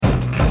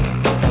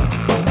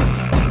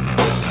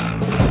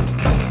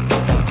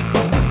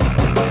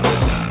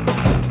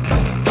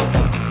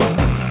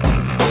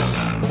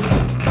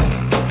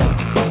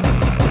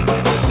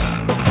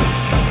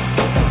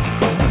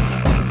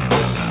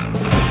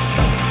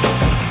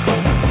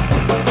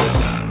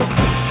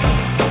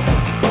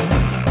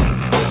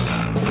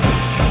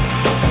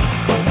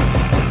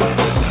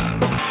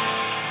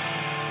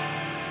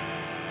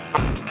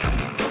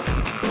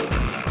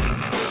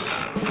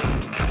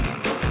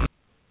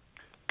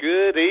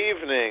Good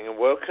evening, and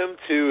welcome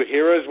to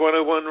Heroes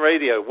 101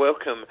 Radio.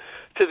 Welcome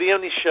to the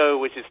only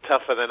show which is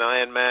tougher than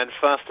Iron Man,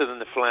 faster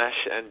than the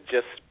Flash, and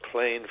just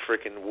plain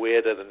freaking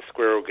weirder than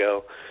Squirrel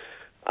Girl.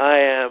 I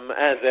am,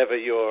 as ever,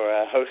 your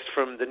host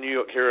from the New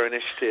York Hero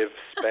Initiative,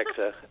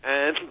 Spectre,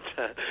 and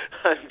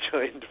I'm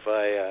joined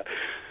by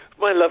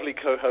my lovely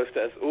co-host,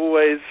 as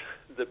always,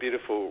 the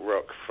beautiful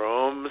Rock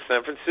from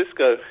San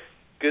Francisco.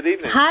 Good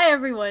evening. Hi,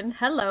 everyone.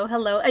 Hello.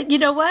 You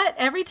know what?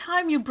 Every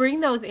time you bring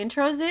those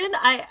intros in,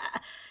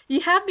 you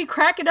have me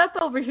cracking up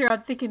over here.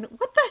 I'm thinking,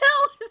 what the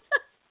hell?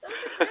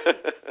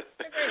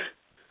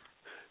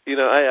 You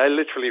know, I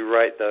literally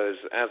write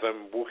those as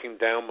I'm walking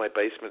down my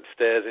basement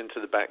stairs into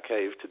the back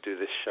cave to do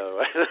this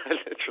show.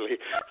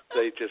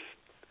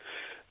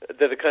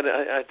 They're the kind of,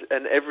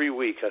 and every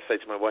week I say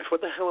to my wife,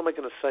 what the hell am I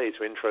going to say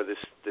to intro this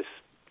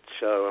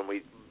show? And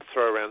we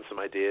throw around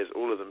some ideas.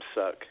 All of them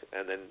suck.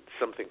 And then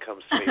something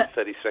comes to me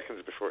 30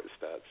 seconds before it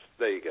starts.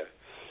 There you go.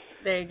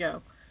 There you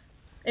go.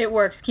 It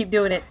works. Keep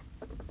doing it.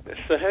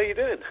 So how are you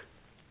doing?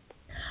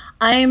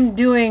 I'm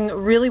doing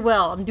really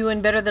well. I'm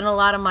doing better than a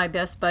lot of my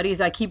best buddies.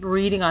 I keep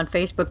reading on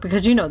Facebook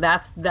because, you know,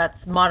 that's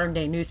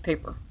modern-day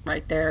newspaper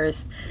right there.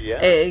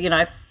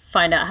 I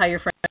find out how your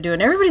friends are doing.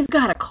 Everybody's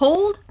got a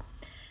cold,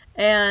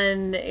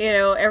 and, you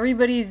know,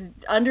 everybody's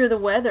under the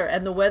weather,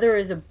 and the weather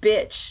is a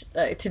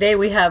bitch. Today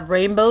we have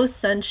rainbows,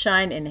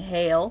 sunshine, and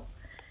hail,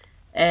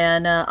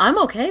 and I'm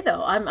okay,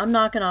 though. I'm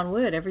knocking on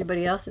wood.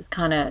 Everybody else is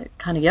kind of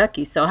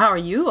yucky. So how are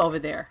you over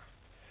there?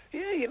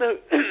 Yeah, you know,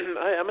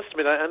 I must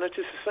admit, I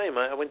noticed the same.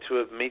 I went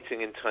to a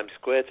meeting in Times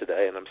Square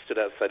today, and I'm stood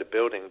outside a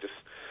building,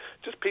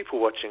 just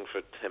people watching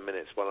for 10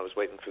 minutes while I was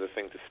waiting for the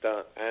thing to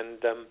start. And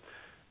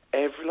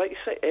like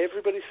you say,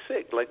 everybody's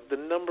sick. Like the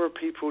number of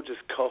people just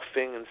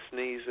coughing and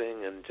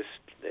sneezing, and just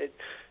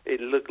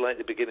it looked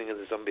like the beginning of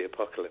the zombie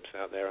apocalypse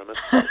out there. I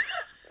must say.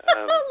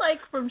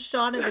 Like from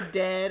Shaun of the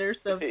Dead or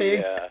something.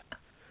 Yeah.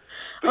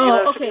 But,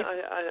 okay.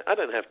 I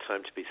don't have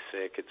time to be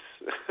sick. It's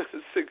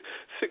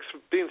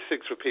being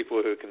sick for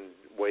people who can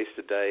waste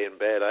a day in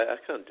bed. I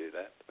can't do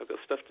that. I've got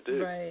stuff to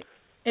do. Right.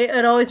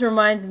 It always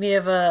reminds me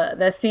of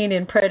that scene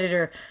in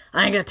Predator.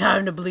 I ain't got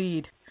time to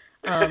bleed.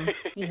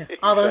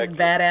 All those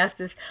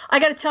badasses. I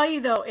got to tell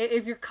you though,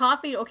 if you're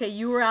coughing, okay,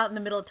 you were out in the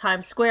middle of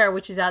Times Square,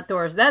 which is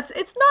outdoors. It's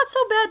not so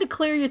bad to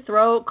clear your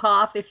throat,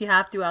 cough if you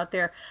have to out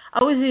there. I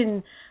was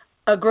in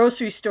a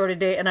grocery store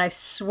today, and I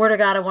swear to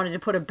God I wanted to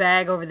put a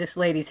bag over this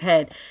lady's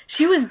head.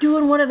 She was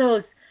doing one of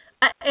those,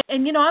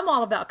 and you know, I'm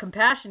all about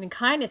compassion and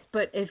kindness,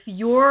 but if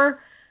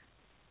you're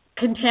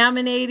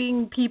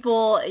contaminating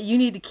people, you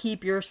need to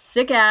keep your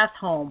sick ass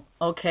home,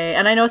 okay?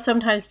 And I know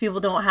sometimes people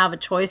don't have a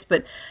choice,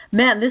 but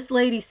man, this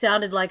lady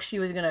sounded like she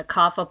was going to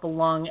cough up a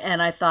lung,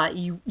 and I thought,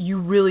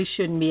 you really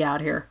shouldn't be out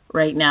here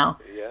right now.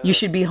 Yeah. You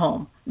should be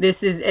home.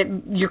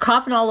 You're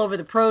coughing all over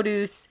the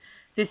produce.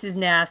 This is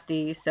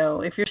nasty.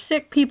 So if you're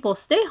sick, people,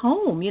 stay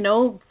home, you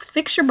know,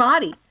 fix your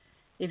body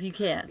if you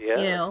can,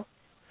 yeah. you know.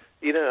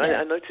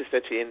 I noticed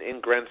actually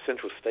in Grand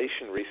Central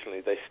Station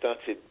recently, they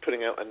started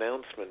putting out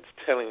announcements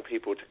telling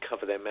people to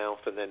cover their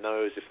mouth and their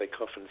nose if they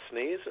cough and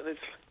sneeze. And it's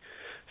like,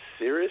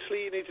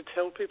 seriously, you need to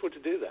tell people to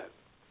do that?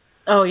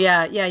 Oh,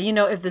 yeah. You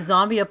know, if the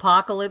zombie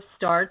apocalypse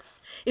starts,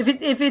 if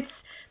it's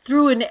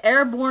through an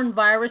airborne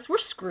virus, we're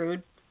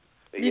screwed.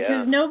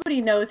 Because nobody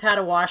knows how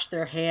to wash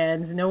their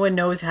hands. No one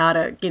knows how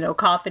to, you know,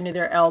 cough into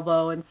their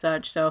elbow and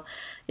such. So,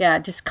 yeah,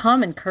 just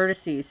common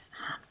courtesies.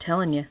 I'm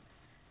telling you.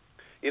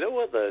 You know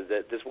what, though?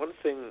 There's one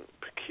thing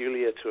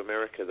peculiar to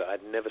America that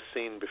I'd never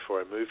seen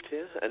before I moved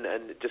here, and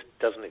it just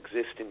doesn't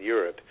exist in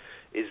Europe,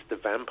 is the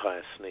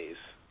vampire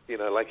sneeze. You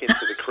know, like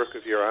into the crook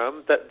of your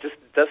arm.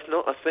 That's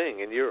not a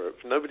thing in Europe.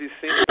 Nobody's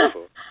seen it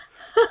before.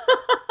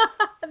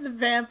 The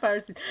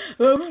vampire sneeze.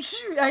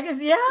 I guess,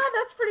 yeah,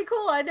 that's pretty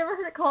cool. I never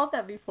heard it called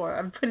that before.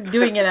 I'm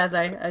doing it as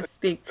I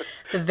speak.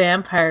 The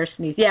vampire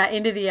sneeze. Yeah,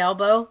 into the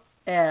elbow.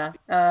 Yeah,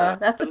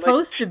 that's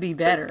supposed to be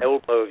better. The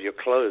elbow of your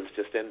clothes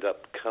just end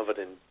up covered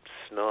in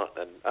snot,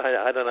 and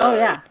I don't know. Oh,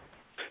 yeah.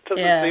 It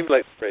doesn't seem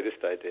like the greatest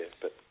idea,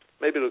 but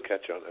maybe it'll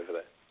catch on over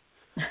there.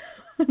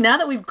 Now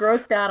that we've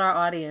grossed out our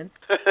audience.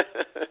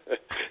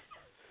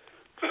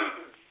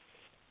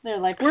 They're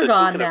like, we're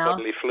gone now.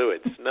 Bodily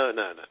fluids. No.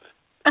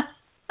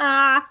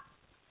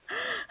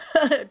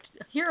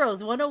 Heroes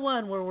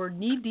 101, where we're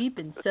knee deep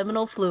in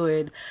seminal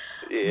fluid.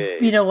 Yeah.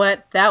 You know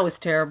what? That was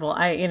terrible.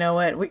 You know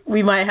what?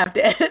 We might have to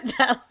edit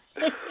that.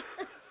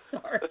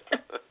 Sorry.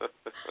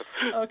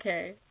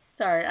 Okay.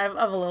 Sorry, I'm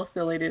a little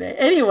silly today.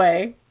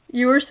 Anyway,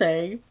 you were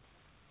saying.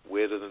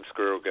 Weirder than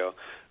Squirrel Girl.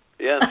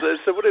 Yeah.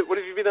 So what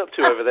have you been up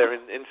to over there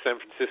in San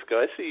Francisco?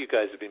 I see you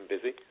guys have been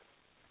busy.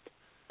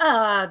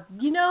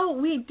 You know,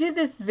 we did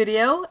this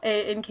video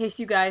in case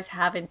you guys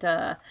haven't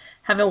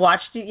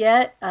watched it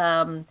yet.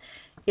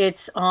 It's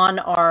on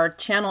our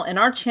channel, and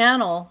our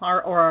channel,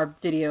 our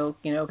video,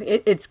 you know,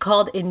 it's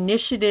called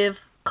Initiative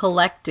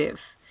Collective.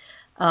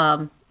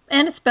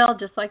 And it's spelled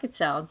just like it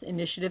sounds,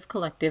 Initiative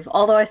Collective,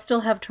 although I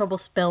still have trouble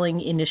spelling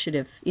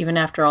initiative, even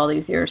after all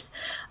these years.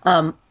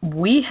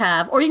 We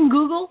have, or you can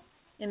Google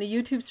in the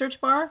YouTube search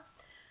bar,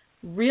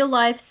 Real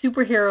Life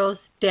Superheroes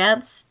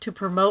Dance to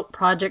Promote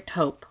Project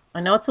Hope.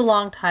 I know it's a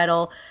long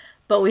title,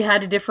 but we had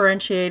to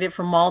differentiate it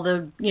from all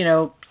the,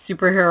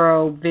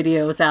 superhero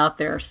videos out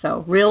there.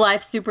 So, Real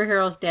Life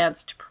Superheroes Dance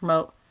to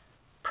Promote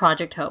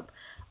Project Hope.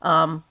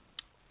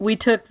 We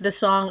took the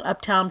song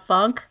Uptown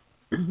Funk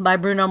by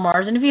Bruno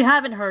Mars, and if you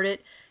haven't heard it,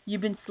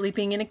 you've been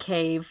sleeping in a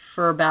cave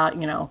for about,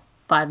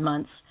 5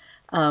 months.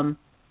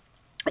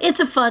 It's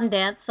a fun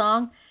dance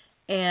song,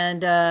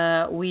 and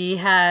we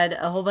had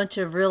a whole bunch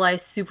of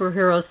real-life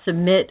superheroes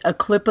submit a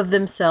clip of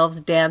themselves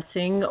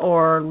dancing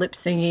or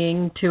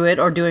lip-singing to it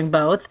or doing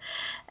both.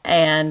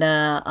 And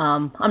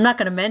I'm not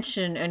going to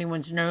mention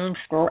anyone's names.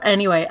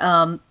 Anyway,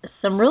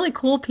 some really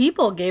cool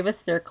people gave us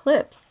their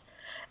clips,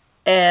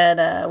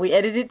 and we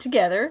edited it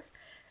together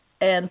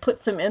and put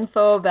some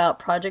info about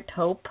Project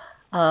Hope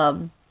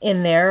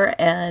in there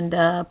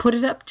and put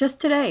it up just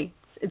today.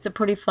 It's a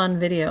pretty fun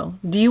video.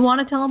 Do you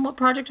want to tell them what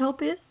Project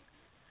Hope is?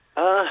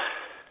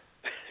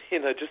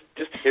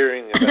 Just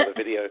hearing about the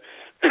video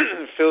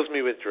fills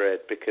me with dread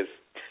because,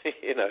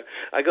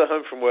 I got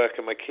home from work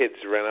and my kids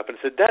ran up and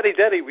said, Daddy,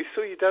 we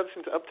saw you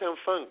dancing to Uptown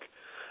Funk.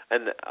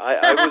 And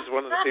I was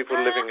one of the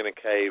people living in a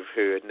cave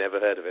who had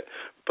never heard of it.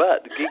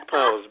 But Geek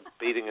Pile was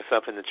beating us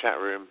up in the chat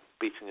room,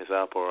 beating us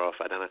up or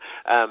off, I don't know,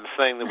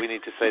 saying that we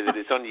need to say that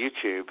it's on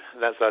YouTube.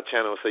 That's our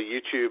channel, so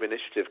YouTube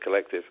Initiative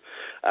Collective.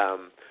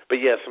 But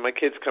yeah, so my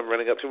kids come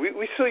running up to me.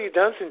 We saw you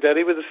dancing,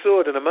 Daddy, with a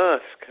sword and a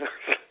mask.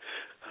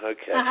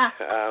 Okay.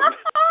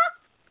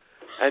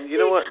 And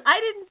you know what? I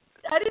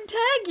didn't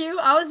tag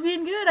you. I was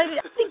being good.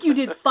 I think you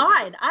did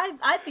fine.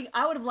 I think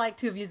I would have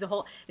liked to have used the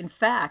whole. In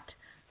fact,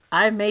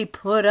 I may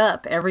put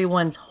up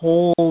everyone's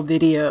whole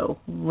video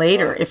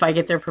later if I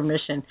get their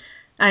permission.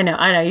 I know.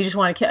 You just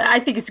want to.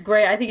 I think it's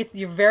great. I think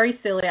you're very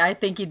silly. I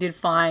think you did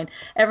fine.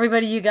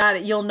 Everybody, you got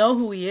it. You'll know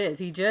who he is.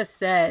 He just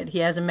said he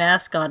has a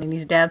mask on and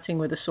he's dancing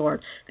with a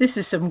sword. This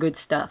is some good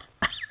stuff.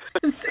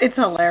 It's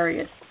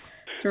hilarious.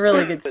 It's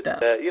really good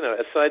stuff.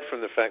 Aside from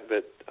the fact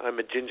that I'm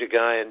a ginger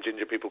guy and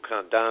ginger people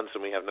can't dance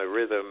and we have no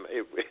rhythm,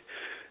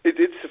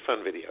 it's a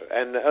fun video.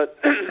 And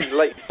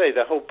like you say,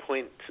 the whole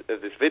point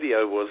of this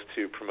video was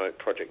to promote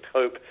Project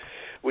Hope,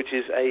 which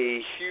is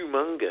a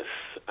humongous,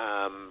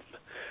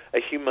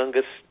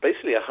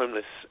 basically a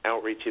homeless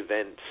outreach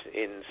event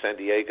in San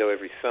Diego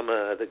every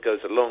summer that goes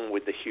along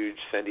with the huge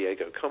San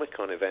Diego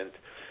Comic-Con event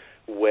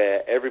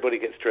where everybody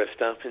gets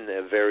dressed up in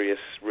their various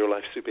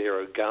real-life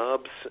superhero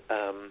garbs,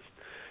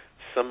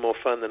 some more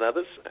fun than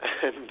others,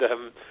 and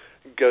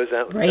goes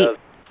out and does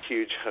a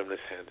huge homeless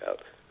handout.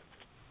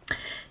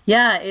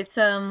 Yeah, it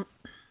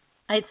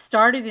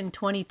started in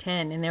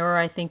 2010, and there were,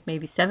 I think,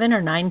 maybe 7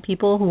 or 9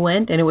 people who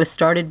went, and it was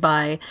started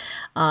by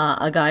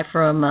a guy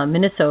from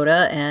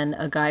Minnesota and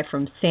a guy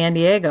from San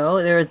Diego.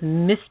 There was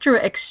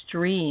Mr.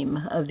 Extreme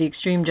of the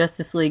Extreme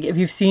Justice League. If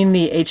you've seen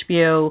the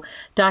HBO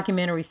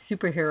documentary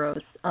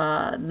Superheroes,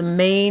 the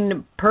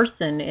main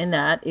person in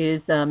that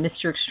is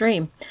Mr.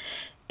 Extreme,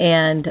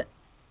 and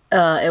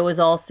it was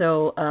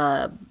also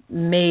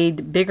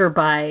made bigger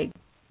by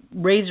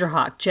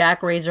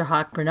Jack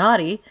Razorhawk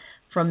Bernardi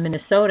from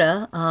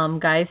Minnesota,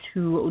 guys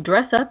who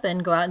dress up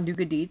and go out and do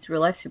good deeds,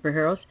 real-life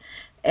superheroes.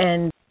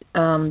 And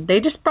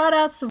they just brought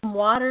out some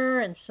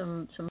water and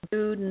some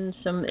food and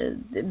some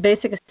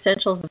basic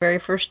essentials the very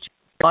first year.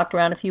 Walked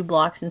around a few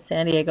blocks in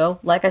San Diego.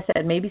 Like I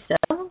said, maybe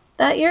 7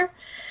 that year.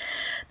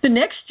 The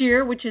next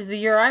year, which is the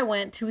year I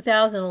went,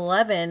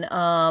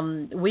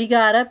 2011, we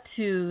got up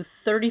to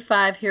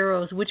 35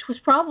 heroes, which was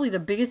probably the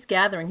biggest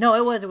gathering. No,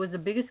 it was the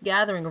biggest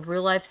gathering of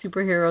real-life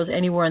superheroes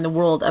anywhere in the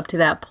world up to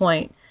that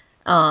point.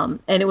 And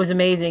it was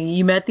amazing.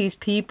 You met these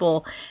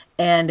people,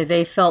 and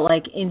they felt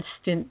like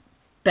instant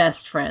best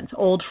friends,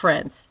 old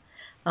friends,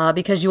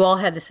 because you all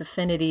had this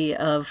affinity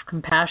of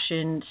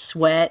compassion,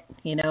 sweat,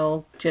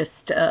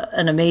 just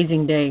an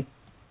amazing day.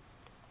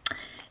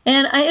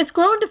 And it's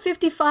grown to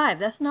 55.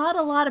 That's not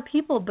a lot of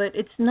people, but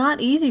it's not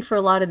easy for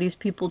a lot of these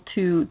people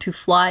to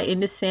fly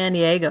into San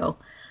Diego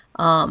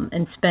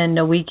and spend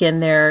a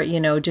weekend there,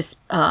 just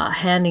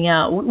handing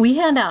out. We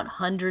hand out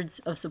hundreds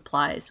of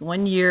supplies.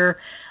 One year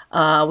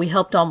we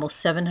helped almost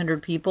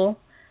 700 people.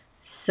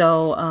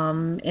 So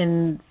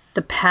in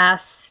the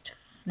past,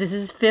 this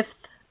is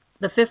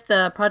the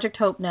fifth Project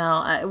Hope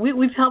now.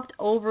 We've helped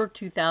over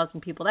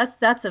 2,000 people.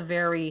 That's a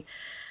very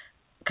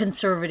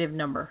conservative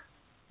number.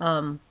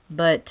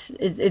 But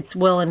it's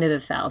well into the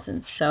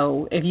thousands.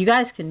 So if you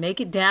guys can make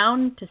it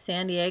down to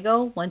San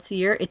Diego once a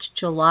year, it's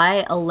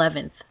July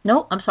 11th.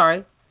 No, I'm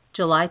sorry,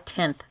 July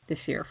 10th this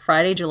year,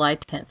 Friday, July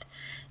 10th.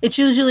 It's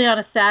usually on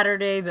a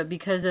Saturday, but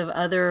because of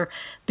other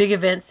big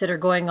events that are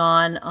going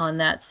on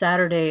that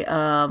Saturday,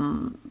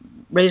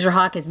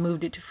 Razorhawk has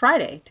moved it to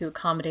Friday to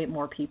accommodate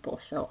more people.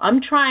 So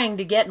I'm trying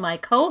to get my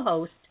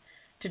co-host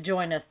to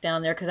join us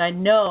down there because I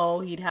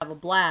know he'd have a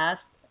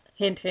blast.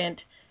 Hint, hint,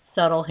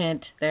 subtle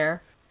hint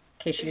there.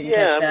 In case you didn't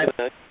catch that. I'm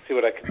going to see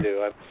what I can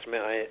do.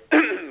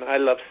 I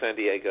love San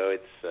Diego.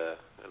 It's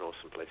an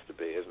awesome place to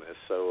be, isn't it?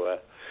 So,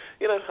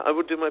 I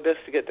would do my best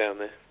to get down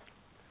there.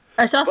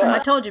 That's awesome. I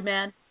told you,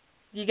 man.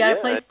 You got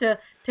a place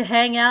to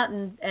hang out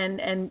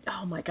and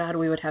oh my God,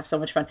 we would have so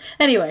much fun.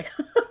 Anyway.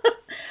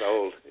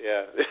 Sold,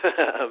 yeah.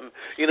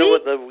 You know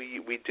what, though,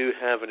 we do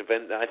have an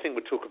event that I think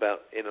we'll talk about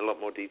in a lot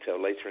more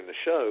detail later in the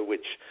show,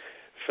 which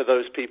for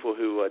those people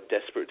who are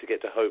desperate to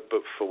get to Hope,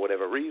 but for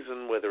whatever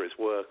reason, whether it's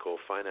work or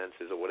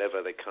finances or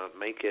whatever, they can't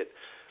make it,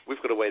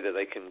 we've got a way that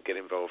they can get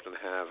involved and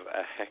have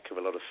a heck of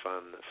a lot of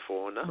fun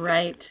for nothing.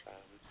 Right.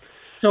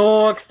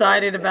 So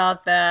excited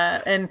about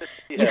that. And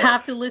you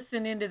have to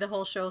listen into the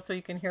whole show so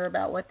you can hear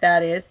about what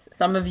that is.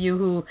 Some of you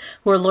who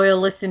are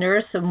loyal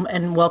listeners,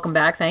 and welcome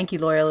back, thank you,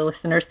 loyal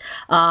listeners,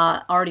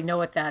 already know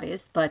what that is,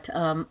 but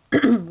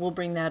we'll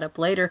bring that up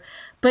later.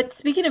 But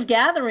speaking of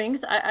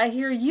gatherings, I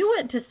hear you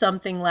went to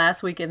something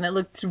last weekend that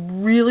looked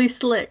really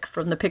slick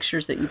from the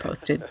pictures that you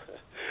posted.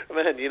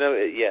 Man, you know,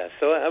 yeah,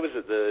 so I was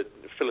at the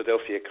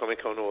Philadelphia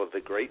Comic-Con, or the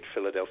Great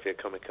Philadelphia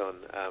Comic-Con,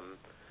 and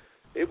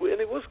it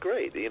was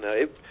great, you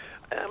know.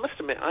 I must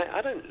admit, I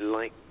don't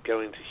like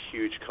going to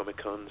huge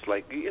Comic-Cons.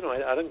 Like, you know,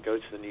 I don't go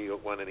to the New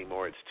York one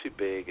anymore. It's too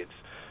big.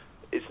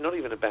 It's not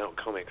even about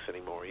comics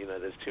anymore. You know,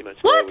 there's too much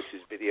there, which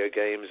is video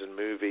games and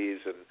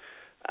movies, and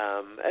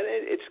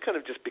it's kind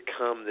of just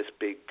become this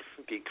big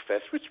geek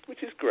fest,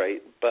 which is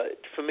great. But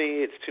for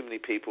me, it's too many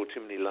people,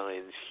 too many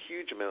lines,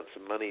 huge amounts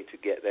of money to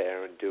get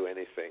there and do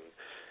anything.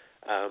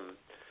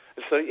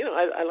 So, you know,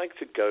 I like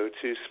to go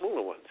to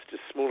smaller ones,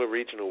 just smaller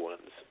regional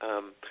ones.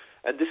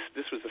 And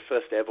this was the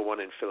first ever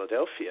one in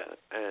Philadelphia,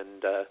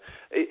 and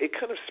it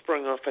kind of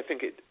sprung off. I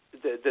think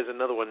there's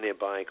another one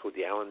nearby called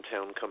the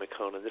Allentown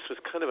Comic-Con, and this was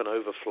kind of an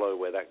overflow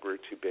where that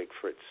grew too big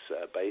for its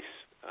base.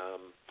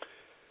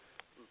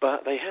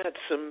 But they had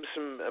some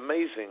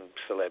amazing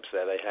celebs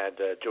there. They had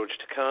George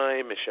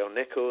Takei, Michelle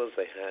Nichols.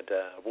 They had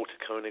Walter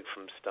Koenig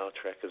from Star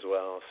Trek as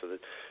well. So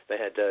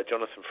they had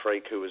Jonathan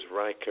Frakes, who was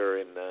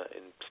Riker in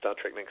Star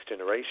Trek Next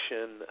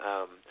Generation.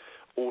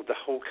 The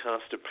whole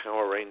cast of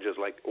Power Rangers,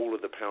 like all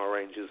of the Power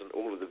Rangers and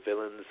all of the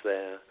villains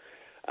there.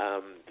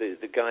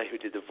 The guy who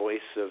did the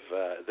voice of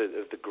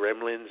the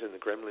Gremlins in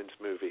the Gremlins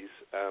movies.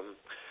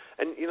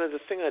 And you know,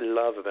 the thing I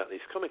love about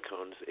these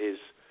Comic-Cons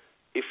is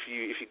if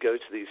you go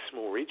to these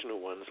small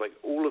regional ones, like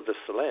all of the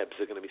celebs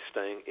are going to be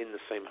staying in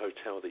the same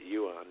hotel that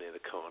you are near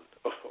the con,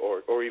 or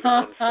even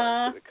on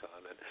site at the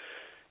con. And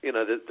you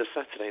know, the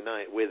Saturday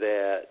night we're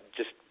there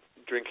just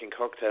drinking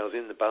cocktails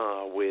in the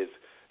bar with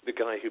the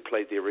guy who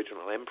played the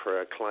original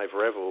Emperor, Clive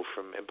Revel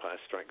from Empire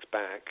Strikes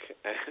Back,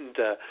 and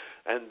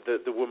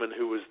the woman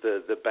who was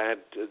the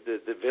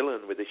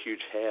villain with the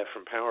huge hair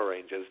from Power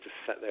Rangers, just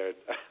sat there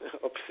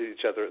opposite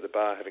each other at the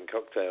bar having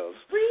cocktails.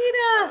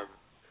 Rita!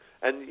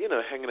 And, you know,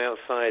 hanging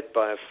outside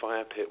by a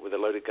fire pit with a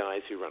load of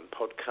guys who run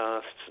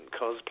podcasts and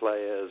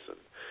cosplayers, and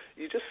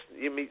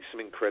you meet some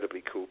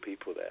incredibly cool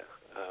people there.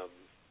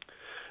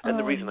 And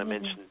the reason I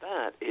mentioned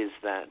that is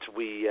that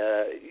we,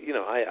 you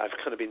know, I've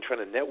kind of been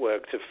trying to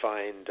network to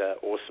find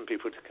awesome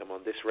people to come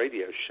on this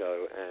radio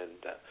show,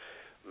 and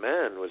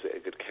man, was it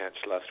a good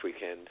catch last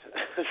weekend.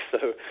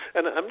 So,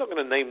 and I'm not going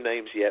to name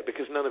names yet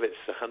because none of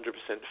it's 100%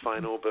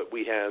 final, but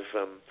we have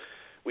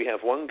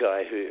one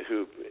guy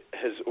who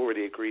has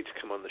already agreed to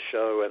come on the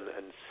show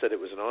and said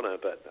it was an honor,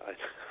 but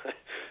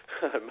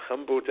I'm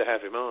humbled to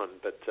have him on.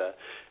 But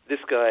this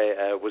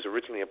guy was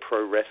originally a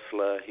pro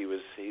wrestler.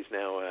 He's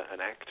now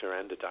an actor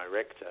and a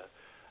director,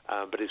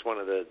 but he's one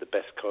of the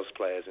best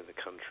cosplayers in the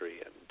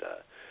country. And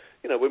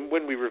you know,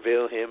 when we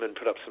reveal him and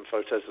put up some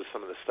photos of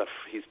some of the stuff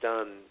he's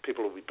done,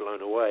 people will be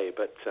blown away.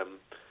 But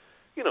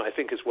you know, I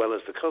think as well as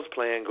the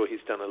cosplay angle,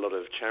 he's done a lot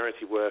of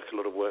charity work, a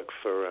lot of work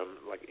for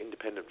like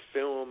independent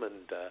film,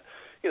 and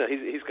you know,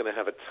 he's going to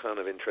have a ton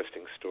of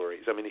interesting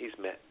stories. I mean, he's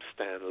met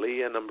Stan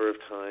Lee a number of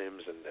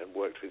times and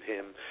worked with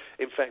him.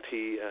 In fact,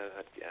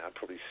 I'm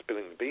probably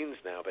spilling the beans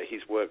now, but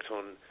he's worked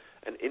on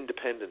an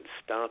independent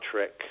Star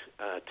Trek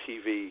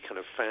TV kind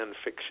of fan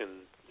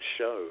fiction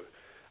show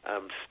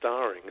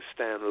starring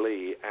Stan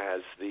Lee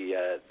as the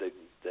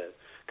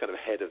kind of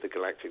head of the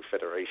Galactic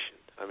Federation.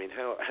 I mean,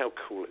 how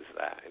cool is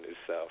that in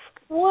itself?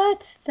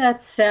 What?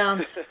 That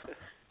sounds...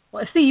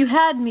 Well, see, you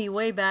had me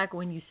way back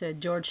when you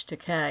said George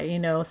Takei, you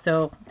know,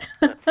 so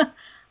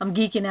I'm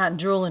geeking out and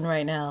drooling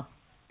right now.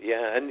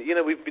 Yeah, and, you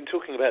know, we've been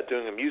talking about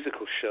doing a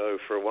musical show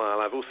for a while.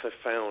 I've also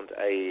found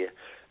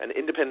an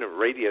independent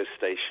radio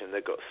station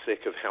that got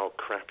sick of how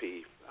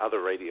crappy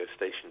other radio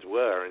stations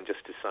were and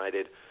just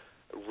decided,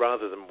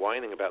 rather than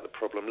whining about the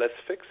problem, let's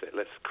fix it.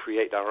 Let's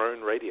create our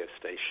own radio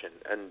station.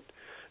 And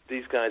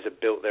these guys have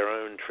built their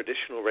own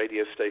traditional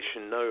radio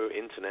station, no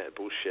internet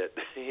bullshit,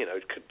 you know,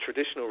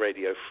 traditional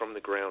radio from the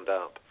ground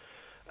up.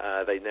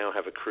 They now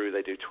have a crew.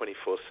 They do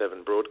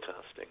 24/7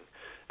 broadcasting,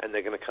 and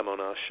they're going to come on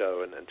our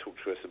show and talk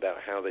to us about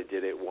how they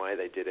did it, why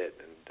they did it,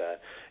 and,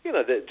 you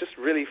know, they're just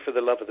really for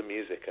the love of the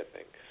music, I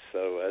think.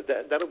 So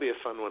that'll be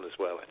a fun one as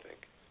well, I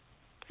think.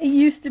 It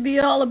used to be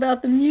all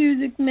about the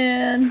music,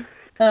 man.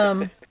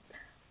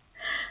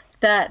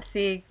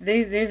 These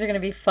are going to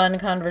be fun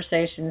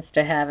conversations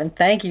to have, and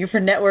thank you for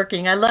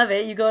networking. I love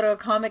it. You go to a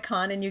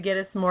Comic-Con and you get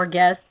us more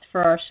guests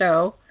for our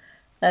show.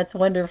 That's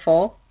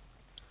wonderful.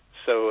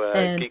 So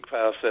Geek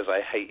Pal says,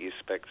 I hate you,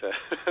 Spectre.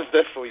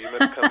 Therefore, you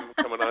must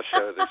come on our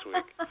show this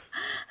week.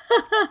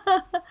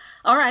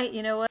 All right,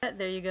 you know what?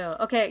 There you go.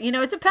 Okay,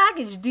 it's a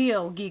package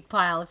deal, Geek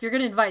Pile. If you're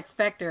going to invite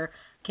Spectre,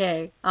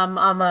 okay, I'm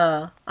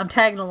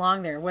tagging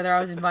along there, whether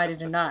I was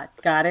invited or not.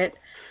 Got it?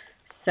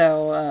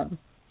 So,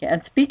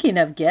 and speaking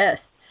of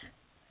guests,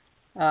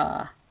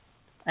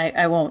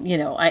 I won't,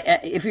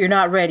 if you're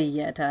not ready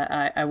yet,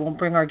 I won't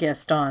bring our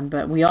guest on,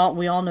 but we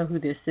all know who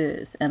this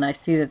is, and I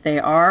see that they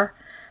are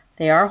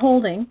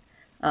holding.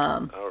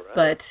 All right.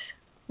 But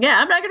yeah,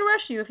 I'm not going to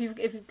rush you if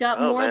you've got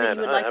more that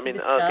you would like to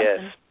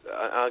discuss.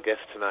 Our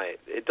guest tonight,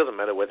 it doesn't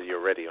matter whether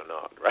you're ready or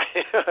not,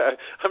 right?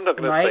 I'm not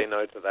going to say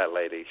no to that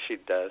lady.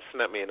 She'd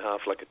snap me in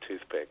half like a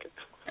toothpick.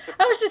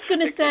 I was just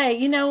going to say,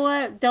 you know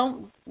what?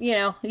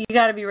 You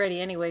got to be ready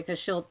anyway, because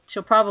she'll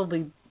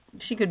probably.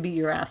 She could beat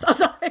your ass. I'm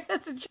sorry,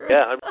 that's the truth.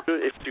 Yeah, I'm sure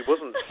if she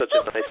wasn't such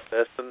a nice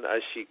person,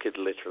 she could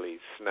literally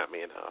snap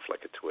me in half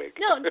like a twig.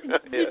 No,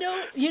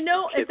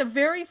 at the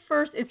very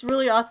first, it's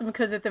really awesome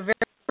because at the very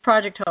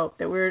Project Hope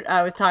that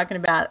I was talking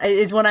about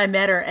is when I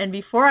met her, and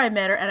before I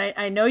met her, and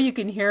I know you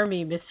can hear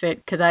me,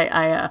 Misfit, because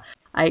I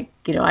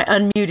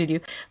unmuted you,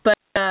 but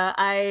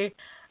it's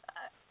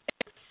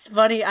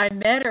funny. I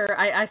met her.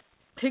 I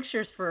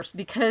pictures first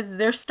because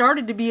there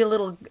started to be a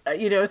little,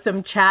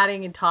 some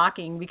chatting and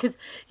talking because,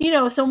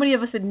 so many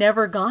of us had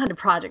never gone to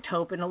Project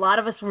Hope and a lot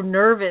of us were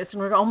nervous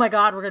and we're, oh my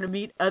God, we're going to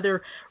meet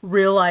other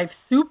real life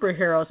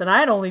superheroes. And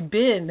I had only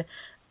been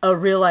a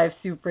real life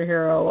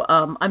superhero.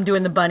 I'm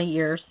doing the bunny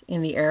ears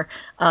in the air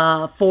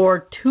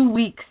for 2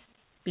 weeks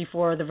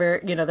before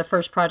the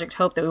first Project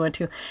Hope that we went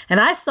to. And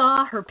I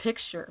saw her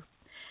picture.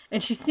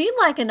 And she seemed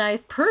like a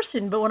nice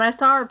person, but when I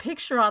saw her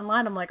picture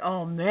online, I'm like,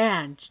 oh,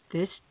 man,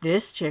 this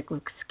chick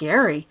looks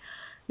scary.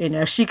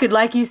 She could,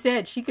 like you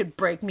said, she could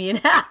break me in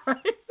half.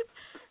 Right?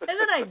 And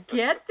then I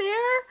get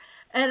there,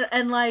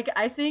 and like,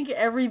 I think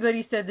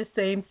everybody said the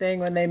same thing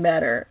when they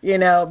met her,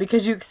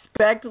 because you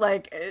expect,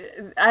 like,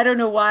 I don't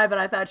know why, but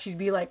I thought she'd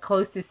be, like,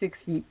 close to 6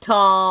 feet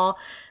tall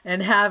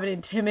and have an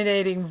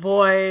intimidating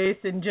voice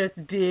and just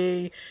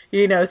be,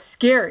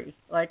 scary,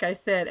 like I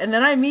said. And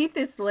then I meet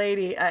this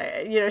lady,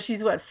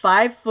 she's,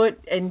 5 foot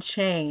and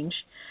change,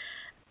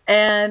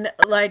 and,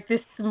 like,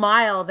 this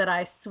smile that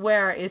I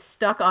swear is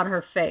stuck on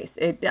her face.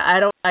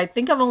 I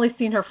think I've only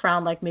seen her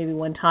frown, like, maybe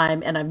one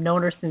time, and I've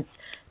known her since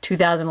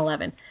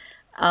 2011.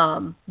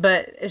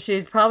 But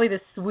she's probably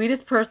the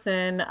sweetest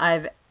person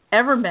I've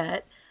ever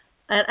met,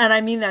 and I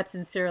mean that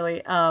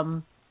sincerely.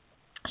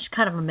 She's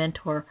kind of a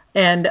mentor,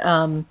 and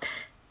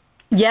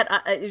yet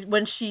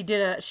when she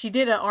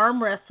did an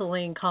arm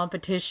wrestling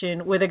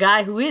competition with a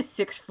guy who is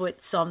 6 foot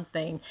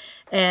something,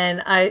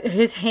 and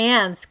his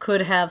hands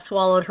could have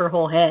swallowed her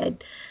whole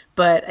head.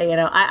 But,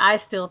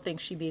 I still think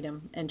she beat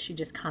him, and she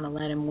just kind of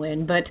let him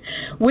win. But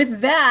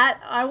with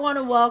that, I want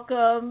to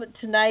welcome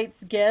tonight's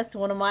guest,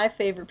 one of my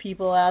favorite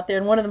people out there,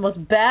 and one of the most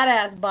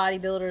badass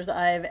bodybuilders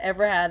I've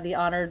ever had the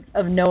honor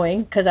of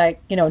knowing, because I,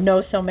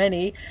 know so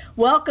many.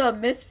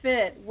 Welcome,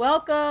 MissFit.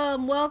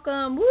 Welcome.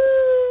 Woo!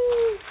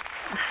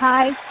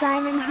 Hi,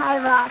 Simon. Hi,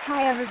 Rock.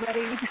 Hi,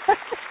 everybody.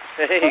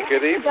 Hey,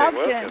 good evening.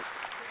 Welcome.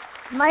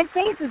 My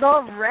face is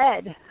all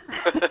red.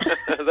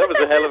 That was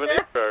a hell of an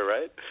intro,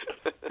 right?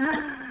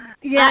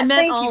 Yeah,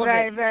 thank you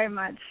very, very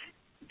much.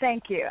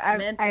 Thank you.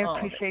 I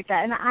appreciate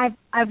that. And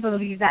I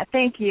believe that.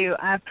 Thank you.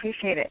 I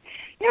appreciate it.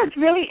 It's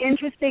really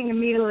interesting to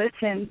me to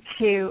listen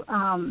to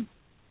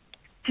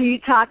you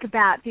talk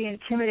about the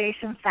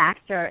intimidation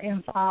factor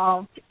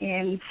involved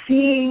in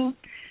seeing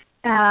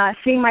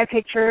my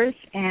pictures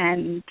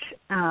and,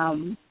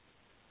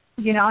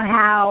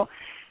 how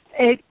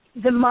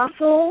the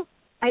muscle,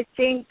 I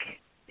think,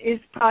 is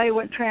probably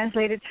what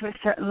translated to a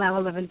certain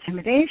level of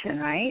intimidation,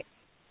 right?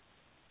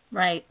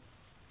 Right.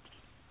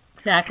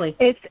 Exactly.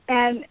 So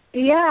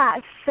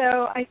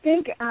I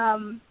think,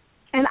 and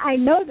I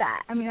know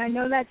that. I mean, I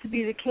know that to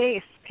be the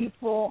case.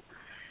 People,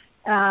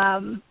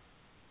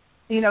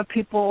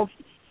 people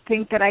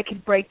think that I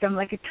could break them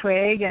like a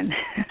twig, and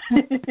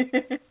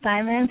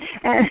Simon,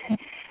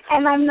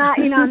 and I'm not,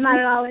 I'm not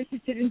at all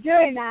interested in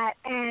doing that.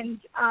 And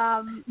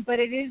but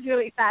it is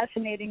really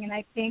fascinating, and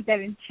I think that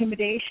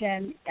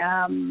intimidation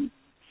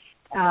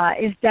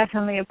is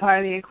definitely a part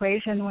of the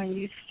equation when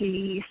you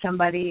see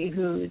somebody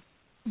who's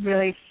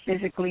really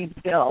physically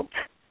built,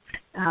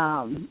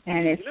 and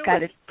it's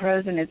got its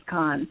pros and its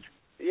cons.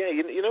 Yeah,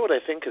 you know what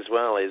I think as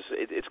well is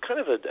it's kind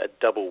of a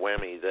double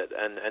whammy that,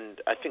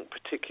 and I think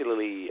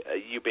particularly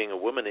you being a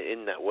woman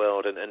in that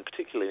world, and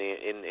particularly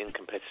in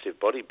competitive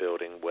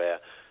bodybuilding,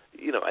 where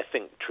I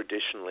think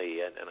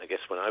traditionally, and I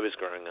guess when I was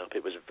growing up,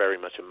 it was very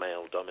much a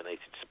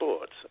male-dominated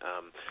sport.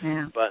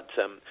 But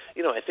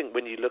I think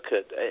when you look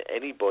at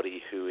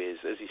anybody who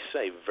is, as you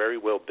say, very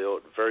well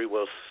built, very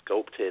well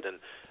sculpted, and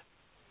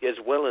as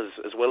well as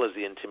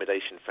the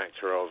intimidation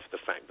factor of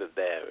the fact that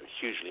they're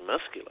hugely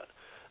muscular.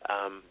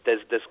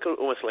 There's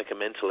almost like a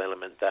mental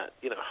element that,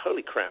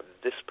 holy crap,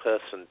 this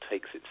person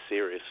takes it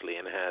seriously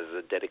and has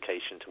a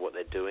dedication to what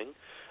they're doing.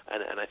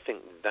 And I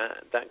think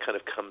that kind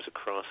of comes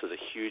across as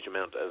a huge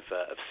amount of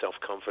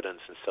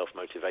self-confidence and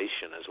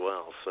self-motivation as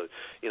well. So,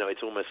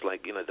 it's almost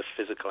like, the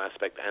physical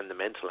aspect and the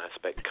mental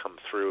aspect come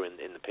through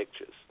in the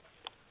pictures.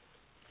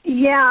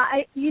 Yeah,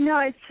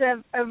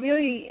 it's a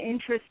really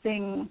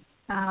interesting,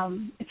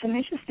 it's an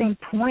interesting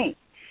point.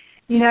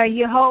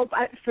 You hope,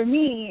 for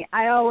me,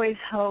 I always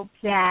hope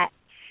that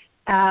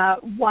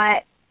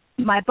what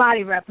my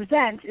body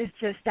represents is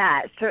just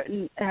that,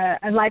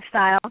 a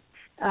lifestyle,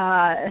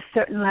 a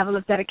certain level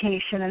of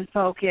dedication and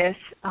focus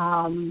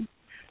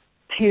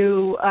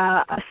to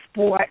a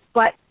sport,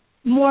 but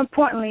more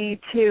importantly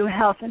to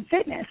health and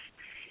fitness.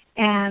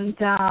 And,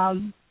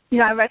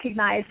 I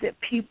recognize that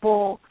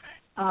people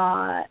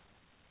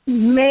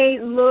may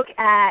look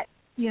at,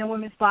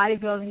 women's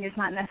bodybuilding as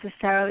not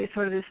necessarily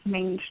sort of this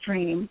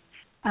mainstream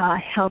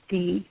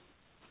healthy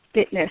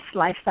fitness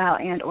lifestyle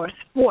and or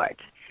sport.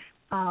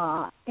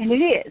 And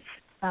it is.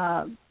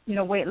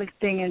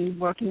 Weightlifting and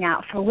working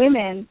out for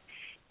women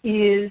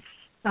is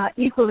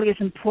equally as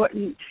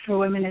important for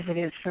women as it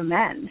is for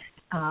men.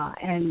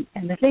 And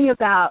the thing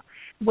about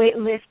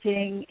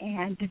weightlifting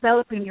and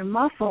developing your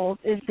muscles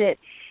is that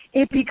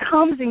it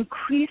becomes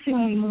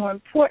increasingly more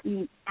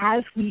important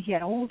as we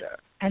get older,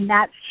 and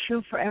that's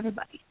true for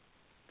everybody.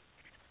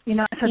 So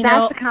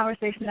that's the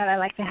conversation that I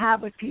like to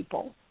have with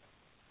people.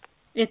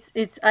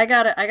 I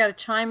gotta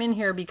chime in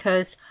here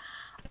because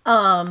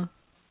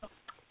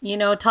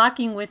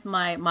talking with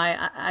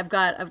I've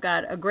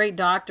got a great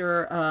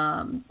doctor,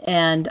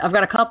 and I've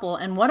got a couple,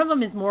 and one of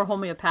them is more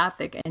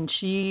homeopathic, and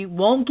she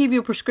won't give you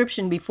a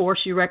prescription before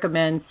she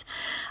recommends,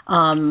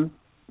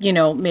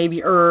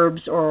 maybe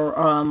herbs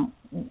or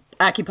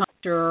acupuncture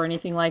or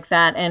anything like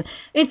that. And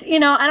it's,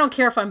 I don't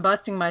care if I'm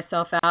busting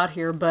myself out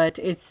here, but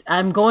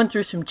I'm going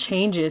through some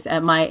changes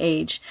at my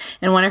age.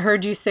 And when I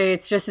heard you say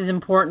it's just as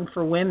important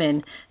for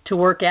women to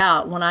work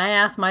out, when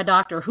I asked my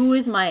doctor, who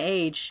is my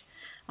age,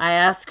 I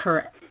asked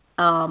her,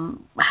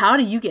 how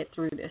do you get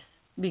through this?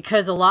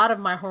 Because a lot of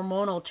my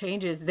hormonal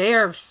changes,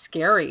 they're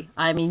scary.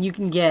 I mean, you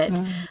can get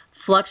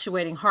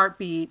fluctuating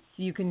heartbeats.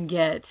 You can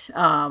get,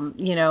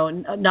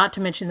 not to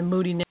mention the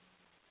moodiness.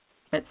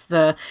 It's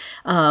the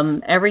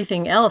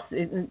everything else.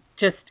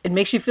 It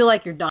makes you feel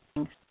like you're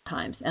dying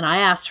sometimes. And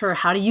I asked her,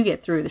 how do you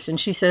get through this? And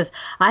she says,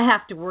 I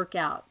have to work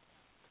out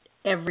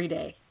every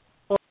day,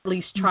 or at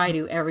least try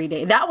to every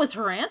day. That was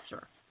her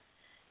answer.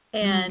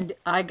 And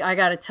I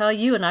got to tell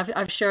you, and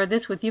I've shared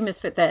this with you,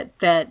 MissFit,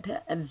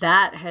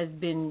 that has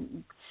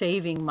been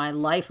saving my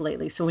life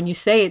lately. So when you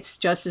say it's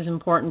just as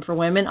important for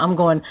women, I'm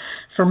going,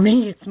 for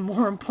me, it's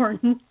more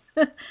important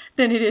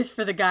than it is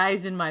for the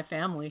guys in my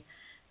family.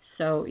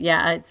 So,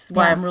 it's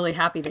why I'm really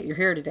happy that you're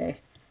here today.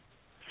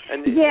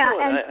 And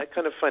I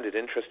kind of find it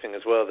interesting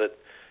as well that,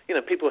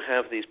 people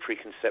have these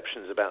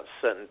preconceptions about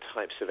certain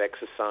types of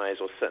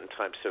exercise or certain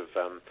types of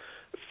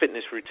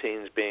fitness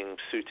routines being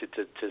suited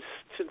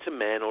to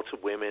men or to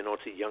women or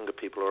to younger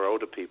people or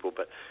older people.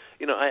 But,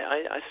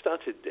 I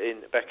started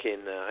back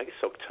in I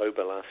guess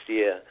October last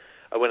year.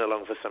 I went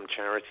along for some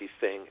charity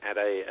thing at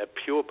a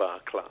Pure Barre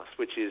class,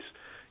 which is,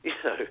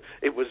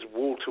 it was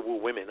wall-to-wall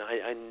women.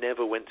 I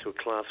never went to a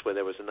class where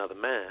there was another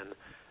man,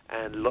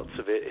 and lots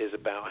of it is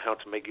about how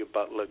to make your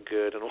butt look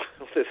good and all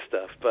this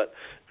stuff. But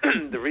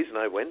the reason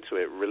I went to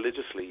it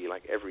religiously,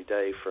 like every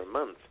day for a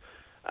month,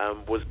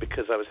 was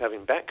because I was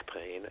having back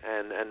pain,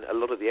 and a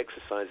lot of the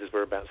exercises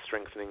were about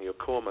strengthening your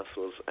core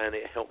muscles, and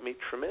it helped me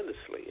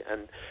tremendously.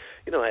 And,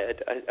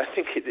 I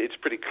think it's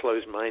pretty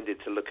close-minded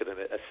to look at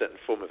a certain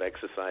form of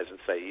exercise and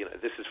say,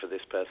 this is for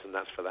this person,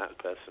 that's for that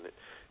person.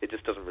 It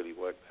just doesn't really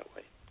work that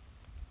way.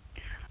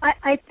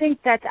 I think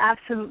that's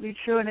absolutely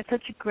true, and it's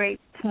such a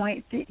great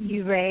point that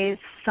you raised,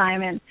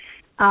 Simon.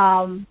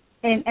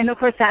 And of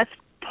course, that's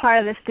part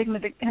of the stigma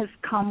that has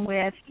come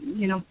with,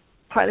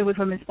 partly with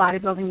women's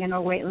bodybuilding and or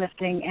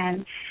weightlifting.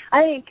 And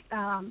I think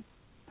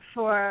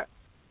for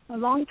a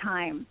long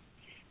time,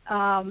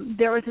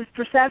 there was this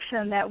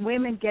perception that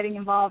women getting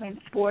involved in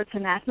sports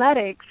and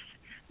athletics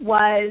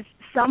was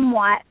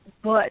somewhat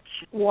butch,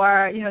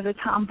 or, the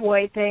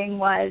tomboy thing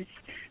was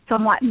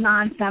somewhat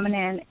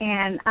non-feminine.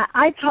 And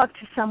I talked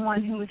to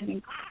someone who was an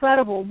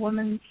incredible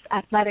women's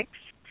athletics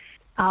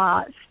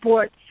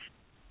sports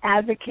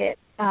advocate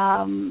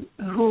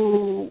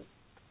who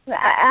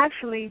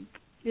actually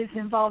is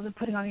involved in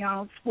putting on the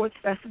Arnold Sports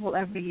Festival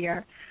every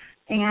year.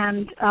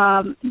 And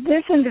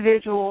this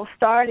individual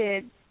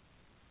started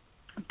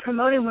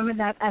promoting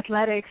women's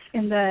athletics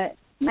in the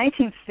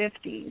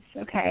 1950s,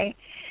 okay?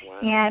 Wow.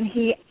 And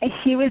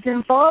he was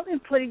involved in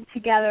putting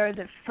together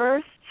the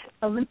first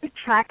Olympic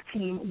track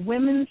team,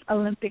 women's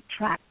Olympic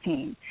track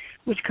team,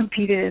 which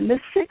competed in the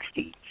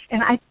 60s.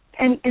 And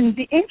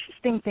the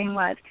interesting thing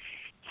was,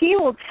 he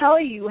will tell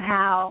you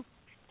how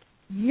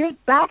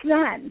back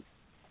then,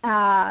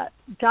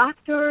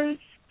 doctors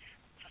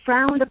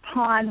frowned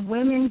upon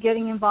women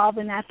getting involved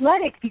in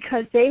athletics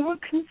because they were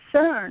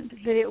concerned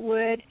that it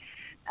would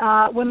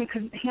women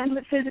couldn't handle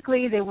it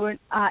physically. They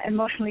weren't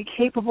emotionally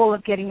capable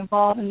of getting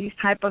involved in these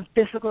type of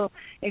physical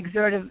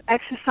exertive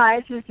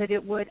exercises, that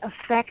it would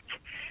affect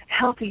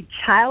healthy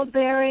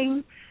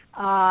childbearing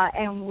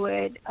and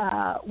would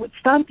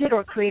stunt it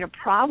or create a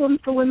problem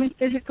for women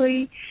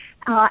physically.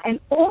 And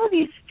all of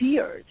these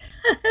fears,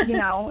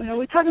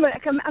 we're talking about,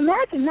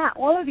 imagine that,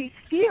 all of these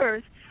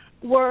fears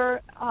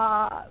were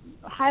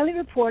highly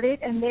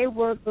reported, and they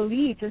were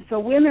believed. And so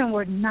women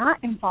were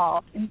not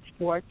involved in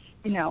sports,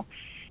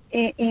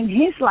 in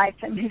his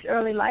lifetime, his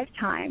early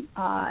lifetime,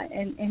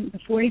 in the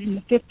 40s and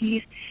the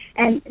 50s.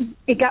 And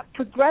it got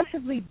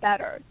progressively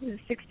better in the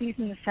 60s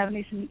and the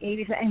 70s and the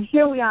 80s. And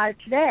here we are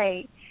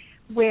today,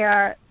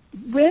 where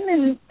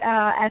women's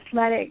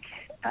athletic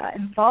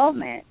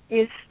involvement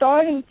is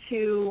starting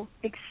to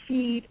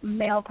exceed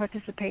male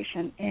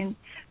participation in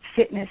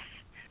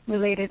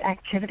fitness-related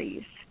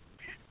activities.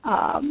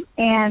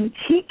 And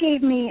he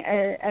gave me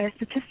a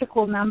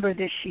statistical number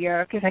this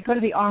year, because I go to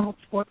the Arnold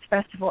Sports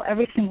Festival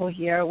every single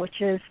year,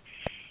 which is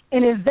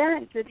an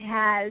event that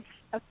has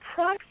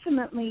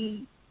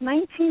approximately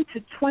 19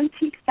 to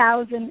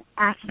 20,000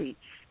 athletes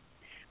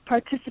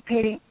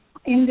participating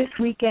in this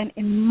weekend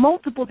in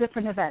multiple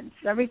different events,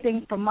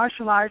 everything from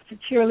martial arts to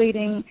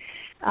cheerleading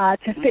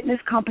to fitness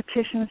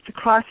competitions to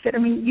CrossFit. I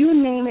mean, you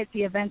name it,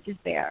 the event is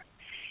there.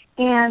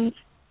 And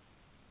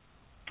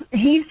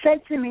he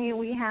said to me,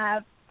 we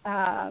have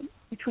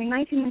between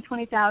 19 and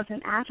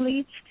 20,000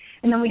 athletes,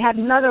 and then we had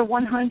another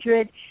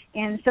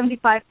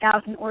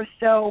 175,000 or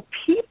so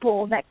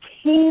people that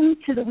came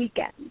to the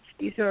weekends.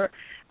 These are,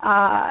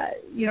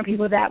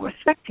 people that were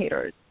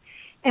spectators.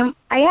 And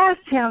I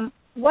asked him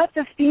what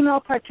the female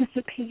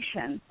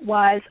participation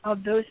was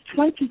of those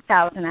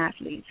 20,000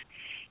 athletes.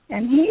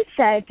 And he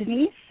said,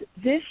 Denise,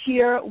 this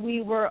year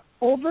we were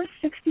over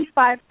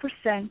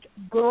 65%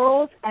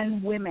 girls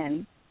and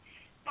women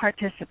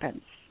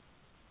participants.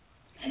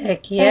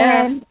 Heck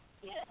yeah. And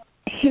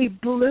he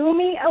blew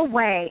me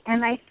away.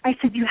 And I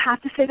said, you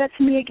have to say that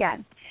to me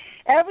again.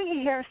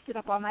 Every hair stood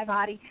up on my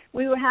body.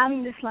 We were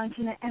having this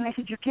luncheon, and I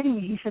said, you're kidding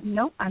me. He said,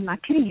 no, I'm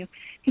not kidding you.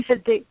 He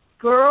said, the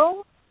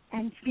girl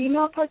and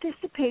female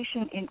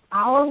participation in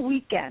our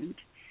weekend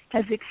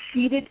has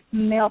exceeded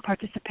male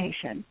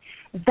participation.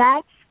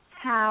 That's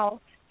how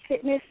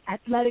fitness,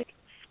 athletic,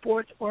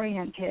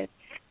 sports-oriented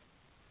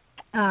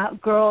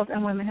girls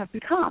and women have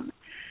become,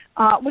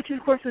 which,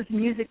 of course, was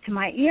music to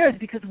my ears,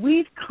 because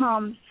we've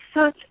come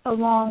such a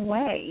long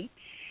way,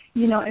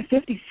 in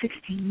 50,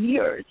 60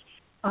 years,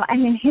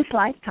 and in his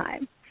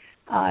lifetime.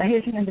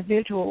 Here's an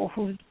individual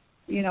who's,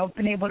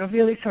 been able to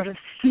really sort of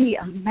see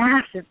a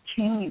massive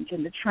change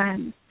in the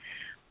trends.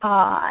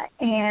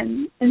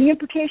 And the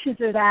implications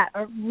of that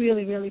are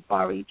really, really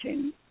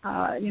far-reaching.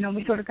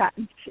 We sort of got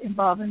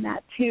involved in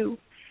that too.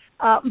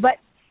 But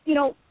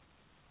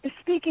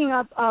speaking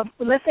of,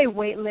 let's say,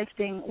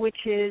 weightlifting,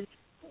 which is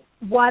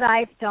what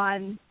I've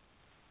done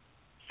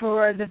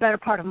for the better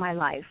part of my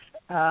life.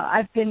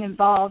 I've been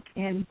involved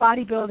in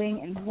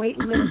bodybuilding and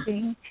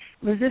weightlifting,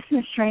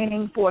 resistance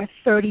training for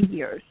 30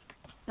 years.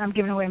 I'm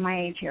giving away my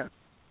age here.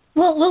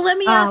 Well, let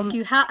me ask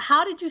you,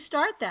 how did you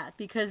start that?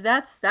 Because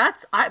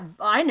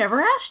I never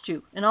asked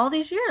you in all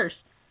these years.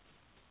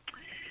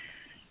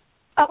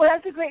 Well,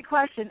 that's a great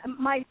question.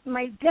 My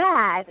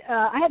dad,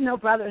 I had no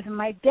brothers, and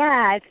my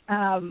dad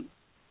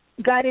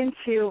got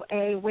into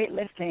a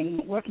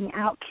weightlifting, working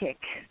out kick.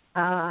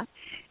 And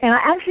I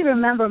actually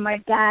remember my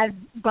dad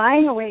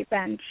buying a weight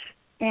bench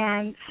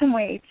and some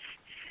weights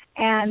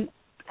and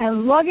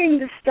lugging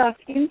the stuff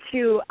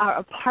into our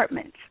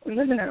apartment. We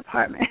lived in an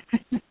apartment.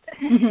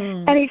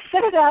 Mm-hmm. And he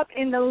set it up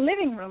in the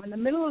living room, in the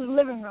middle of the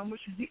living room,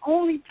 which was the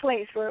only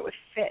place where it would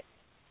fit,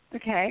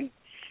 okay?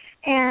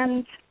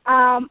 And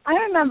I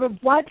remember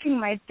watching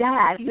my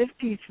dad lift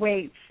these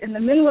weights in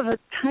the middle of a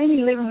tiny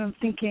living room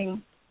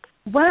thinking,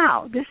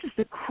 wow, this is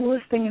the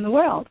coolest thing in the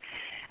world.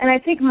 And I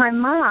think my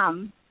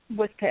mom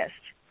was pissed.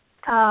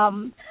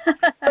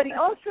 But he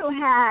also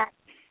had,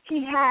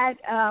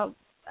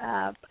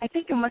 I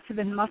think it must have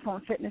been Muscle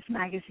and Fitness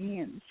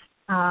magazines.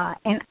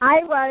 And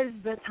I was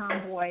the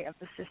tomboy of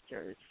the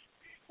sisters.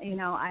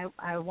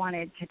 I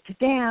wanted to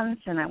dance,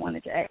 and I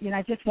wanted to,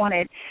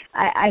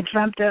 I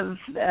dreamt of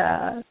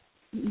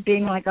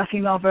being like a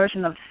female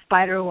version of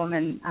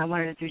Spider-Woman. I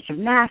wanted to do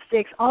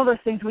gymnastics, all those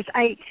things, which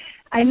I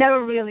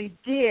never really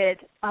did.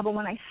 But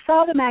when I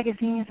saw the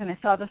magazines and I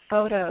saw the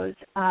photos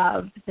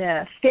of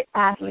the fit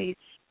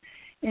athletes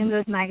in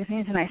those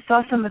magazines, and I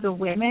saw some of the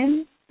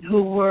women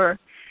who were,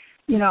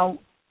 we're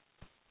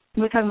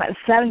talking about the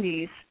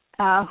 70s,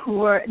 who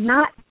were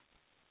not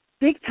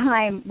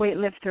big-time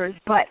weightlifters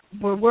but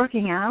were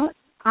working out,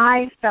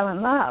 I fell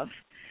in love.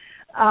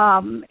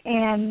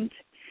 And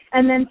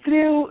then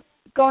through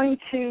going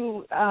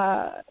to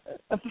a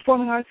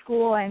performing arts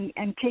school and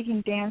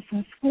taking dance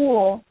in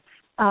school,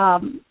 I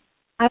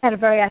had a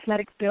very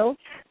athletic build.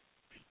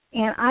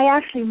 And I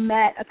actually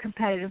met a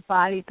competitive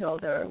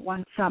bodybuilder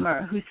one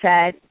summer who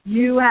said,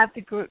 you have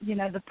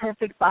the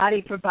perfect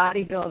body for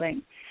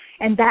bodybuilding.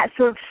 And that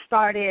sort of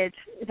started,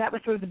 that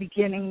was sort of the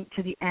beginning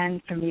to the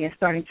end for me of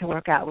starting to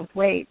work out with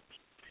weights.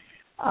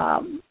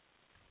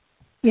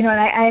 you know, and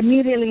I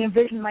immediately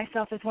envisioned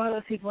myself as one of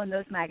those people in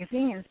those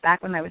magazines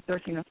back when I was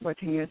 13 or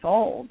 14 years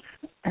old.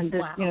 And,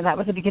 this, you know, that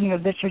was the beginning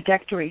of the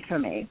trajectory for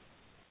me.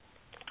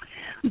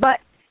 But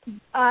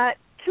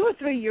 2 or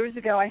 3 years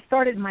ago, I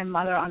started my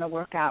mother on a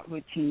workout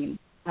routine.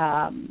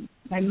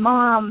 My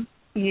mom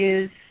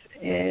is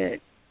in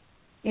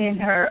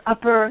her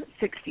upper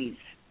 60s.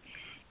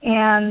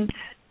 And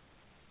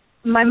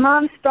my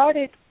mom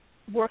started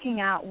working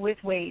out with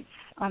weights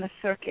on a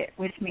circuit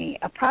with me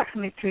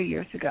approximately 3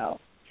 years ago.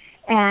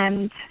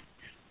 And,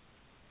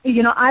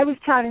 you know, I was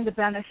touting the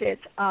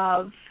benefits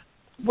of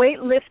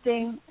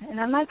weightlifting, and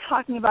I'm not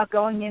talking about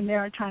going in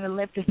there and trying to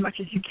lift as much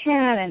as you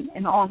can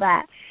and all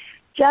that.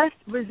 Just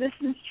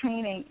resistance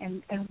training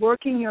and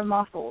working your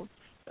muscles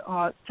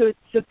to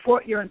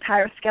support your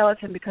entire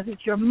skeleton, because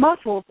it's your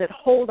muscles that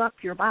hold up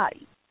your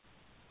body,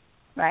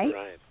 right?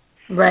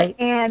 Right.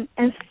 And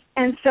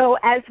so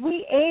as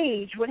we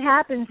age, what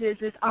happens is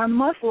our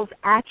muscles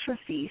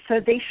atrophy, so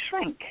they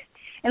shrink.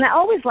 And I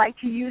always like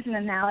to use an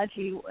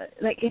analogy,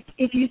 like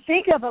if you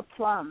think of a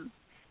plum,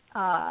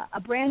 a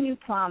brand new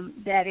plum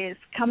that is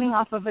coming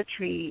off of a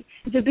tree,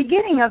 at the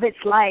beginning of its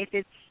life,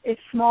 it's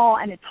small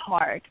and it's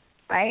hard,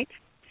 right?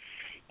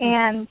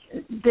 And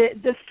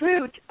the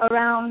fruit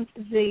around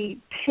the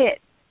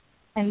pit,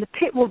 and the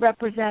pit will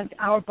represent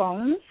our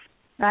bones,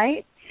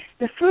 right?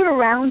 The fruit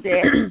around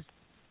it,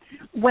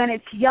 when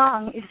it's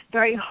young, is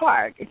very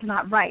hard. It's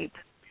not ripe.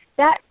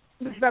 That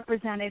is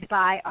represented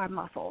by our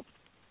muscles,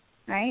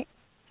 right?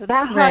 So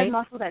that hard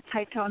muscle, that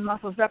tight tone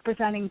muscle, is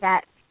representing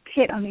that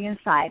pit on the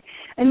inside.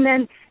 And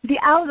then the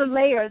outer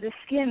layer, the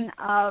skin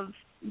of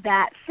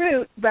that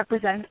fruit,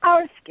 represents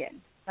our skin,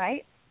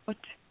 right, which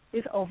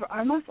is over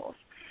our muscles.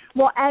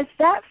 Well, as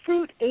that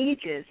fruit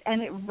ages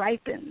and it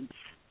ripens,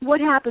 what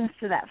happens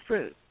to that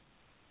fruit?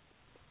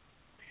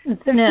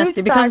 It's nasty.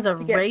 It becomes a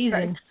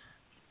raisin.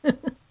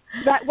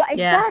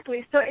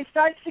 Exactly. So it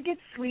starts to get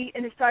sweet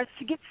and it starts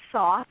to get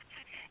soft,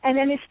 and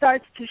then it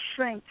starts to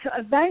shrink. So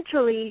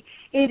eventually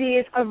it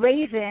is a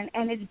raisin,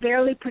 and it's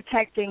barely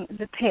protecting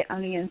the pit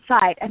on the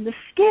inside. And the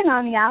skin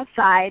on the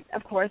outside,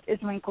 of course, is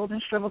wrinkled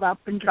and shriveled up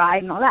and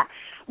dried and all that.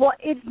 Well,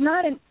 it's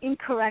not an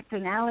incorrect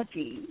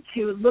analogy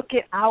to look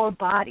at our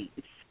bodies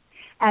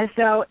as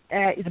though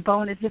the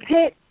bone is the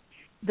pit,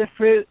 the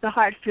fruit, the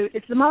hard fruit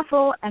is the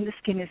muscle, and the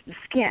skin is the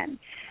skin.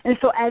 And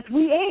so as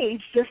we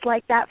age, just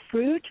like that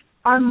fruit,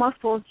 our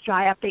muscles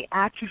dry up, they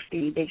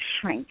atrophy, they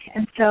shrink.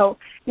 And so,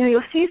 you know,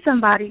 you'll see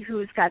somebody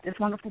who's got this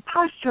wonderful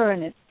posture,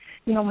 and it's,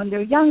 you know, when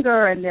they're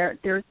younger and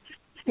they're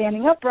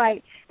standing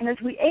upright, and as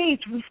we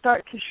age, we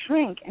start to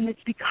shrink, and it's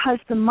because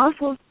the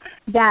muscles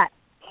that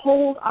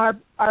hold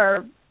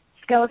our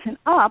skeleton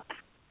up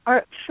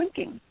are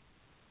shrinking.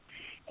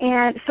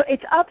 And so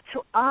it's up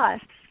to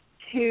us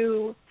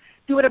to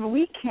do whatever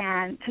we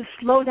can to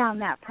slow down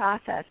that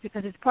process,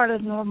 because it's part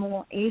of the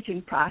normal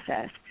aging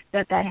process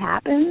that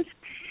happens.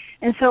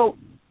 And so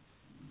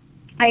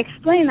I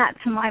explained that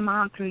to my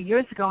mom 3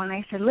 years ago, and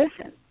I said,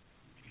 listen,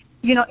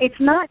 you know, it's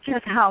not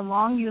just how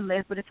long you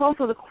live, but it's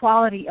also the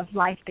quality of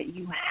life that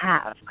you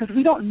have, because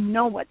we don't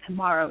know what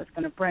tomorrow is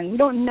going to bring. We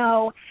don't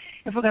know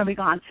if we're going to be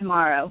gone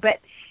tomorrow. But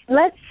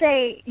let's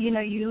say, you know,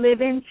 you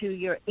live into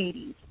your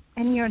 80s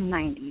and your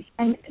 90s.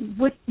 And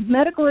with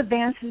medical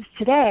advances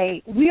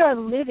today, we are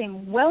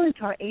living well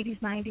into our 80s,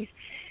 90s.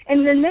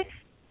 And the next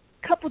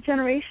couple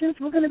generations,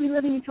 we're going to be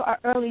living into our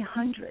early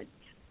hundreds.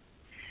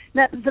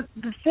 Now,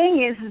 the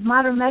thing is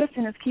modern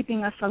medicine is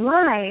keeping us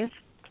alive,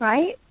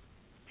 right?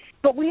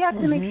 But we have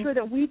to make sure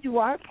that we do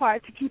our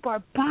part to keep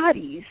our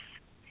bodies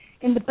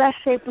in the best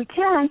shape we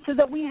can, so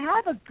that we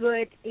have a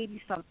good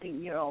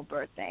 80-something-year-old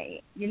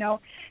birthday, you know,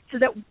 so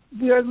that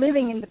we are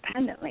living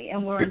independently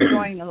and we're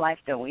enjoying the life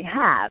that we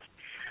have.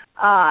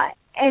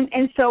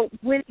 And so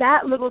with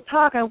that little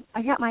talk,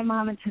 I got my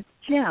mom into the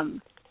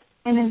gym.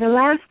 And in the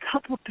last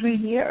 3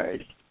 years,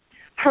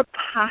 her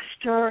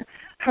posture,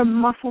 her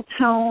muscle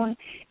tone,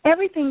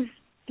 everything's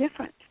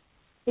different.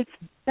 It's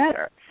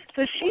better.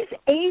 So she's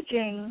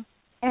aging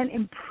and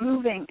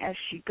improving as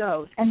she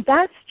goes. And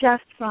that's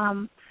just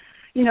from,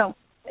 you know,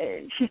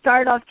 she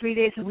started off 3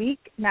 days a week.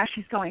 Now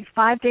she's going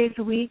 5 days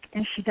a week,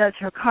 and she does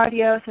her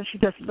cardio, so she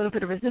does a little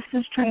bit of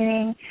resistance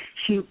training.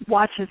 She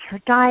watches her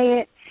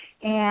diet,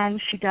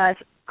 and she does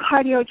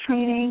cardio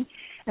training.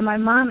 And my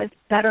mom is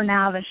better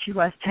now than she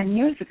was 10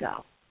 years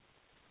ago.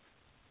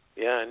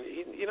 Yeah, and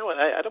you know what?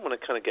 I don't want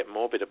to kind of get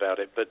morbid about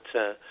it, but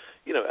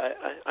you know,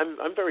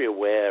 I'm very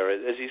aware,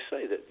 as you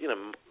say, that you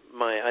know,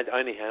 I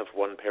only have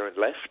one parent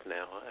left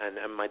now, and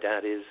my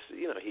dad is,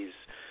 you know, he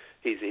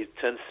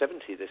turned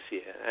 70 this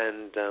year,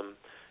 and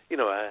you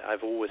know,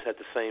 I've always had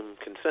the same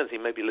concerns. He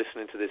may be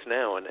listening to this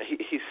now, and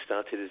he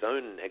started his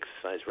own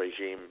exercise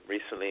regime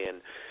recently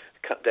and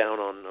cut down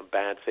on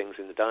bad things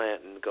in the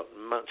diet and got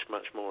much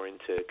more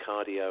into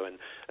cardio and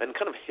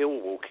kind of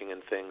hill walking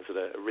and things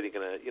that are really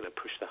going to, you know,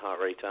 push the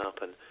heart rate up,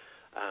 and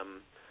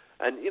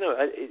you know,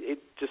 it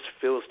just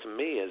feels to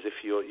me as if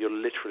you're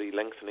literally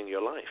lengthening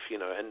your life, you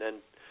know, and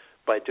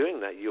by doing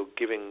that, you're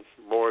giving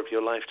more of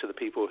your life to the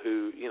people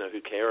who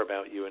care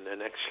about you and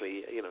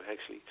actually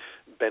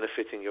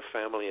benefiting your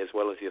family as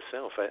well as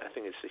yourself. I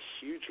think it's a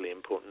hugely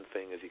important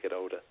thing as you get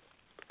older.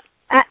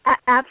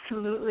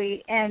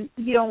 Absolutely. And,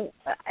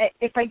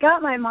 if I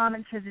got my mom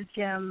into the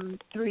gym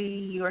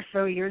 3 or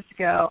so years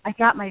ago, I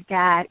got my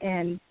dad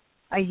in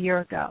a year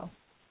ago.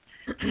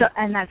 So,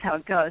 and that's how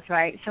it goes,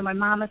 right? So my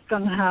mom was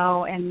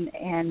gung-ho, and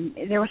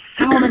there were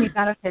so many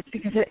benefits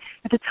because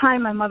at the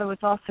time my mother was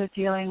also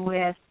dealing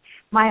with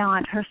my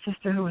aunt, her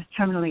sister, who was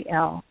terminally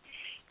ill.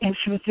 And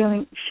she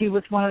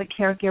was one of the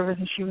caregivers,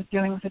 and she was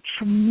dealing with a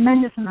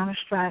tremendous amount of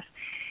stress.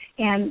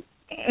 And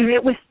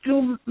it was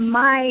through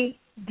my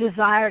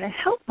desire to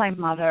help my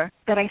mother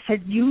that I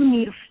said, you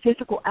need a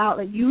physical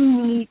outlet. You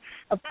need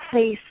a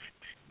place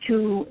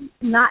to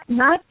not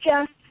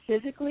just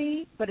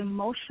physically, but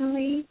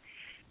emotionally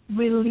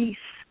release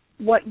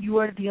what you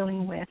are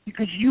dealing with,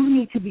 because you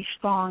need to be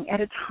strong at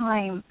a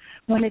time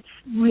when it's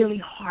really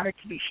hard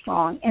to be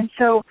strong. And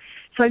so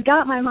I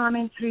got my mom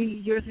in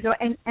 3 years ago,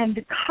 and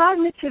the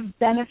cognitive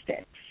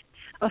benefits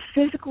of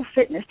physical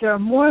fitness, there are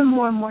more and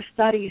more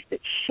studies that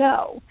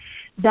show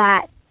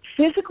that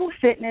physical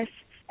fitness,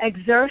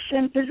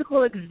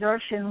 physical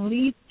exertion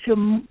leads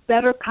to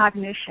better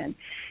cognition.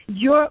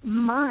 Your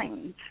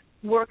mind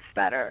works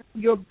better.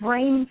 Your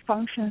brain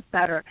functions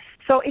better.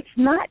 So it's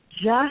not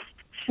just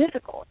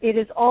physical. It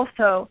is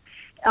also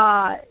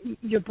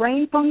your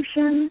brain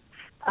function,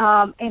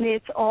 and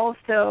it's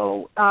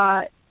also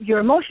your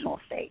emotional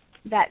state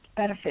that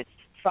benefits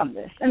from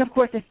this. And, of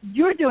course, if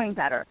you're doing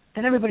better,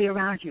 then everybody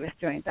around you is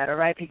doing better,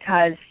 right,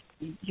 because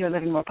you're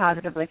living more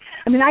positively.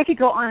 I mean, I could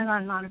go on and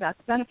on and on about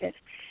the benefits,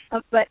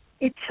 but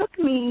it took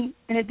me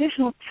an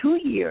additional 2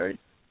 years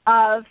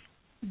of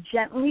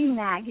gently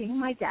nagging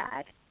my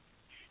dad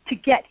to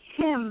get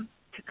him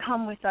to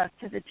come with us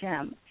to the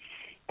gym.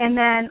 And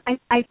then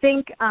I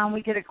think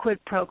we did a quid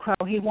pro quo.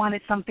 He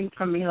wanted something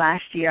from me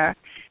last year,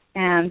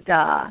 and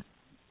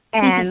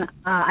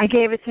I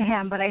gave it to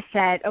him. But I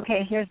said,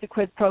 okay, here's the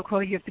quid pro quo.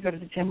 You have to go to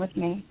the gym with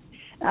me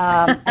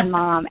and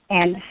Mom.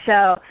 And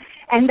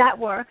that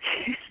worked.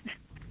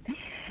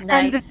 Nice.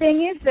 And the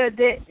thing is,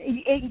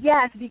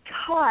 yes,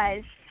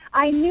 because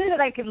I knew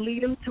that I could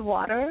lead him to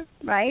water,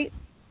 right?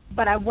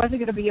 But I wasn't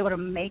going to be able to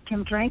make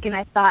him drink. And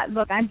I thought,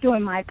 look, I'm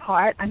doing my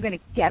part. I'm going to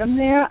get him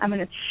there. I'm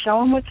going to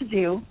show him what to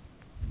do,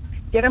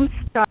 get them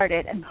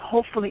started, and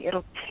hopefully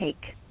it'll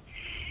take.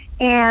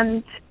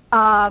 And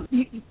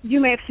you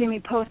may have seen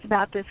me post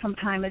about this from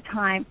time to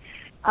time.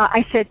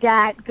 I said,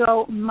 Dad,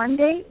 go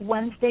Monday,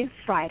 Wednesday,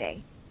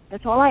 Friday.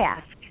 That's all I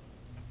ask.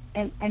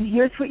 And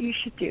here's what you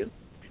should do.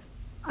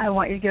 I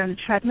want you to get on the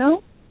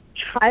treadmill.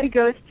 Try to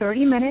go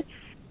 30 minutes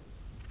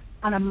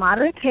on a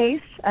moderate pace.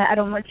 I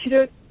don't want you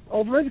to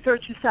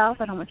overexert yourself.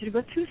 I don't want you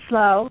to go too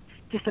slow,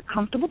 just a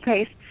comfortable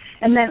pace.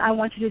 And then I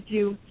want you to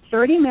do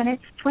 30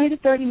 minutes, 20 to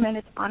 30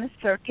 minutes on a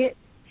circuit,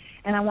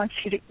 and I want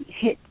you to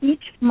hit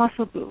each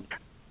muscle group,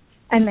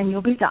 and then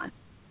you'll be done.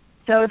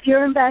 So if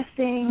you're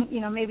investing,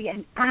 maybe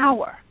an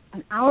hour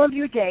of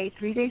your day,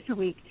 3 days a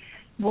week,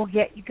 will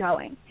get you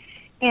going.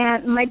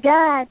 And my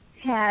dad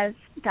has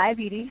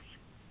diabetes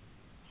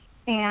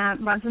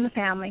and runs in the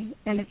family,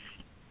 and it's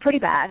pretty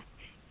bad,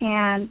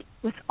 and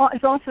is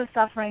also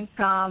suffering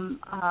from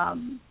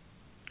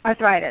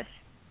arthritis,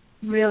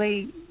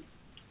 really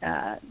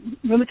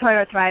rheumatoid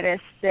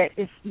arthritis that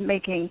is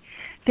making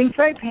things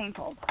very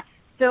painful.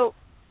 So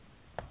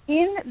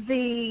in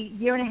the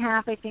year and a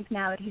half, I think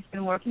now that he's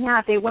been working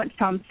out, they went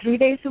from 3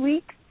 days a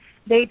week.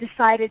 They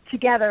decided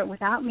together,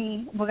 without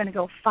me, we're going to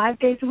go 5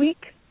 days a week.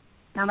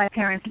 Now my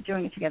parents are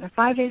doing it together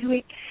 5 days a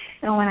week.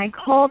 And when I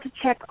called to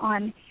check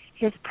on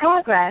his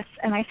progress,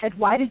 and I said,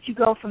 why did you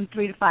go from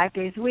 3 to 5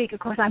 days a week? Of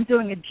course, I'm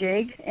doing a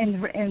jig in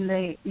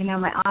the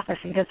my office.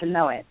 He doesn't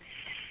know it.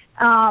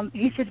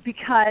 He said,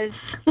 because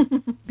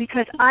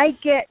I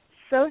get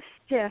so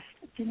stiff,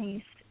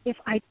 Denise, if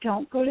I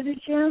don't go to the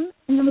gym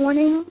in the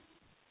morning,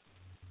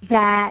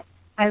 that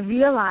I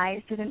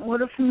realized that in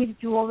order for me to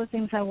do all the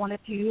things I want to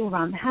do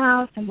around the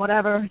house and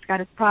whatever, he's got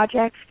his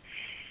projects,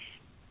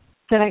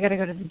 that I got to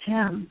go to the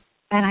gym.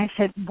 And I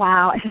said,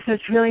 wow. I said, so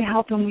it's really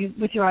helping you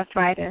with your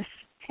arthritis.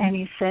 And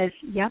he says,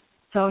 yep.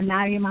 So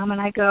now your mom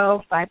and I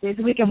go 5 days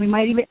a week, and we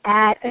might even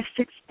add a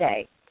 6th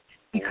day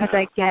because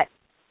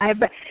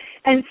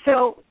and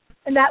so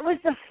that was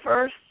the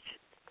first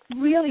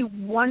really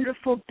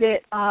wonderful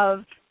bit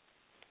of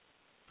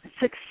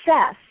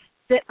success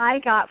that I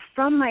got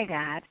from my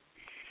dad.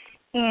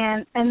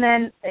 And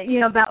then,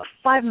 about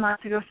 4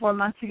 months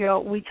ago,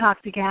 we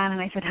talked again,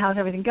 and I said, how's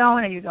everything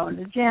going? Are you going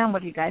to the gym?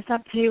 What are you guys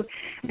up to?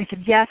 And he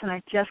said, yes, and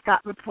I just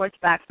got reports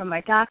back from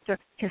my doctor.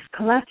 His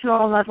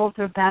cholesterol levels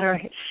are better.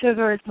 His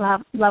sugar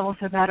levels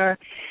are better.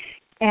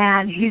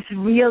 And he's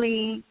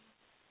really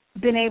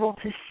been able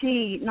to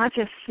see, not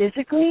just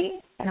physically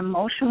and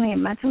emotionally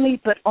and mentally,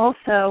 but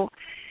also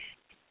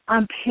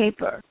on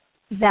paper,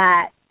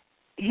 that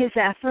his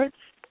efforts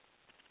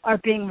are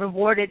being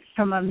rewarded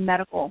from a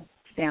medical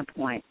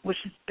standpoint, which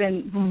has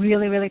been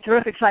really, really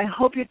terrific. So I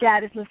hope your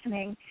dad is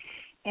listening,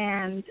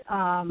 and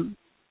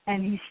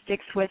and he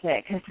sticks with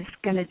it because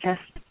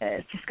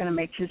it's just gonna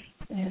make his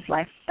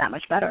life that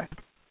much better.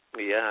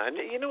 Yeah, and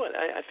you know what?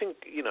 I think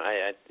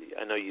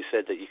I know you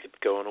said that you could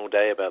go on all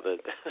day about the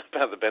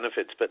about the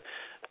benefits, but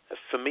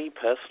for me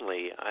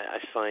personally, I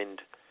find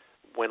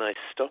when I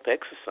stop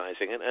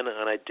exercising, and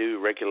I do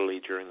regularly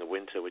during the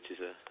winter, which is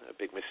a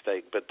big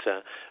mistake, but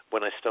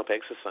when I stop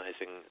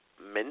exercising,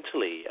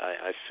 mentally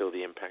I feel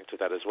the impact of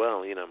that as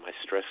well. My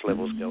stress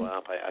levels go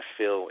up. I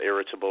feel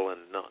irritable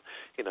and not,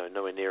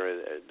 nowhere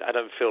near, I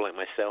don't feel like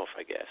myself,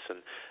 I guess.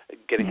 And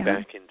getting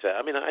back into,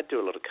 I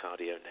do a lot of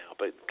cardio now,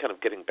 but kind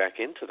of getting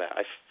back into that,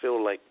 I feel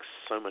like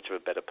so much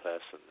of a better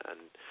person.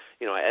 And,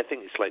 I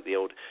think it's like the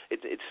old,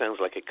 it sounds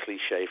like a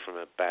cliche from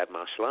a bad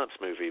martial arts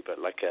movie, but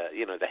like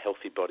the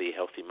healthy body,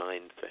 healthy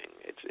mind thing.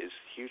 It's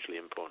hugely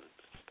important.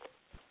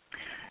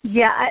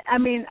 Yeah, I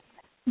mean,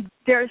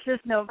 there's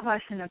just no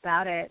question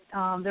about it.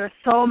 There are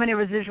so many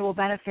residual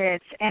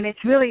benefits, and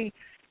it's really,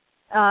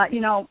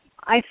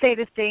 I say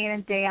this day in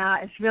and day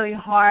out, it's really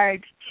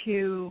hard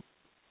to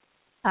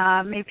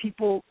make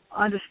people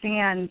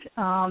understand.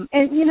 And,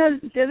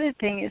 the other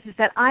thing is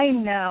that I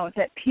know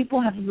that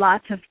people have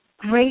lots of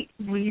great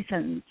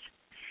reasons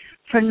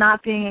for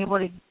not being able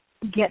to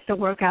get the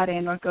workout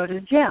in or go to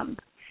the gym.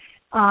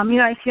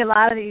 I see a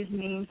lot of these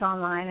memes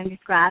online and these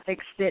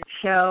graphics that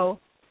show,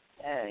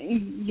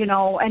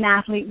 an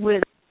athlete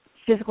with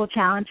physical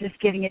challenges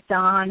getting it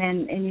done,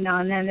 and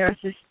then there's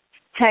this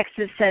text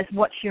that says,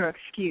 "What's your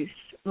excuse?"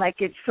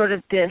 Like it's sort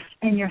of this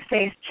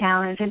in-your-face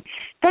challenge, and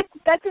that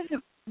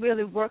doesn't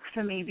really work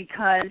for me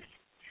because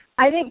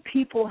I think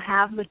people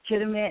have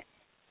legitimate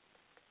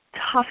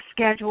tough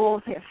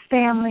schedules, they have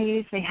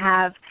families, they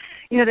have,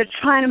 they're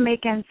trying to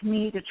make ends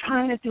meet, they're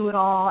trying to do it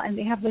all, and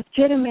they have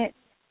legitimate,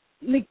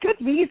 good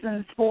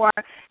reasons for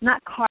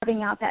not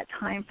carving out that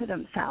time for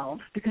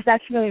themselves, because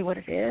that's really what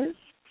it is.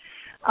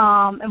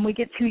 And we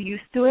get too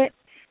used to it.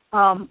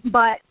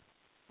 But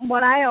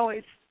what I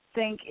always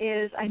think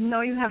is, I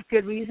know you have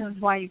good reasons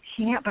why you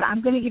can't, but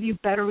I'm going to give you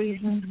better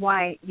reasons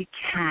why you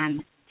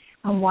can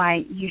and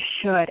why you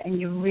should, and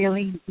you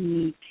really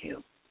need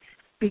to,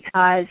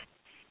 because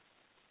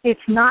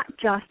it's not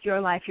just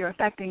your life you're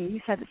affecting. You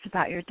said this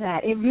about your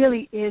dad. It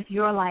really is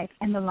your life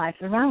and the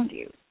lives around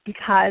you,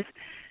 because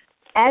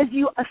as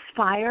you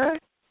aspire,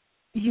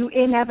 you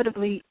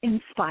inevitably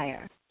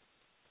inspire.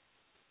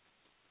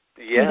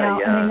 Yeah,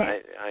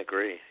 I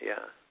agree,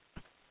 yeah.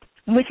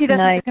 And we see that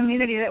in the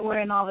community that we're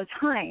in all the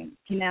time,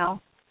 You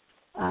know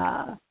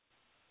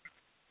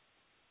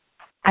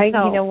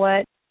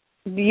what?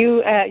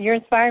 You're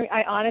inspiring.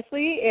 I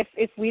honestly,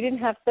 if we didn't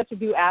have stuff to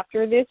do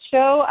after this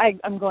show, I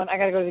got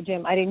to go to the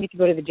gym. I didn't need to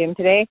go to the gym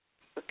today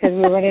because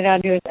we were running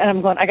down to it, and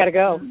I'm going, I got to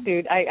go,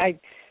 dude.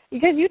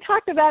 Because you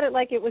talked about it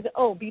like it was,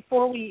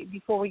 before we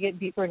get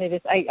deeper into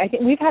this, I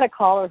think we've had a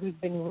caller who's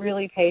been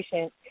really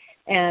patient,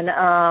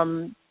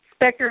 and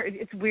Spectre,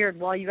 it's weird,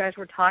 while you guys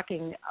were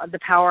talking, the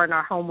power in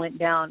our home went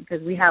down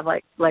because we have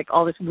like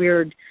all this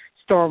weird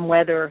storm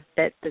weather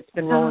that's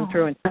been rolling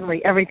through, and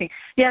suddenly everything.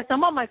 Yes,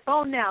 I'm on my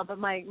phone now, but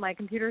my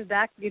computer's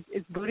back.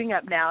 It's booting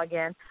up now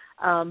again.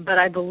 But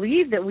I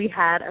believe that we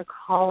had a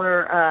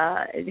caller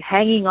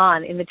hanging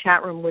on in the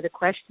chat room with a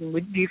question.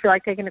 Do you feel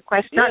like taking a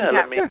question? Yeah,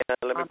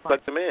 let me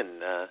plug them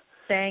in.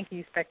 Thank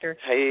you, Spectre.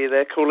 Hey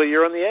there, caller.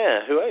 You're on the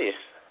air. Who are you?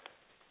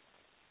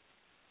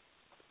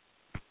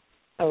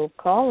 Oh,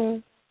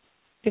 caller.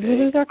 Did we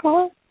lose our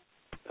caller?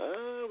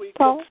 They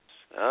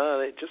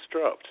just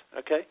dropped.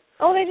 Okay.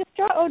 Oh, they just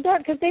dropped. Oh,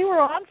 darn, because they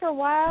were on for a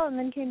while and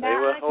then came back. They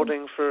were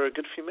holding for a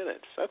good few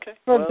minutes. Okay.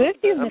 For a good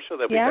few minutes. I'm sure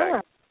they'll be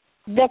back.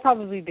 They'll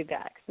probably be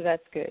back, so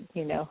that's good,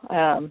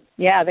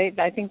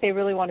 I think they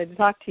really wanted to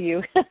talk to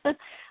you.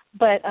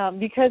 But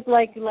because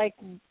like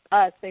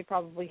us, they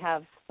probably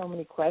have so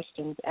many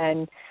questions.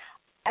 And,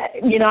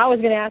 I was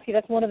going to ask you,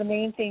 that's one of the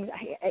main things.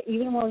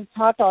 Even when we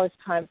talked all this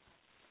time,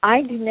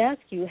 I didn't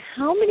ask you,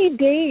 how many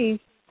days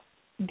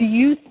do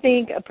you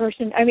think a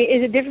person,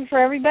 is it different for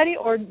everybody,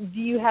 or do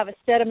you have a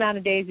set amount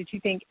of days that you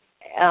think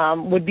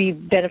would be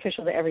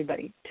beneficial to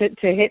everybody to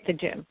hit the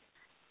gym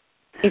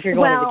if you're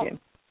going to the gym?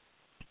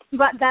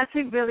 But that's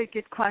a really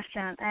good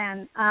question.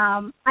 And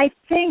I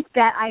think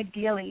that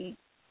ideally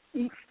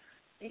you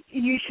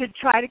should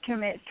try to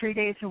commit 3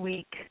 days a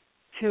week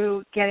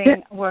to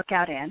getting a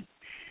workout in.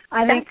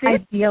 I think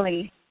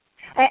ideally.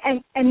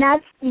 And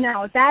that's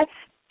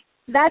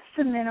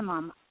the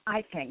minimum,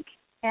 I think.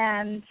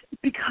 And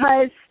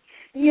because,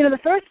 the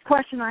first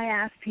question I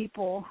ask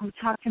people who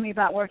talk to me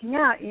about working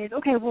out is,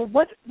 okay, well,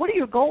 what are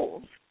your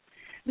goals?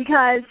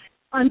 Because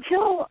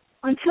until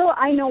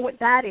I know what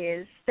that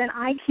is, then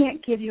I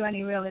can't give you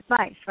any real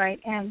advice, right?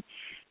 And,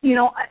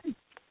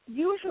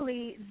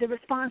 usually the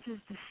response is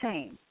the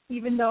same,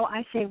 even though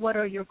I say, what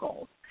are your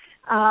goals?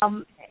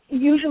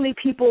 Usually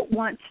people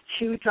want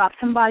to drop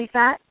some body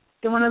fat.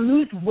 They want to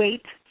lose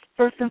weight,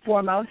 first and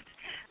foremost,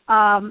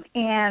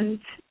 and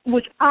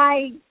which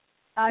I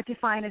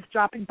define as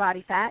dropping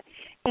body fat.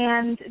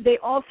 And they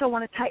also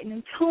want to tighten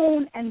and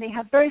tone, and they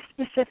have very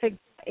specific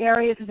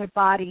areas of their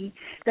body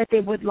that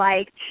they would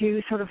like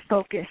to sort of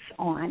focus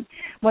on,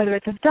 whether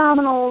it's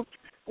abdominals,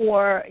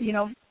 or,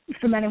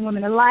 for men and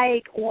women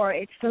alike, or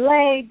it's the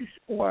legs,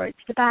 or it's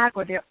the back,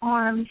 or their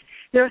arms.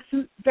 There are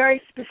some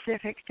very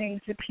specific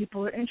things that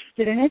people are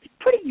interested in. It's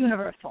pretty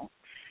universal.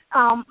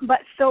 But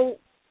so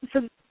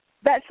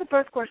that's the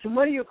first question.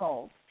 What are your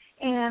goals?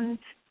 And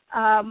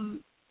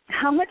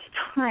how much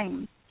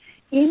time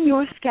in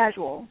your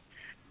schedule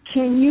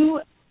can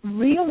you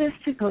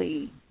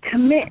realistically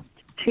commit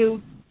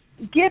to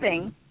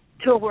giving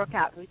to a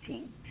workout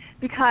routine?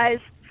 Because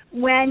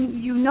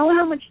when you know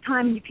how much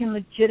time you can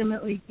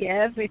legitimately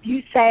give, if you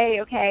say,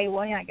 okay,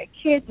 well, I got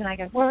kids and I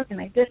got work and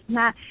I this and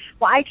that,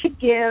 well, I could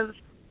give,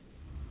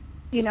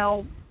 I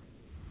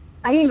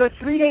can go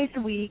 3 days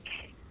a week,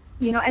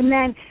 and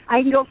then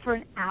I can go for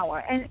an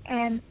hour.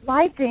 And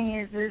my thing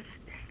is,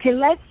 okay,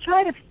 let's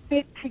try to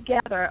fit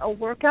together a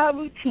workout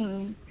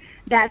routine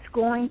that's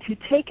going to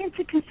take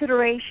into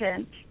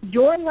consideration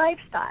your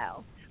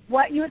lifestyle,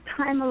 what your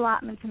time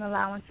allotments and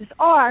allowances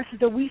are, so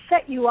that we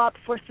set you up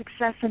for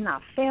success and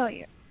not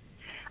failure.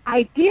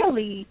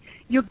 Ideally,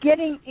 you're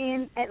getting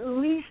in at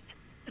least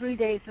 3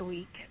 days a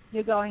week.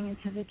 You're going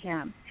into the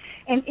gym.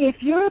 And if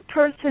you're a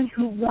person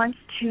who wants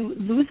to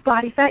lose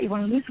body fat, you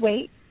want to lose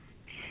weight,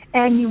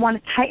 and you want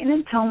to tighten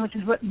and tone, which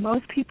is what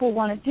most people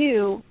want to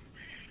do,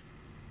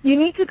 you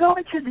need to go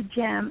into the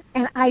gym,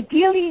 and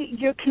ideally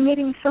you're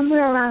committing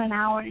somewhere around an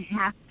hour and a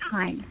half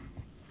time.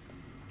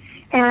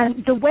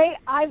 And the way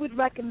I would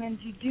recommend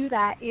you do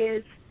that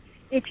is,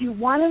 if you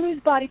want to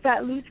lose body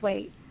fat, lose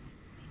weight,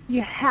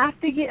 you have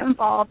to get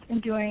involved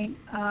in doing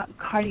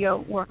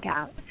cardio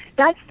workout.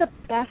 That's the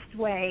best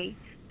way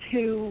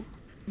to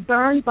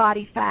burn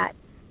body fat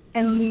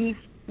and lose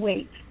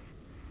weight.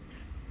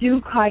 Do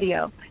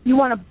cardio. You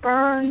want to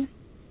burn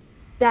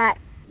that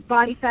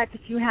body fat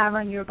that you have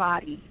on your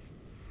body.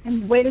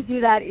 And the way to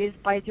do that is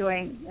by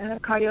doing a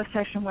cardio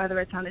session, whether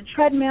it's on a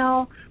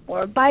treadmill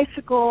or a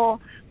bicycle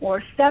or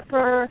a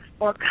stepper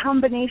or a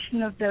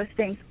combination of those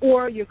things,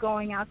 or you're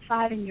going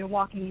outside and you're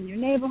walking in your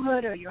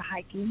neighborhood or you're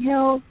hiking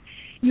hills.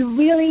 You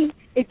really,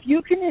 if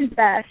you can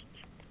invest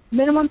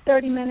minimum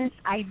 30 minutes,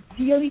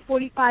 ideally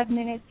 45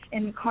 minutes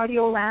in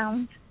cardio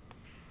rounds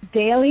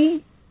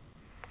daily,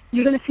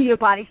 you're going to see your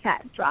body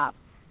fat drop.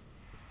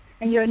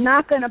 And you're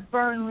not going to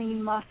burn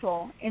lean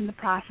muscle in the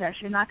process.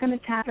 You're not going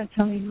to tap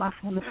into lean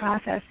muscle in the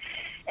process.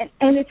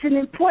 And it's an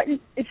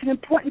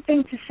important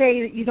thing to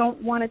say that you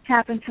don't want to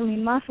tap into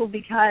lean muscle,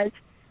 because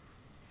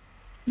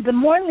the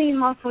more lean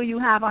muscle you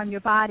have on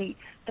your body,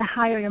 the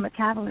higher your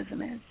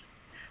metabolism is.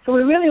 So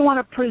we really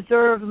want to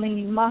preserve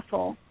lean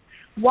muscle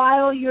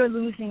while you're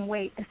losing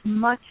weight as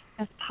much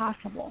as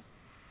possible.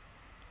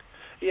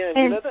 Yeah,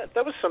 and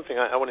that was something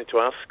I wanted to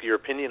ask your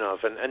opinion of.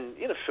 And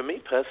for me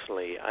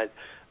personally,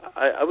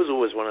 I was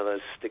always one of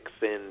those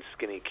stick-thin,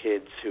 skinny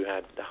kids who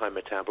had high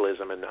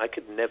metabolism, and I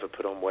could never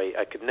put on weight.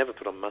 I could never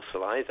put on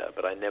muscle either,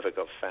 but I never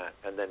got fat.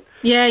 And then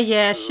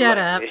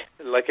shut up.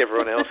 Like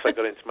everyone else, I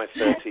got into my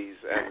 30s,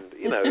 and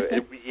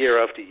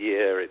year after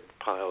year it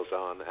piles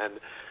on.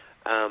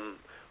 And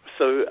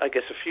so I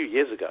guess a few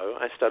years ago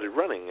I started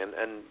running,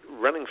 and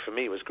running for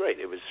me was great.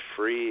 It was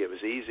free, it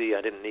was easy,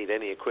 I didn't need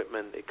any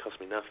equipment, it cost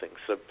me nothing.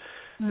 So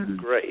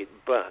great.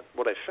 But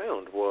what I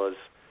found was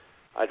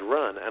I'd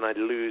run and I'd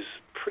lose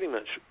pretty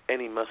much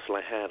any muscle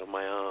I had on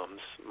my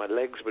arms. My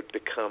legs would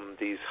become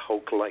these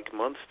Hulk-like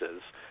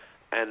monsters,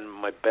 and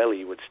my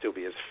belly would still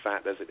be as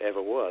fat as it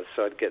ever was.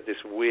 So I'd get this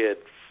weird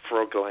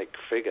frog-like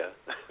figure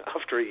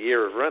after a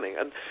year of running.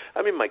 And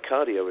I mean, my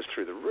cardio was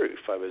through the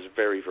roof. I was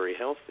very, very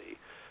healthy.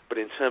 But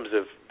in terms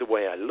of the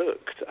way I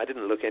looked, I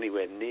didn't look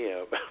anywhere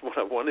near what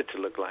I wanted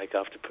to look like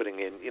after putting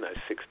in,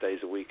 6 days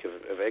a week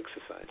of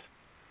exercise.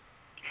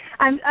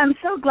 I'm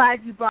so glad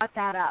you brought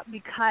that up,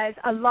 because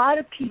a lot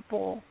of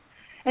people,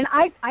 and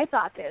I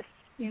thought this,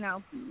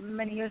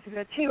 many years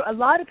ago too, a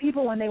lot of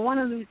people, when they want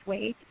to lose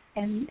weight,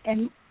 and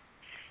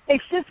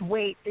it's just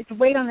weight, it's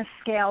weight on a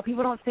scale.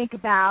 People don't think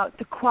about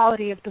the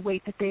quality of the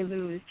weight that they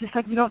lose, just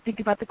like we don't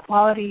think about the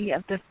quality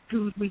of the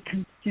food we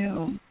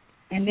consume.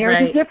 And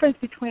there's a difference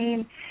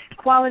between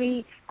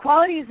quality.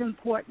 Quality is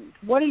important.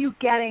 What are you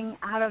getting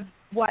out of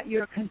what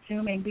you're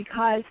consuming?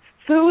 Because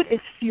food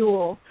is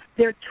fuel.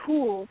 They're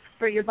tools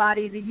for your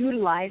body to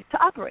utilize to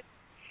operate.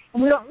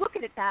 And we don't look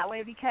at it that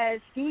way,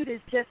 because food is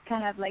just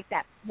kind of like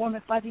that warm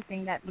and fuzzy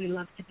thing that we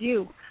love to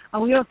do.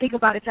 We don't think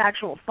about its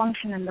actual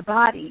function in the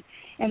body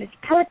and its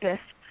purpose,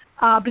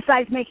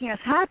 besides making us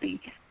happy.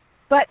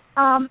 But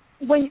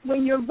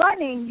when you're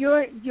running,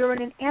 you're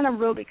in an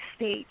anaerobic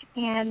state,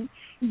 and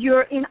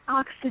you're in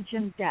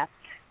oxygen depth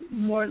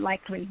more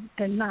likely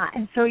than not.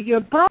 And so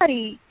your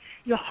body,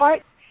 your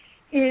heart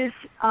is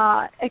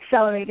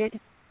accelerated,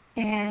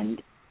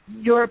 and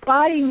your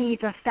body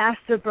needs a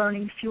faster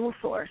burning fuel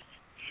source.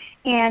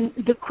 And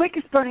the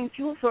quickest burning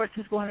fuel source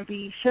is going to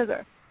be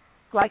sugar,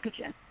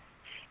 glycogen.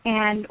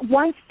 And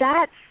once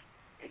that's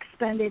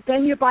expended,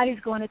 then your body's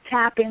going to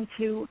tap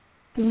into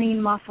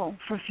lean muscle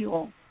for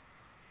fuel.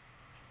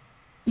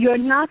 You're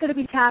not going to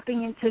be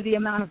tapping into the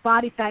amount of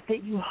body fat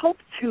that you hope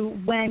to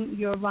when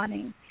you're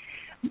running.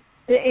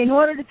 In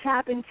order to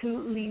tap into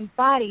lean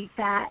body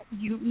fat,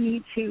 you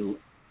need to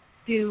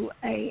do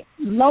a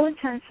low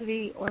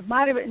intensity or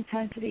moderate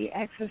intensity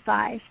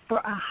exercise for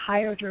a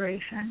higher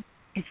duration.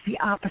 It's the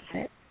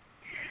opposite.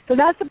 So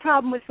that's the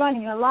problem with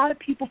running. A lot of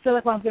people feel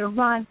like, well, I'm going to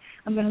run,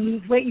 I'm going to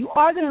lose weight. You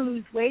are going to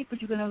lose weight,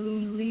 but you're going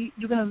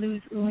to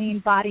lose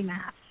lean body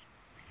mass,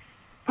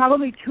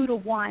 probably 2 to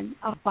 1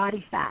 of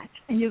body fat,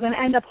 and you're going to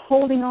end up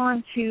holding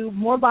on to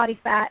more body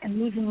fat and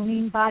losing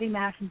lean body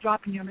mass and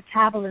dropping your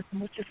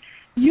metabolism, which is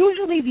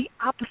usually the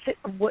opposite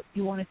of what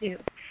you want to do.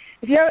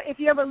 If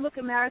you ever look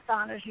at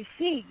marathoners, you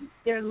see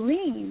they're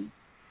lean,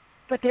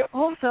 but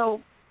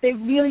they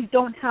really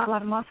don't have a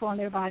lot of muscle on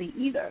their body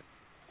either.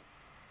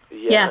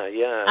 Yeah.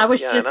 I was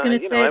just going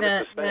to say I that.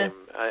 was the same.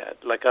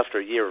 Like after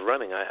a year of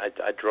running,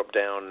 I dropped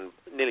down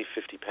nearly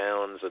 50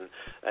 pounds, and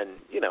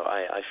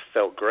I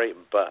felt great.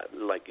 But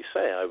like you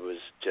say, I was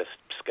just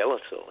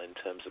skeletal in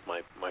terms of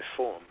my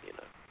form.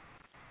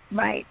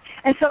 Right.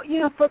 And so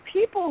for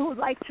people who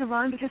like to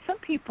run, because some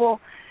people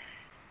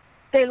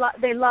they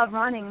love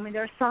running. I mean,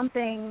 there's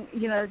something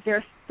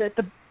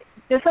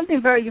there's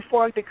something very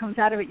euphoric that comes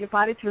out of it. Your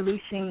body's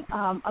releasing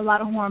a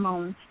lot of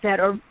hormones that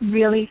are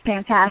really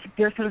fantastic.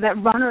 There's sort of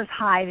that runner's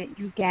high that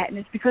you get, and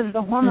it's because of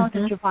the hormones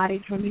that your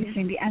body's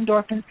releasing, the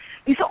endorphins.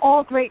 These are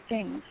all great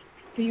things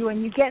for you,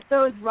 and you get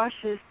those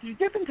rushes through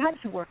different types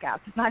of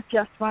workouts. It's not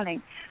just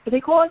running, but they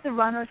call it the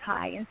runner's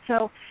high. And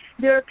so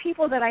there are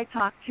people that I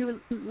talk to,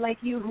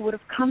 like you, who would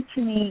have come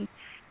to me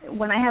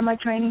when I had my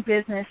training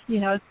business,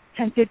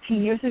 10,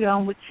 15 years ago,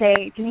 and would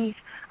say, Denise,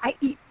 I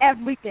eat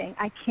everything.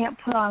 I can't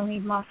put on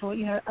lean muscle.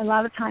 A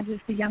lot of times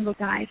it's the younger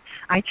guys.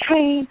 I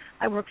train.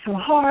 I work so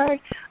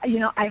hard.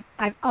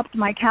 I've upped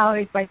my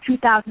calories by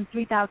 2,000,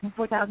 3,000,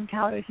 4,000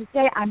 calories a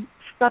day. I'm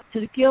stuffed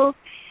to the gills.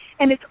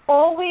 And it's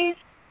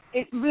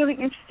really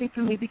interesting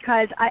for me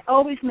because I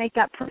always make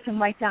that person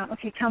write down,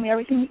 okay, tell me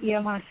everything you eat. I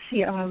want to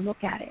see it. I want to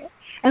look at it.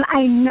 And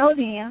I know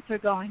the answer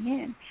going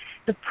in.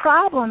 The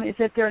problem is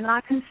that they're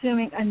not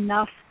consuming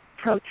enough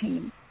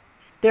protein.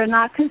 They're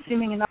not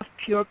consuming enough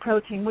pure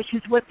protein, which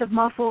is what the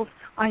muscles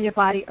on your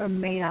body are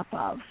made up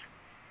of.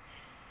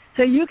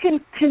 So you can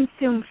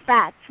consume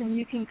fats, and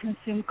you can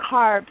consume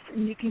carbs,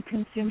 and you can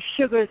consume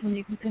sugars, and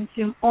you can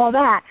consume all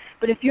that.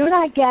 But if you're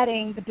not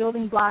getting the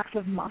building blocks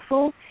of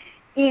muscle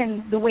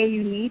in the way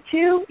you need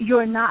to,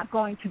 you're not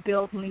going to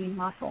build lean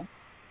muscle.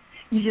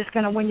 You're just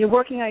going to, when you're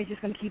working out, you're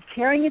just going to keep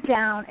tearing it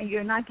down, and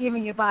you're not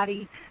giving your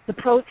body the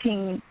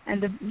protein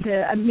and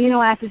the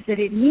amino acids that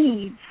it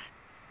needs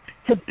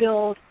to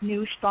build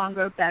new,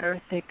 stronger,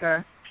 better,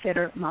 thicker,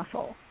 fitter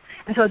muscle.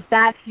 And so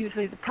that's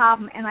usually the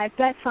problem. And I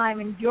bet,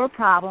 Simon, your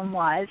problem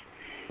was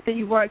that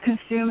you weren't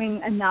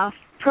consuming enough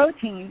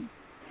protein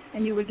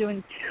and you were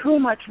doing too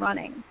much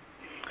running.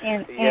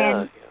 And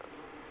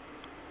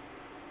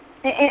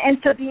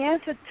so the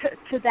answer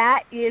to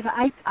that is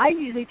I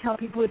usually tell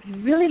people, if you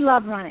really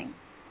love running,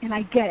 and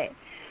I get it,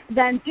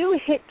 then do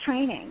HIIT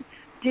training.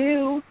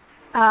 Do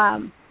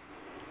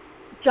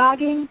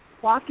jogging,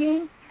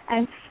 walking,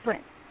 and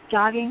sprint.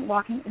 Jogging,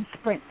 walking, and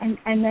sprint,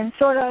 and then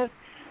sort of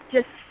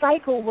just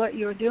cycle what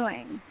you're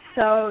doing.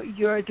 So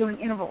you're doing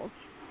intervals.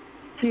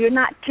 So you're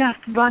not just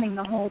running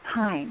the whole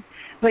time,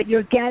 but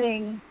you're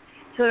getting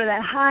sort of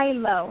that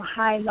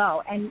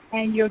high-low,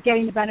 and you're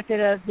getting the benefit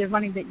of the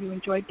running that you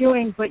enjoy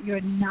doing, but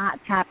you're not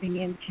tapping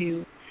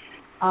into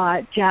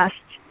just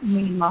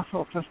lean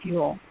muscle for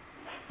fuel.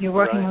 You're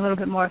working a little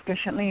bit more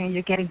efficiently, and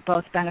you're getting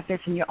both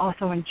benefits, and you're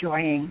also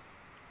enjoying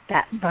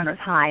that runner's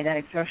high, that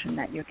exertion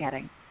that you're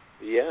getting.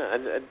 Yeah,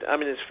 and I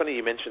mean, it's funny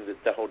you mentioned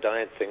the whole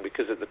diet thing,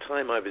 because at the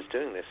time I was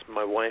doing this,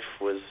 my wife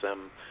was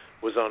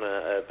on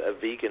a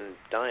vegan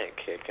diet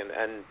kick,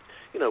 and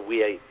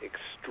we ate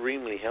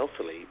extremely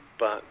healthily,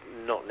 but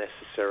not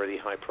necessarily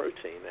high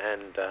protein.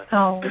 And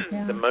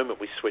the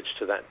moment we switched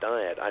to that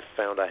diet, I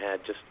found I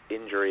had just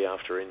injury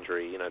after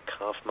injury,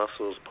 calf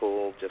muscles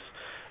pulled,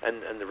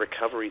 and the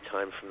recovery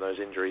time from those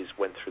injuries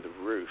went through the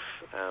roof.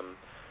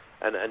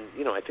 And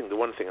I think the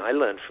one thing I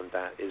learned from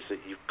that is that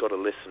you've got to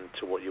listen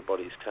to what your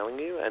body's telling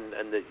you,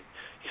 and that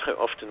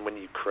often when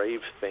you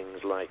crave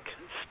things like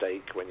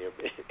steak, when you're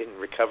in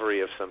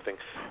recovery of something,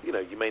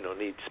 you may not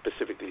need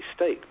specifically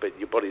steak, but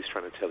your body's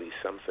trying to tell you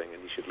something,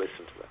 and you should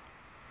listen to that.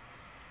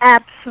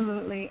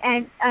 Absolutely,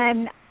 and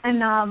I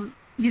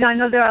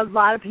know there are a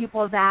lot of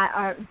people that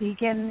are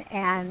vegan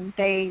and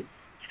they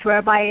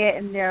swear by it,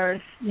 and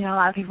there's a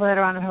lot of people that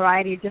are on a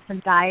variety of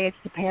different diets,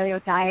 the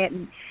paleo diet,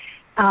 and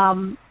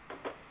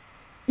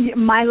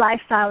my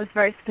lifestyle is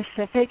very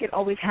specific. It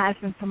always has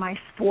been for my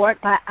sport,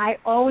 but I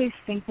always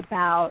think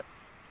about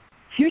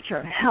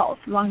future health,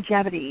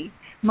 longevity,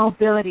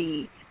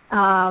 mobility,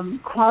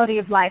 quality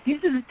of life.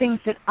 These are the things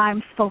that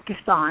I'm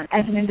focused on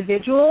as an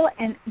individual,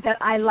 and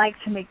that I like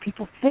to make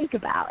people think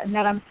about, and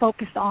that I'm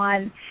focused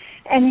on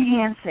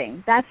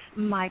enhancing. That's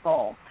my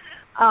goal.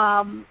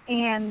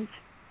 And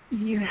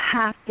you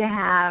have to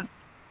have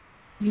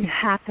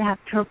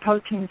pure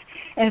proteins.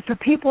 And for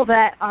people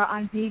that are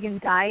on vegan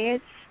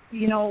diets,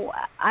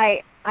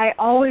 I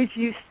always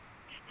used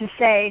to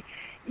say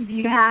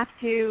you have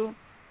to,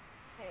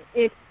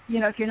 if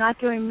you're not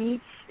doing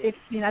meats, if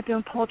you're not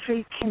doing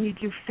poultry, can you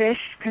do fish?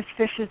 Because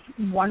fish is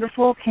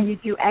wonderful. Can you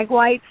do egg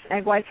whites?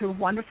 Egg whites are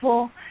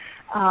wonderful.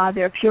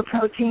 They're pure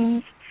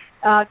proteins.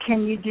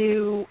 Can you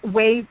do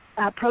whey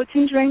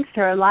protein drinks?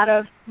 There are a lot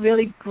of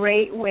really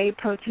great whey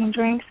protein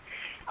drinks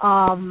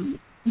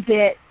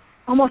that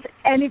almost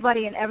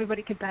anybody and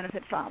everybody could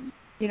benefit from,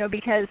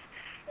 because,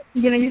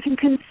 you can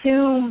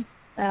consume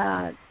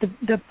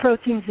the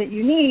proteins that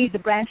you need, the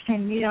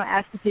branched-chain amino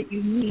acids that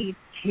you need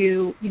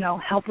to,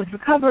 help with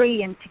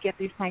recovery and to get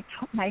these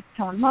nice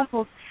toned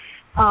muscles.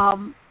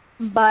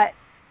 But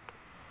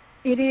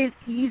it is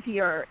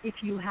easier if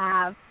you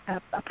have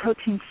a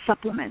protein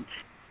supplement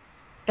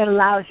that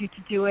allows you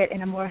to do it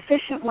in a more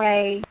efficient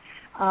way,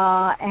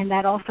 and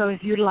that also is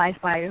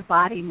utilized by your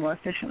body more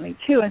efficiently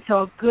too. And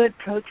so a good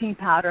protein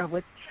powder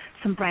with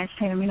some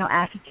branched-chain amino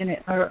acids in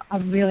it are a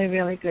really,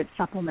 really good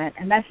supplement.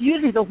 And that's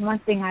usually the one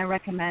thing I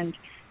recommend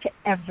to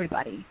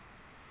everybody.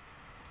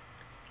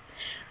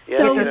 Yeah,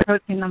 so get your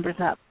protein numbers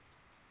up.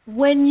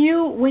 When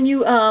you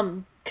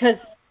because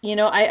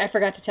I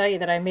forgot to tell you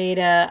that I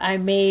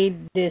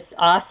made this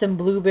awesome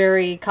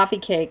blueberry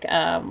coffee cake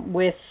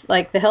with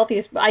like the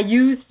healthiest. I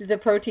used the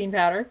protein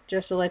powder,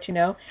 just to let you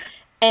know.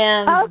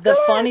 And the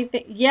funny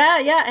thing,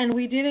 and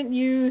we didn't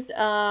use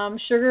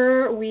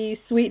sugar. We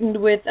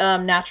sweetened with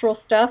natural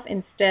stuff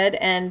instead,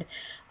 and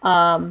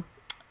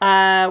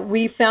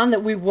we found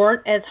that we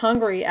weren't as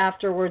hungry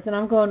afterwards. And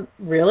I'm going,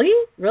 really?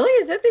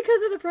 Is that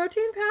because of the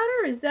protein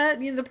powder? Is that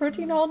the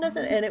protein wholeness?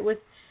 And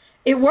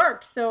it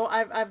worked. So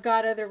I've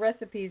got other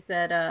recipes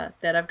that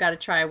I've got to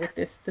try with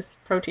this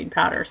protein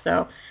powder.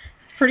 So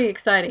it's pretty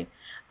exciting.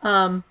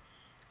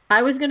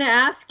 I was going to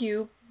ask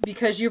you,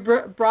 because you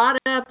brought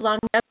up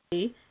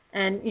longevity,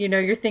 and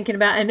you're thinking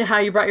about and how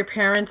you brought your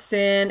parents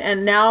in,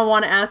 and now I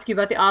want to ask you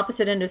about the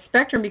opposite end of the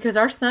spectrum, because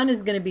our son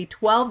is going to be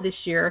 12 this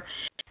year,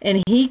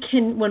 and he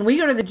can, when we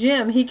go to the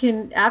gym, he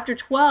can, after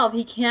 12,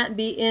 he can't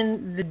be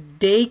in the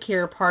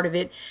daycare part of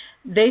it.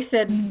 They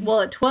said,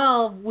 well, at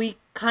 12, we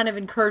kind of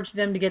encourage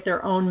them to get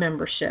their own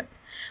membership.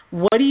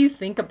 What do you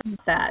think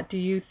about that? Do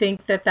you think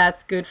that that's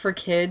good for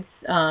kids?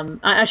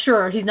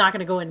 Sure, he's not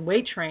going to go and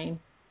weight train,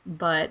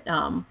 but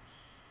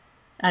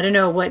I don't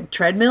know, what,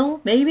 treadmill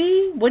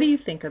maybe? What do you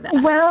think of that?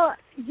 Well,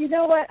 you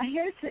know what?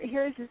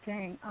 Here's the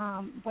thing.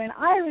 When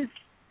I was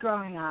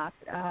growing up,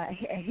 at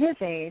his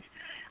age,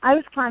 I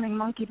was climbing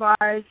monkey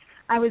bars.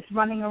 I was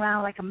running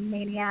around like a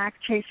maniac,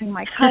 chasing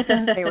my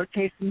cousins. They were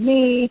chasing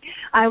me.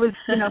 I was,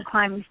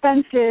 climbing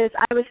fences.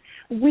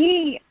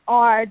 We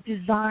are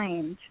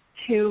designed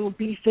to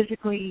be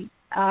physically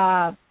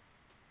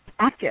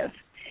active.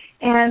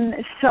 And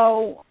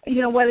so,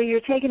 whether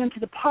you're taking them to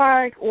the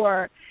park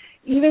or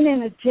even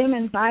in a gym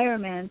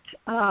environment,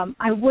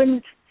 I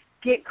wouldn't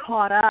get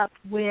caught up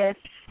with,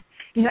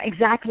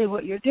 exactly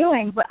what you're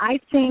doing. But I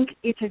think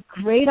it's a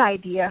great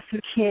idea for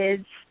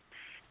kids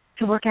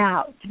to work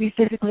out, to be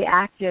physically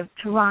active,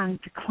 to run,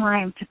 to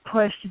climb, to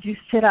push, to do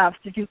sit-ups,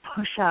 to do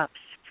push-ups.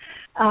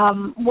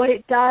 What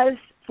it does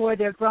for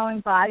their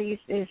growing bodies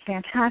is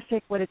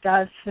fantastic. What it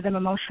does for them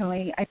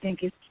emotionally, I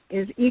think,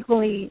 is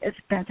equally as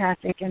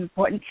fantastic and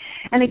important.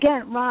 And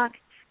again, Rock,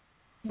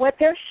 what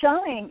they're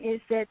showing is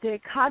that the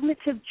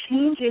cognitive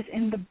changes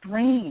in the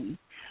brain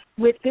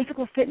with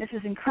physical fitness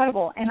is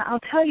incredible. And I'll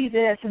tell you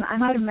this, and I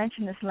might have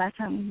mentioned this last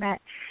time we met.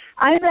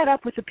 I met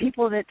up with the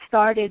people that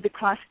started the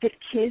CrossFit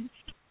Kids.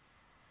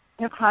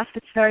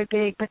 CrossFit's very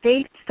big, but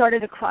they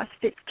started a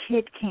CrossFit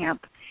Kid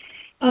Camp.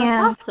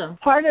 And awesome.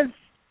 Part of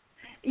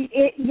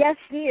it, yes,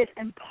 it is.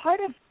 And part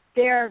of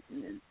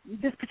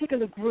this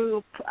particular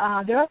group,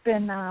 they're up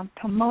in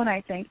Pomona,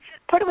 I think.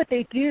 Part of what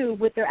they do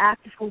with their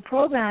after-school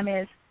program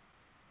is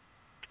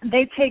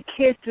they take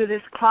kids through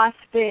this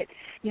CrossFit,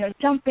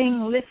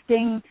 jumping,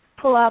 lifting,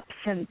 pull-ups,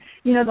 and,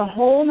 the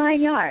whole 9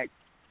 yards,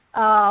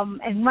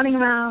 and running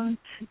around,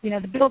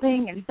 the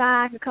building and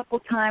back a couple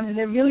of times, and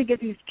they really get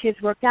these kids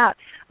worked out.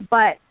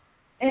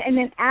 And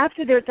then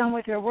after they're done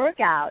with their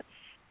workouts,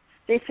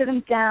 they sit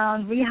them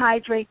down,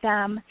 rehydrate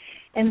them,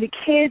 and the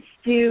kids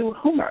do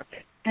homework,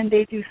 and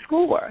they do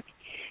schoolwork.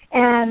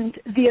 And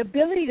the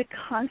ability to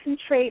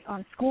concentrate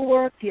on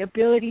schoolwork, the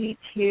ability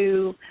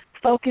to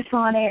focus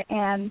on it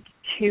and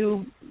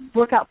to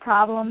work out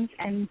problems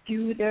and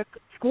do their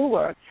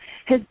schoolwork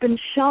has been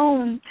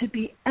shown to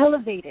be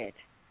elevated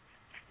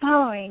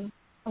following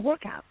a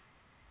workout.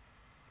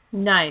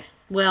 Nice.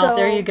 Well,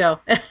 there you go.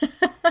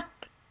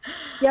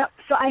 Yep.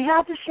 So I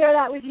have to share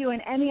that with you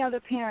and any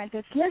other parent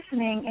that's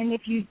listening. And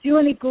if you do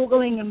any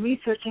Googling and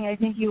researching, I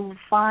think you will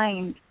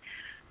find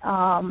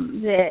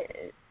that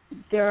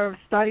there are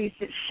studies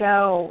that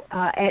show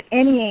at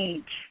any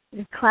age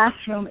the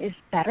classroom is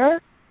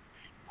better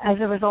as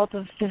a result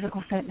of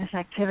physical fitness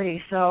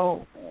activity.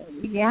 So,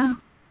 yeah.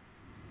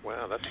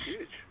 Wow, that's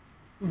huge.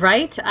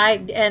 Right.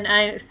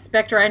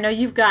 Spectre, I know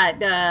you've got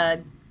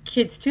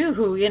kids too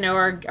who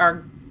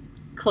are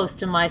close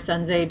to my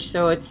son's age,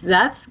 so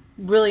that's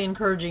really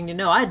encouraging to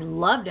know. I'd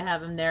love to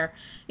have him there.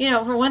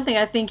 For one thing,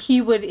 I think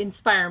he would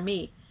inspire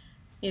me.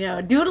 Do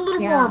it a little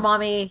more,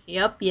 Mommy.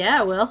 Yep.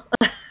 Yeah, I will.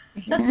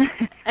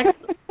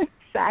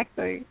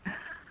 Exactly.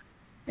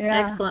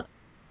 Yeah. Excellent.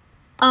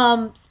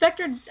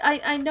 Spectre,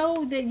 I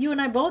know that you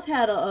and I both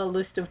had a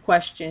list of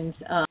questions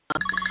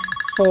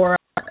for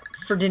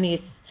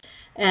Denise,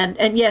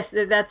 and yes,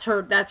 that's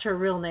her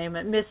real name.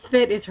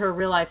 MissFit is her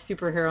real life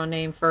superhero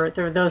name for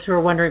those who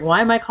are wondering, why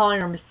am I calling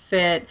her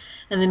MissFit,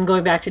 and then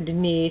going back to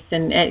Denise,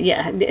 and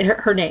yeah,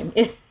 her name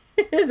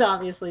is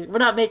obviously, we're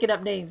not making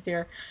up names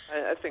here.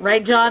 I think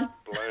right, John?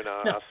 We've blown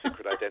our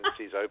secret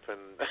identities open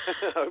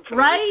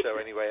right? So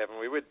anyway, haven't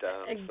we? We're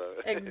done. So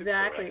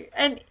exactly,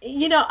 and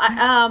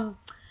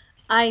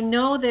I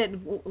know that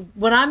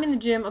when I'm in the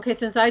gym, okay,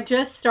 since I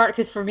just started,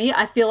 because for me,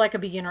 I feel like a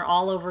beginner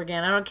all over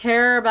again. I don't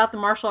care about the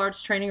martial arts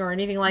training or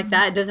anything like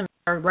that. It doesn't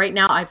matter. Right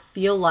now, I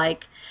feel like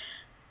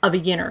a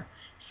beginner.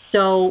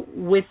 So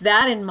with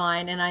that in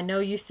mind, and I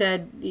know you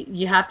said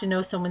you have to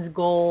know someone's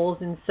goals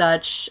and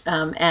such,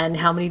 and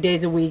how many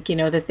days a week,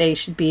 that they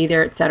should be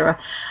there, et cetera.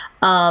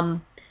 I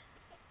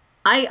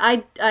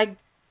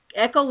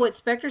echo what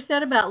Spectre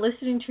said about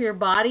listening to your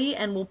body,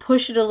 and we'll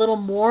push it a little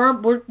more.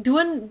 We're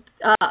doing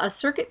a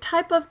circuit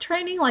type of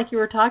training like you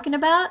were talking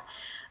about,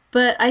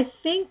 but I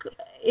think,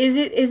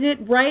 is it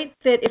right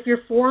that if your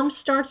form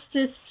starts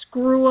to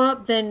screw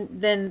up,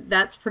 then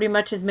that's pretty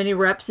much as many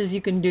reps as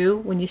you can do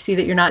when you see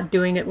that you're not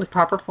doing it with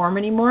proper form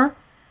anymore?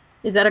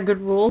 Is that a good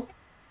rule?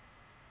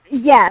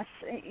 Yes.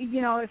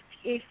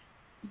 If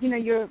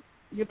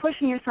you're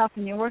pushing yourself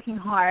and you're working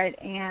hard,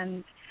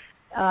 and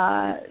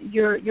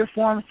your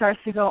form starts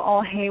to go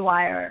all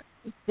haywire,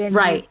 then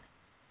right.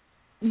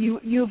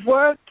 You've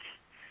worked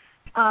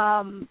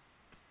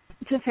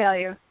to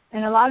failure.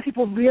 And a lot of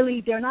people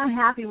they're not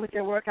happy with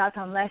their workouts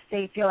unless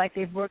they feel like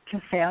they've worked to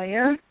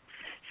failure.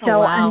 So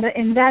wow.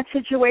 in that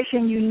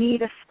situation, you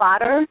need a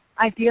spotter.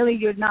 Ideally,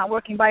 you're not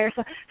working by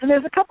yourself. So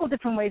there's a couple of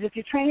different ways. If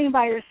you're training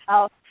by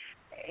yourself,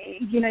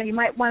 you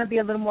might want to be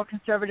a little more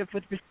conservative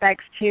with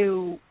respect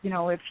to,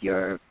 if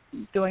you're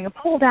doing a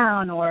pull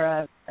down or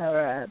a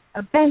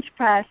bench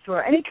press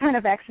or any kind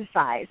of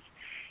exercise.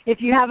 If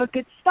you have a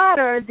good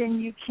spotter, then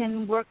you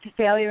can work to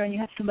failure and you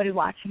have somebody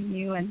watching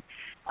you. And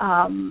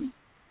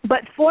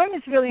but form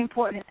is really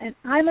important, and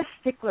I'm a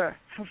stickler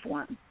for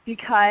form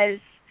because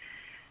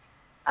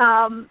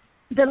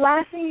the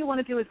last thing you want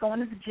to do is go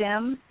into the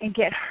gym and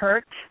get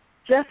hurt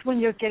just when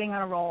you're getting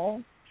on a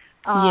roll.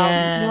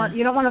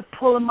 You don't want to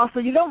pull a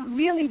muscle. You don't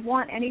really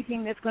want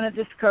anything that's going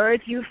to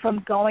discourage you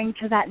from going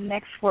to that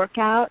next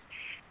workout.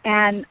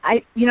 And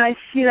I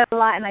see that a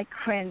lot, and I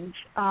cringe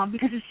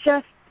because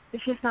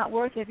it's just not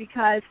worth it,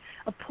 because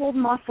a pulled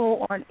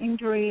muscle or an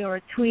injury or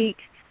a tweak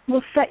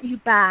will set you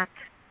back,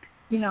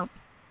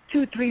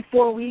 2, 3,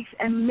 4 weeks,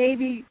 and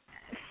maybe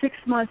 6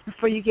 months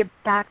before you get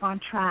back on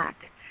track,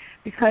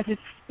 because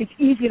it's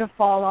easy to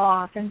fall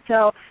off. And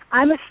so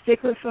I'm a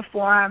stickler for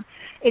form.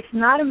 It's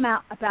not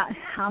about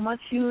how much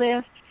you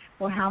lift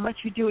or how much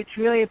you do. It's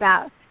really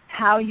about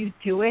how you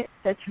do it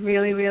that's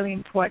really, really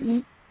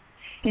important.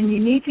 And you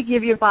need to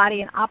give your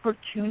body an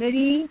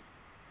opportunity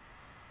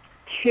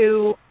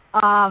to,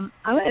 I'm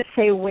going to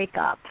say, wake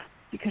up.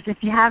 Because if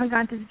you haven't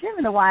gone to the gym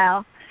in a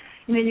while,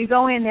 you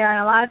go in there,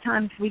 and a lot of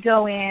times we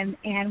go in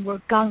and we're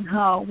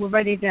gung-ho. We're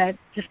ready to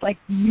just,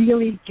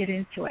 really get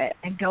into it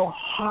and go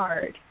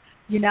hard,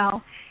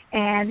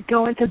 and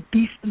go into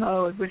beast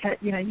mode, which,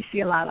 you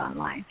see a lot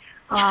online.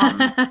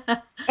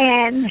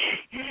 And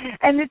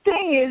the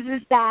thing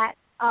is that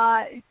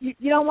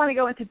you don't want to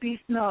go into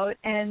beast mode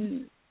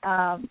and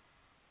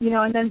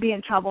then be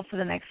in trouble for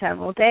the next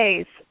several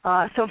days.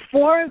 So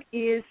form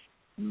is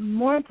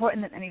more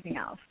important than anything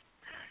else,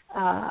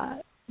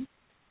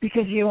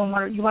 because you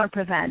want to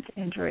prevent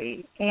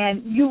injury.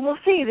 And you will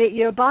see that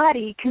your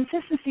body,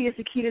 consistency is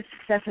the key to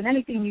success in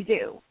anything you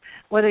do,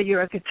 whether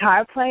you're a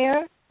guitar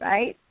player,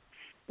 right,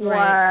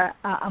 or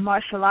a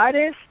martial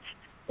artist,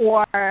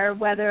 or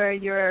whether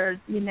you're,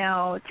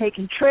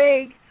 taking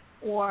trig,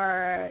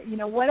 or,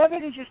 whatever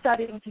it is you're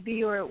studying to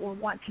be or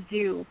want to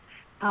do.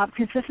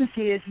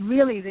 Consistency is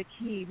really the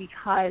key,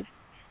 because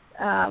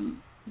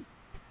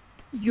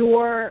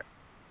your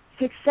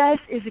success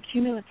is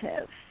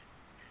accumulative.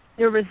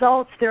 Your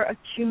results, they're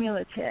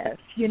accumulative.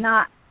 You're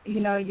not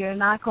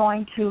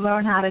going to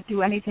learn how to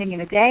do anything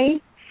in a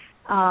day.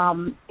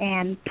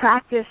 And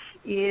practice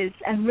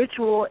and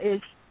ritual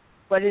is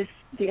what is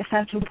the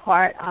essential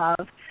part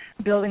of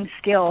building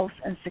skills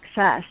and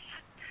success.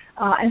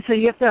 And so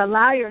you have to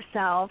allow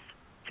yourself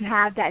to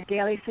have that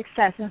daily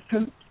success. And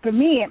for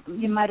me,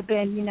 it might have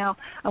been,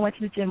 I went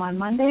to the gym on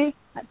Monday.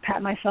 I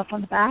pat myself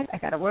on the back. I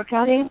got a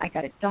workout in. I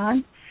got it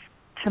done.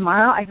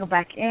 Tomorrow I go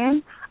back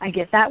in. I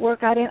get that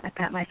workout in. I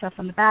pat myself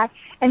on the back.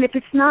 And if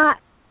it's not,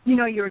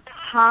 your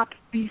top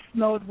beast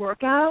mode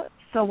workout,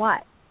 so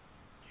what?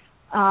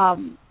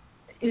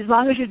 As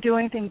long as you're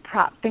doing things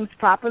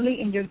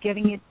properly and you're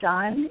getting it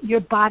done,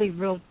 your body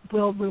will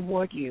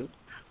reward you.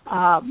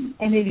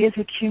 And it is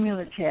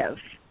accumulative.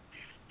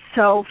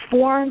 So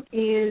form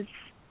is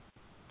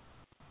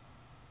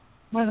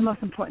one of the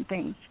most important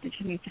things that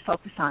you need to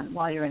focus on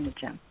while you're in the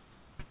gym.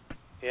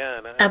 Yeah,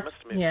 and I must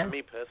admit, for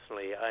me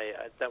personally,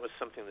 that was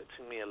something that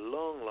took me a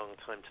long, long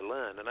time to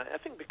learn. And I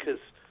think because,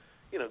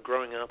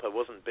 growing up, I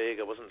wasn't big,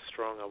 I wasn't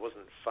strong, I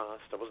wasn't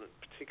fast, I wasn't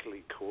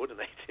particularly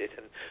coordinated.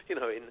 And,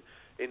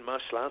 in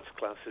martial arts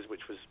classes,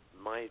 which was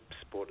my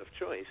sport of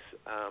choice,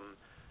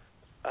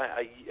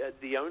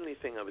 the only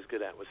thing I was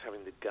good at was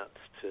having the guts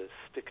to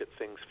stick at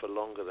things for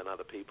longer than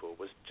other people,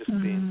 was just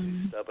being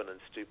too stubborn and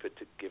stupid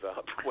to give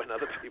up when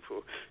other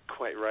people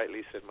quite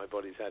rightly said my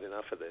body's had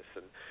enough of this.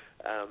 And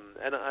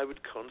I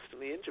would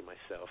constantly injure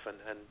myself. And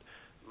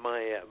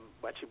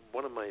actually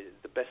one of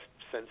the best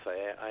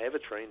sensei I ever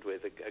trained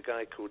with, a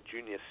guy called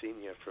Junior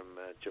Senior from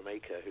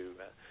Jamaica, who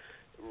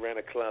ran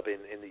a club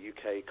in the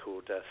UK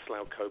called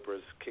Slough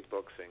Cobras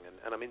Kickboxing.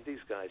 And I mean,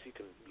 these guys, you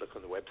can look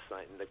on the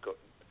website and they've got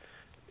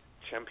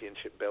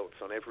championship belts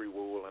on every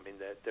wall. I mean,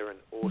 they're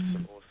an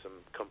awesome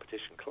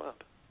competition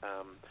club.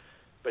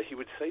 But he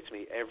would say to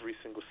me every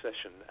single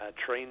session,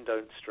 train,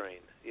 don't strain.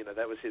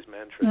 That was his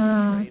mantra,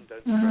 train,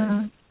 don't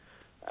strain.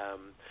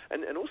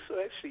 And also,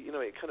 actually,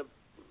 it kind of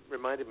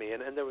reminded me,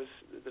 and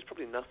there's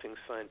probably nothing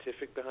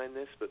scientific behind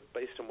this, but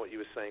based on what you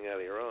were saying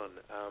earlier on,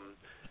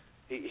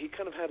 he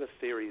kind of had a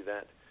theory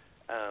that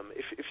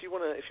if you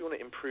want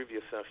to improve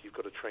yourself, you've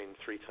got to train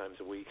 3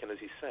 times a week, and as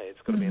you say,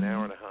 it's got to be an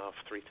hour and a half,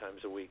 3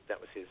 times a week. That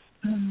was his,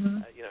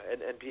 and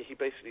he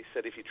basically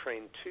said if you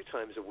train 2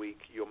 times a week,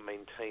 you'll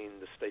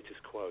maintain the status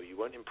quo. You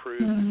won't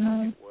improve,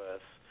 you'll get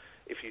worse.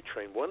 If you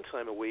train 1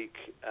 time a week,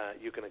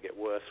 you're going to get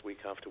worse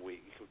week after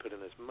week. You can put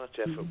in as much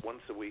effort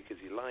once a week as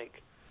you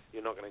like.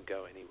 You're not going to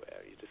go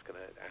anywhere. You're just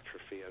going to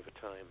atrophy over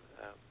time.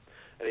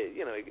 And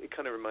it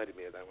kind of reminded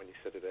me of that when you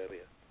said it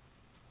earlier.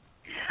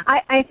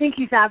 I think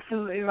he's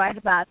absolutely right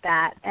about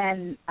that,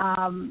 and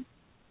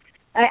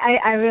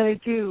I really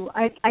do.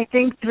 I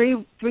think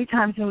three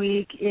times a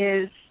week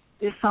is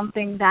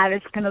something that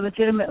is going to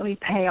legitimately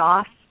pay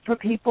off for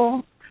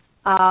people,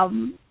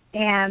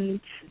 and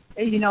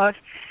if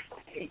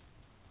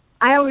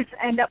I always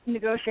end up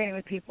negotiating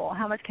with people,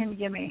 how much can you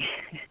give me?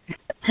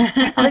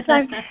 how much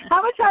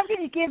time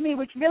can you give me?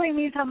 Which really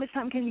means how much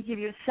time can you give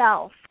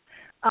yourself?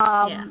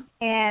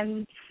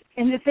 And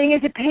the thing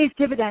is, it pays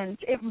dividends.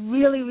 It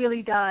really,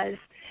 really does,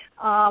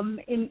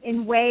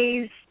 in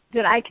ways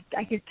that I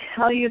could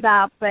tell you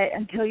about, but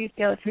until you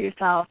feel it for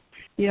yourself,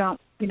 you don't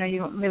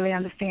really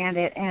understand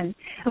it. And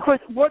of course,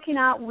 working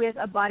out with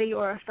a buddy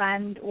or a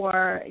friend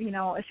or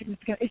a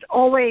significant is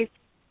always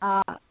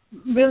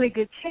really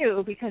good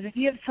too, because if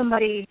you have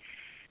somebody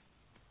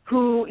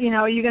who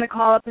you're going to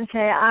call up and say,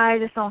 I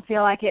just don't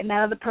feel like it, and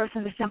that other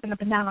person is jumping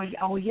up and down, like,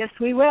 oh yes,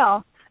 we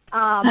will.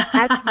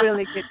 That's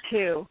really good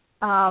too.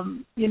 So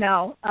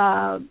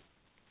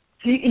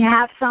you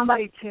have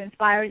somebody to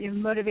inspire you,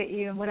 motivate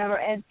you, and whatever.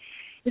 And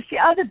it's the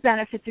other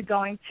benefit to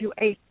going to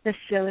a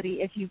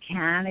facility if you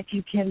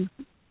can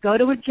go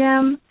to a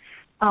gym.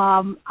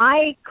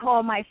 I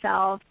call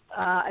myself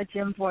a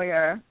gym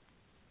voyeur.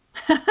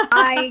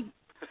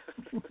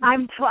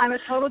 I'm a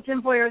total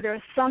gym voyeur.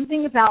 There's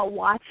something about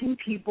watching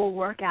people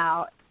work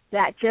out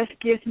that just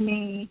gives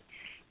me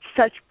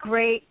such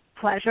great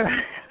pleasure.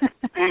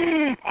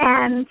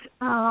 And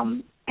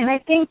I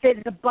think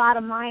that the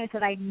bottom line is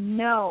that I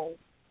know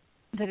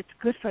that it's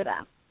good for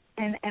them.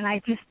 And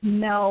I just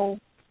know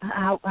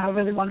how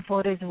really wonderful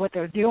it is what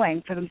they're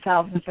doing for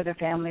themselves and for their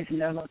families and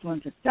their loved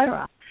ones, et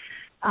cetera,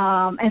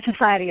 and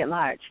society at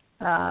large.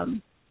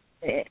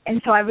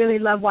 And so I really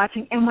love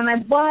watching. And when I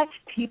watch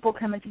people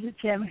come into the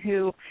gym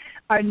who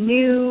are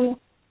new,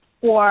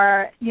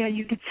 or,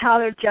 you could tell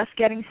they're just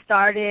getting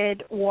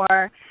started,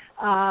 or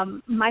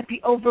might be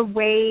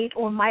overweight,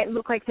 or might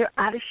look like they're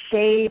out of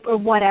shape or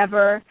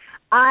whatever,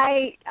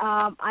 I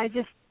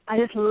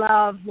just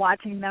love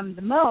watching them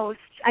the most.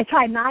 I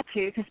try not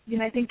to, because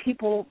I think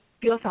people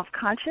feel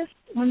self-conscious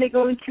when they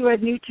go into a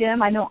new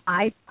gym. I know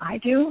I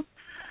do,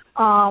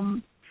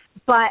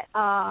 but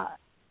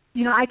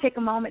I take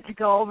a moment to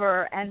go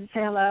over and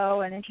say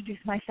hello and introduce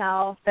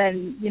myself,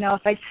 and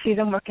if I see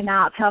them working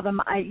out, tell them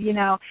you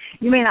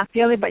may not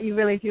feel it, but you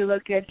really do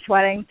look good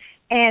sweating.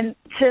 And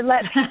to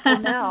let people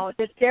know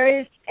that there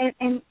is,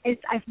 and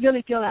I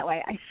really feel that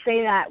way. I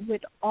say that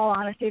with all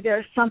honesty.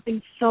 There's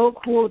something so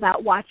cool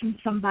about watching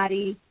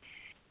somebody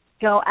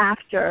go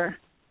after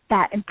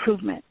that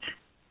improvement.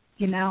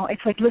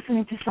 It's like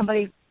listening to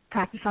somebody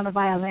practice on the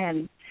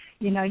violin.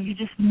 You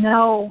just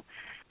know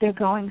they're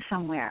going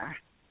somewhere.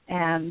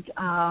 And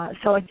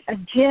so a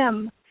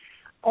gym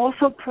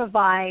also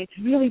provides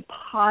really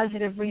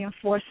positive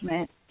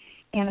reinforcement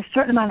and a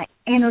certain amount of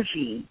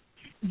energy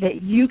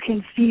that you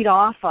can feed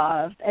off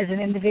of as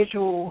an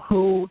individual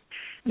who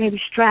may be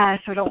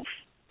stressed or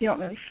you don't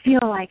really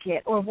feel like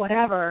it or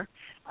whatever.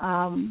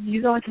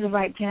 You go into the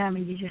right gym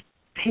and you just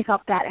pick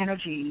up that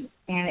energy,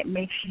 and it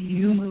makes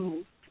you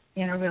move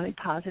in a really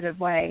positive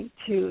way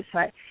too. So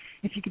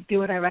if you could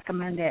do it, I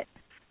recommend it.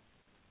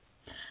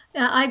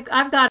 Yeah,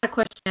 I've got a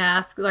question to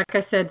ask. Like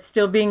I said,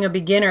 still being a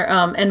beginner.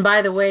 And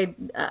by the way,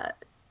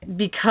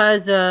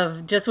 because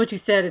of just what you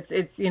said,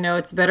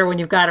 it's better when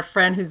you've got a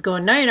friend who's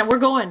going, no, we're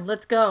going,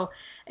 let's go.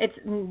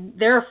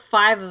 There are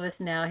 5 of us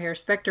now here.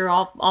 Spectre,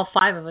 all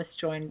 5 of us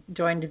joined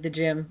the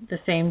gym, the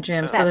same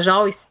gym. So there's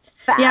always,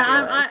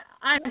 fabulous.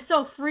 I'm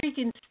so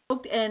freaking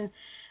stoked. And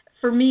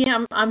for me,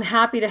 I'm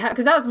happy to have,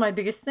 because that was my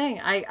biggest thing.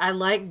 I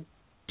like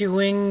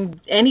doing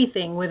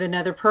anything with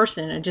another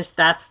person, and just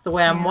that's the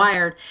way I'm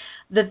wired.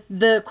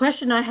 The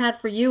question I had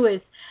for you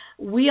is,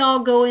 we all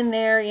go in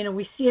there,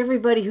 we see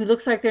everybody who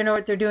looks like they know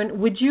what they're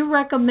doing. Would you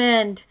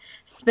recommend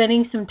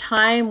spending some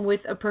time with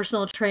a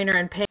personal trainer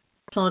and paying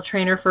a personal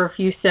trainer for a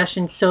few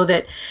sessions so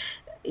that,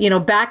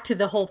 back to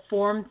the whole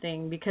form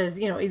thing, because,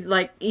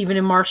 like even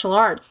in martial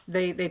arts,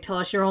 they tell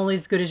us you're only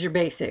as good as your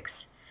basics.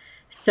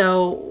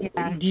 So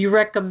do you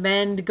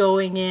recommend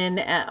going in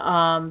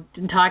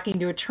and talking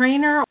to a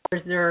trainer, or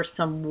is there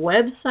some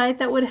website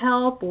that would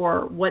help,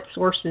 or what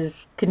sources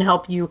can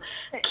help you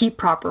keep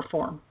proper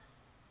form?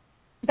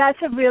 That's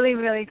a really,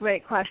 really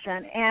great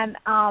question. And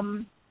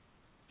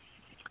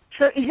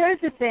so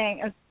here's the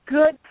thing. A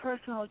good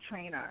personal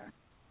trainer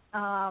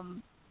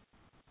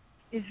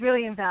is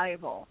really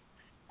invaluable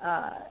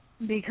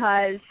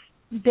because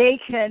they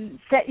can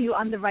set you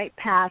on the right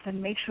path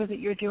and make sure that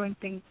you're doing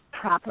things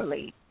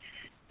properly.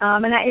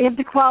 And you have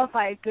to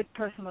qualify a good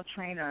personal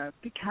trainer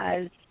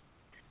because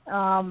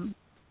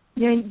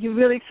you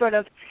really sort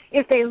of,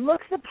 if they look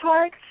the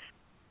part,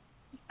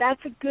 that's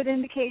a good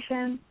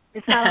indication.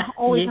 It's not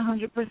always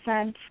 100%. It's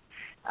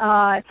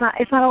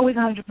not always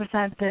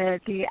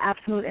 100% the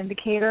absolute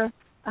indicator.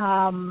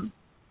 Not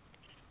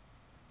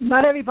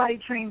everybody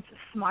trains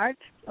smart.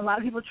 A lot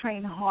of people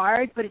train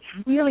hard, but it's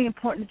really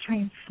important to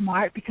train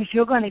smart because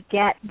you're going to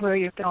get where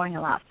you're going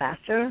a lot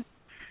faster.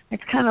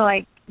 It's kind of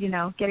like,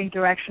 getting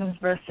directions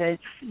versus,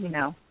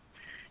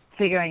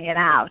 figuring it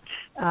out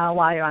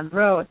while you're on the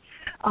road.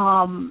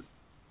 I'm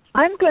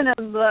going to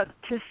look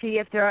to see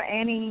if there are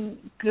any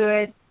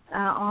good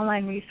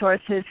online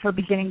resources for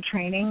beginning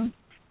training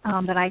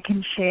that I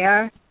can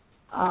share,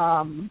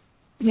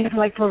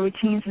 for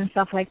routines and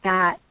stuff like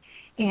that.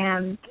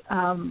 And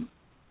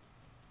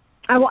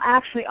I will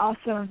actually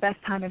also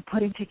invest time in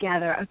putting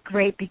together a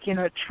great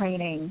beginner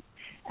training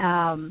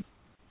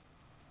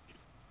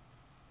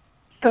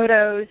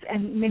photos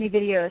and mini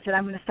videos that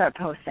I'm going to start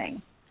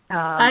posting.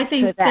 I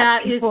think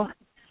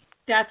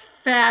that's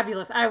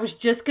fabulous. I was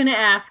just going to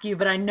ask you,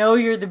 but I know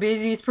you're the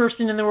busiest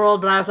person in the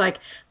world, but I was like,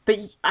 but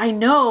I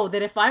know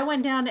that if I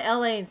went down to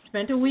LA and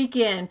spent a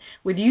weekend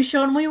with you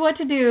showing me what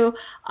to do,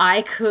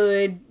 I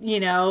could,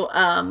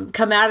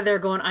 come out of there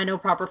going, I know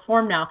proper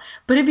form now.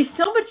 But it'd be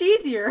so much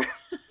easier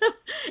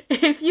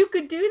if you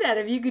could do that,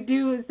 if you could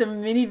do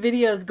some mini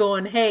videos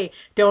going, hey,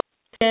 don't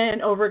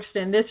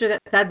overextend this or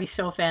that. That'd be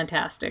so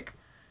fantastic.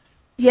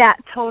 Yeah,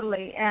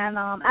 totally. And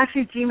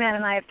actually, G-Man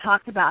and I have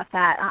talked about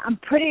that. I'm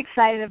pretty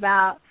excited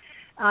about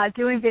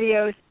doing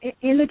videos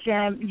in the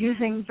gym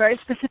using very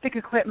specific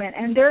equipment.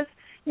 And there's,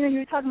 you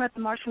were talking about the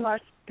martial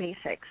arts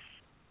basics,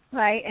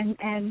 right?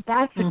 And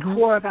that's the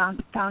core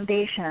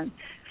foundation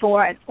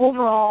for an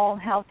overall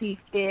healthy,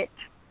 fit,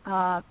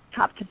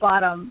 top to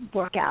bottom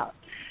workout.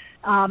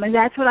 And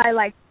that's what I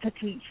like to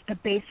teach, the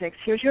basics.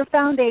 Here's your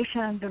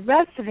foundation. The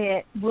rest of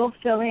it will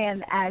fill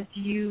in as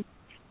you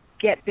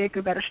get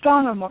bigger, better,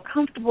 stronger, more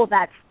comfortable.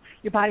 That's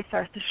your body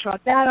starts to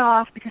shrug that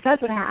off because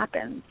that's what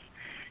happens.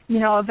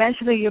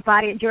 Eventually your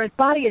body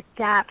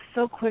adapts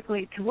so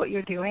quickly to what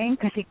you're doing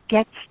because it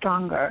gets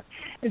stronger.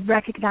 It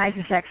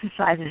recognizes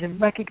exercises. It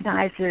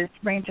recognizes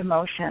range of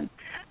motion.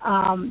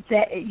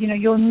 That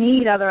you'll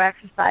need other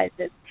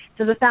exercises.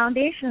 So the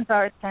foundations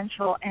are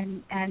essential,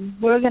 and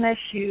we're going to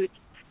shoot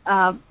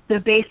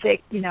the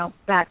basic,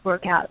 back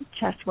workout,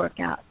 chest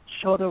workout,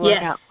 shoulder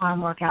workout,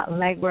 arm workout,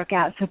 leg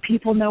workout, so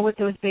people know what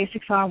those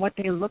basics are, what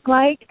they look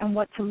like, and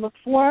what to look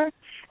for,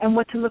 as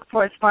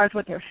far as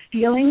what they're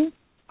feeling.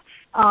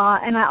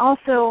 And I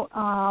also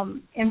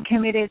am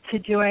committed to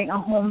doing a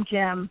home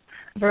gym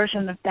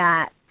version of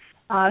that,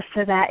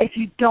 so that if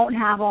you don't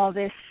have all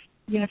this,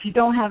 if you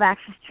don't have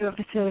access to a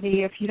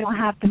facility, if you don't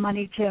have the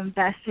money to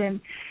invest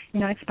in,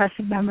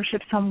 expensive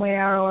membership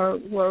somewhere or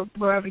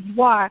wherever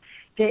you are,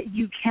 that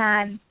you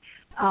can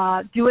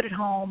do it at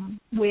home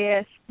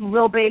with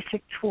real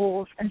basic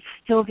tools and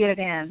still get it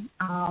in.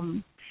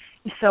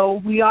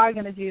 So we are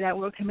going to do that.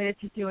 We're committed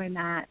to doing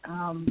that.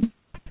 And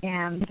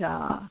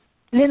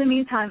in the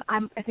meantime, I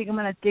think I'm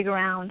going to dig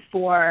around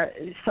for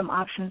some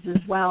options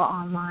as well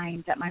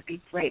online that might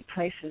be great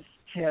places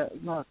to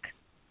look.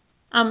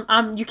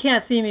 You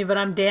can't see me, but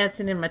I'm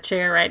dancing in my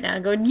chair right now,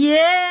 going,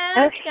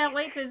 I can't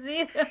wait to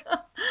see it.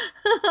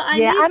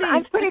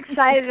 I'm pretty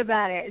excited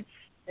about it.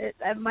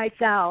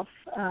 Myself.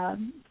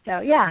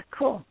 So yeah,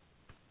 cool.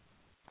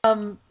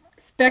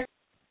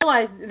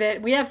 Realize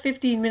that we have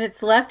 15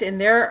 minutes left, and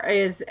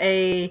there's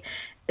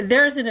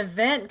an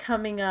event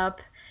coming up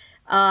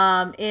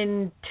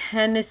in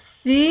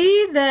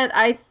Tennessee that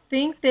I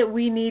think that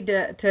we need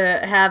to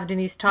have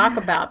Denise talk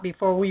about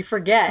before we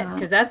forget,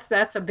 because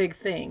that's a big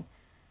thing.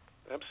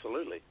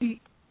 Absolutely.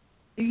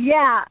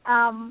 Yeah.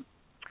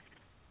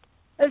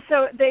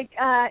 So they,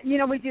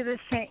 we do the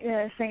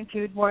St.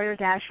 Jude Warrior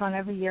Dash Run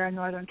every year in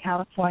Northern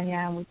California,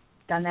 and we've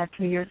done that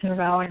 3 years in a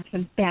row, and it's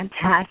been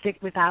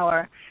fantastic with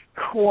our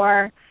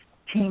core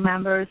team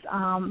members.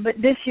 But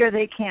this year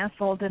they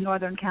canceled the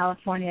Northern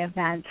California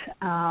event.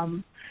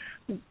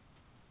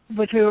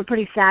 which we were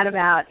pretty sad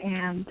about,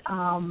 and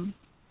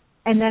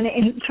then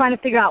in trying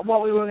to figure out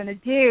what we were going to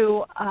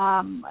do,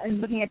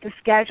 and looking at the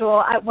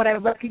schedule, what I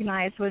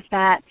recognized was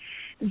that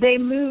they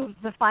moved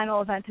the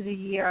final event of the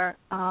year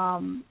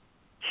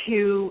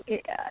to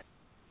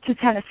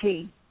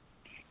Tennessee,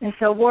 and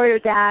so Warrior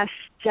Dash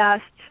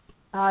just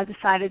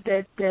decided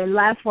that the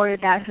last Warrior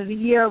Dash of the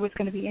year was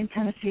going to be in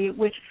Tennessee,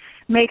 which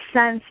makes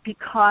sense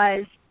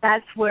because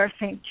that's where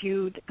St.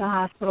 Jude, the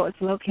hospital, is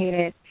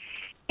located.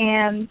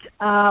 And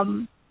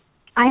I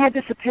had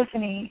this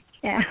epiphany,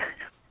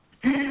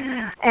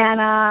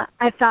 and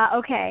I thought,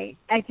 okay,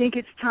 I think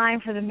it's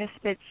time for the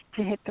MissFits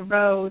to hit the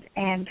road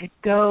and to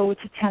go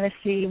to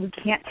Tennessee. We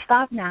can't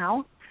stop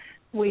now.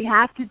 We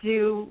have to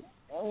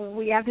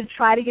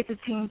try to get the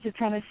team to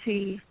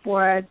Tennessee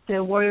for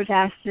the Warrior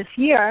Dash this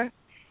year,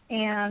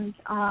 and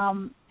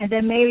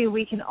then maybe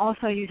we can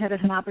also use it as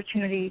an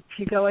opportunity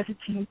to go as a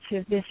team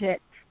to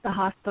visit the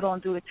hospital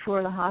and do a tour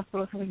of the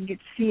hospital so we can get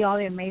to see all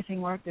the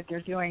amazing work that they're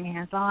doing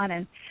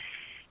hands-on.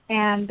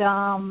 And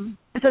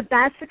so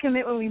that's the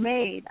commitment we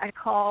made. I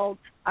called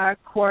our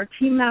core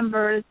team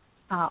members,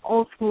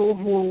 Old School,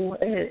 who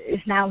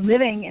is now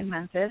living in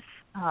Memphis,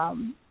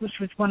 which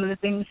was one of the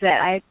things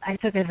that I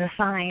took as a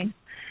sign,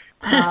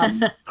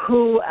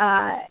 who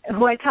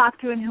I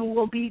talked to and who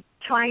will be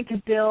trying to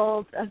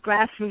build a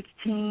grassroots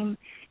team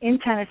in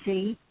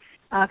Tennessee,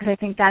 because I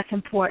think that's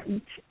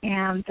important.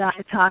 And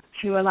I talked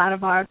to a lot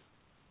of our,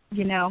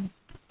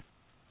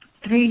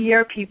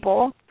 3-year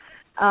people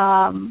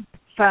from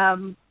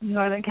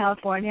Northern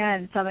California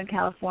and Southern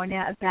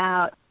California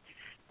about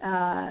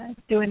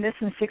doing this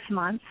in 6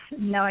 months,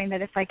 knowing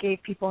that if I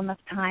gave people enough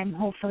time,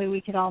 hopefully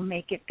we could all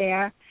make it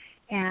there.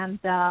 And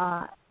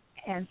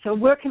so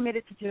we're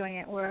committed to doing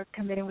it. We're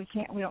committed. We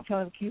don't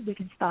feel like we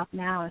can stop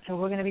now. And so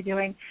we're going to be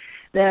doing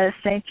the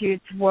St.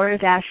 Jude's Warrior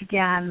Dash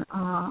again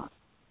on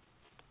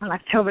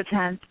October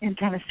 10th in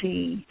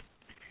Tennessee.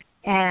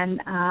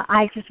 And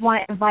I just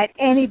want to invite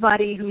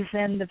anybody who's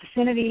in the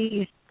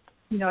vicinity,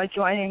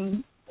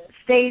 adjoining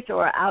states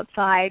or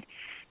outside,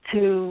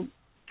 to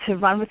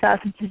run with us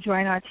and to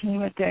join our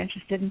team if they're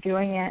interested in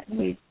doing it.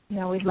 We'd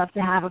love to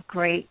have a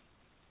great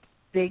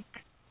big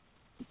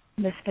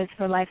MissFits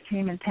for Life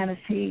team in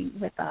Tennessee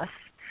with us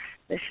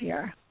this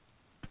year.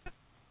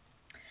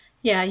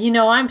 Yeah,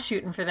 I'm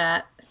shooting for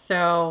that.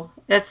 So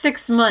that's 6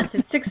 months.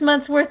 It's 6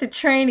 months worth of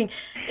training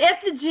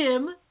at the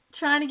gym,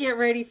 trying to get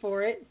ready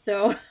for it.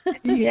 So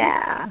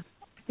yeah.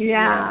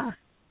 Because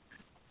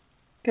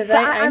so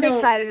I'm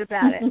excited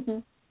about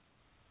it.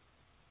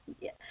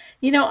 Yeah.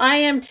 I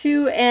am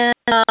too, and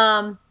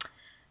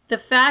the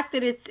fact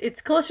that it's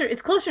closer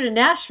to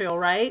Nashville,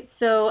 right?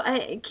 So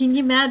can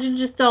you imagine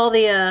just all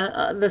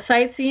the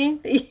sightseeing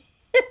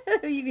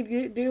you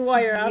can do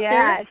while you're out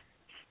there?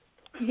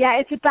 Yeah,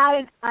 it's about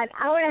an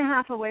hour and a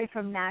half away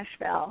from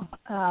Nashville.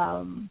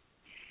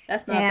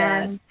 That's not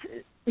bad.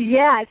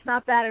 Yeah, it's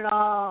not bad at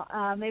all.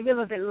 Maybe a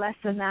little bit less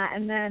than that.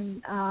 And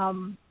then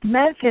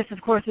Memphis,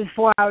 of course, is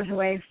 4 hours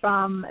away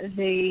from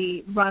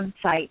the run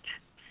site.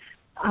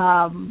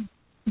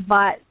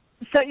 But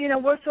so,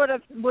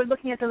 we're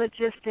looking at the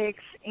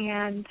logistics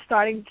and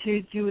starting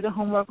to do the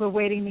homework. We're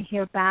waiting to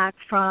hear back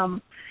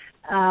from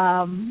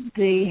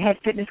the head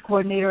fitness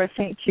coordinator at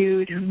St.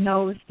 Jude, who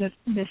knows the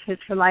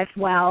MissFits for Life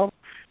well,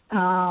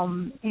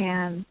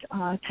 and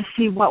to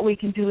see what we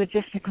can do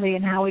logistically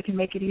and how we can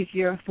make it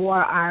easier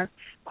for our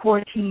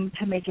core team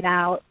to make it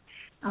out,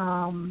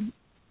 and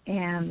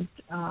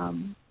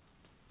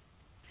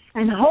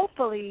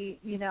hopefully,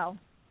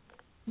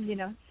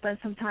 spend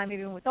some time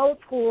even with Old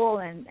School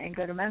and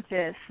go to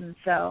Memphis. And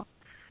so,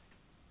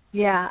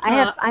 yeah,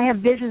 I have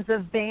visions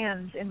of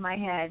bands in my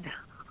head.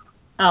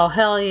 Oh,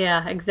 hell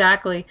yeah,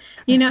 exactly.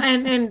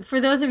 And for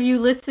those of you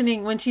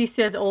listening, when she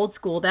says Old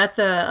School, that's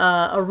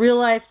a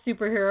real-life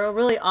superhero,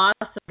 really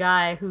awesome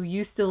guy who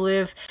used to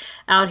live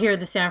out here in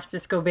the San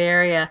Francisco Bay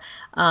Area.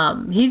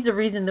 He's the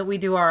reason that we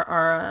do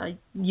our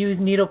used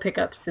needle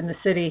pickups in the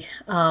city.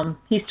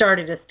 He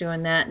started us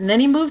doing that. And then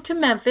he moved to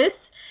Memphis,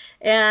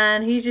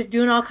 and he's just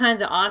doing all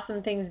kinds of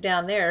awesome things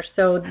down there.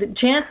 So the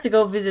chance to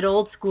go visit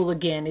Old School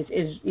again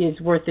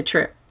is worth the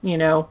trip,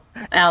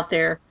 out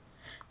there.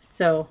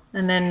 So,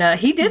 and then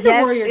he did the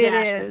Warrior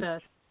Dash with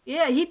us.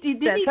 Yeah, he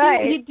did.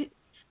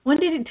 When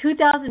did he?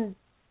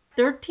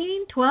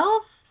 2013,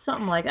 12,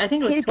 something like. I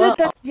think it was 12.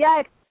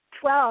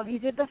 12. He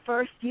did the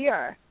first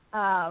year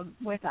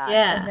with us,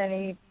 and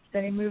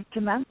then he moved to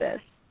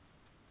Memphis.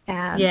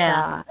 And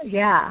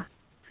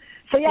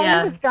So he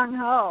was gung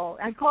ho.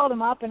 I called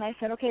him up and I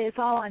said, "Okay, it's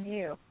all on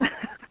you."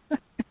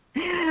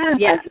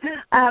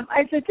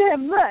 I said to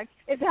him, "Look,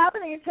 it's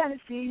happening in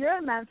Tennessee. You're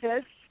in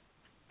Memphis.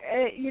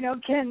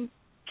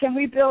 Can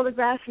we build a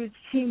grassroots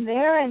team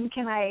there, and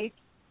can I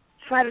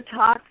try to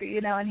talk?"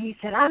 And he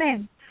said, "I'm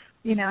in."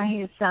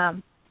 He's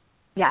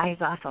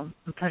awesome.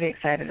 I'm pretty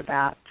excited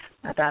about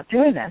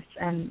doing this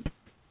and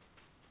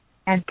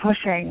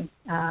pushing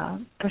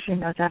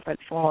those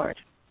efforts forward.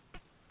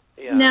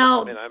 Yeah,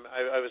 now,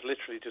 I was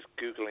literally just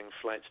Googling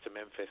flights to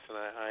Memphis, and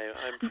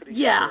I'm pretty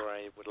sure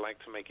I would like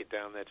to make it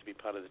down there to be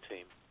part of the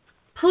team.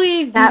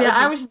 Please do that.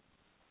 I was just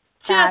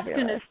fabulous.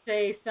 going to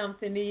say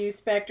something to you,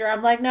 Spectre.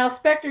 I'm like, now,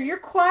 Spectre, you're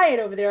quiet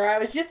over there. I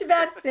was just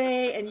about to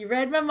say, and you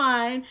read my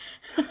mind.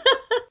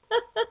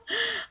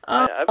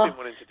 I've been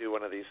wanting to do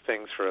one of these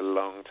things for a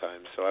long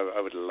time, so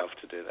I would love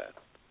to do that.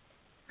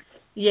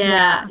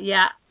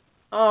 Yeah.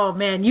 Oh,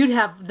 man, you'd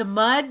have the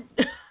mud.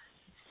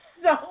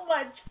 So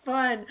much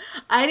fun.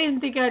 I didn't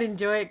think I'd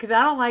enjoy it because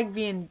I don't like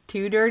being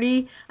too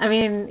dirty. I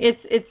mean,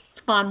 it's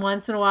fun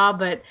once in a while,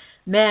 but,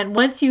 man,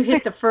 once you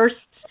hit the first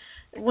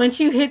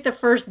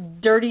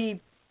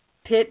dirty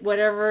pit,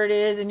 whatever it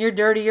is, and you're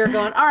dirty, you're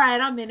going, all right,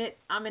 I'm in it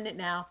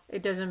now.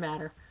 It doesn't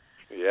matter.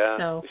 Yeah.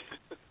 So,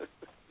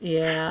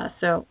 yeah,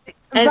 so.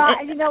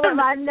 And you know what,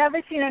 I've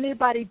never seen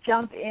anybody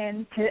jump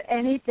into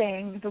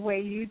anything the way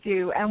you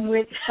do, and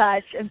with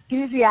such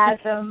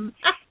enthusiasm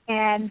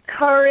and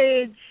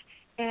courage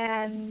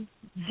and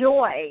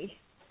joy,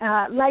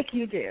 like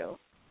you do.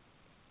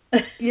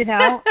 You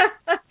know?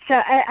 So,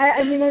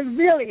 I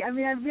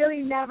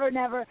really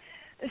never.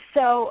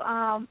 So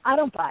I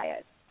don't buy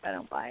it.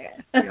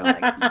 You know,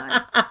 like,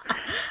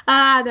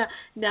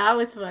 no, it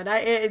was fun.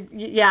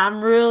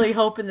 I'm really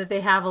hoping that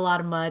they have a lot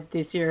of mud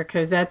this year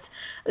because that's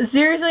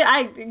seriously.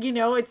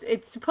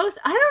 It's supposed.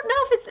 I don't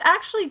know if it's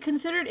actually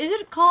considered. Is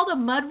it called a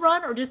mud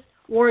run or just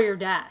Warrior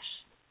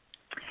Dash?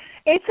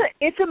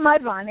 It's a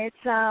mud run.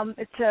 It's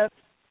a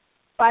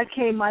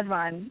 5K mud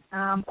run,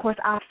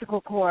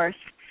 obstacle course,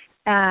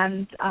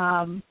 and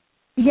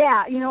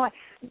you know what?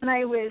 When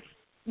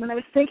I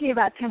was thinking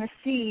about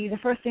Tennessee, the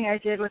first thing I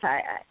did was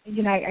I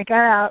got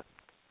out.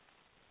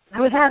 I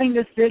was having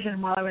this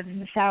vision while I was in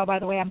the shower, by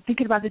the way. I'm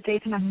thinking about the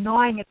dates, and I'm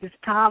gnawing at this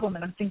problem,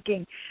 and I'm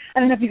thinking, I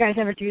don't know if you guys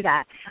ever do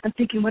that. I'm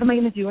thinking, what am I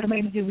going to do?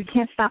 We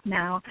can't stop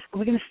now. Are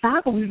we going to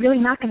stop? Are we really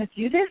not going to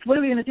do this? What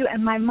are we going to do?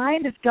 And my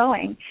mind is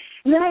going.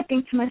 And then I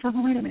think to myself,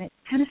 wait a minute,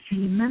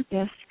 Tennessee,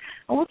 Memphis,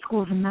 old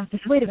schools in Memphis.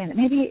 Wait a minute,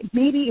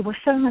 maybe we're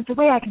 7 months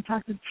away. I can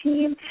talk to the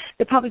team.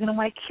 They're probably going to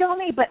want to kill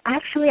me, but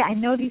actually I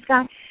know these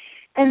guys.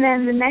 And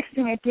then the next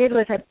thing I did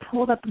was I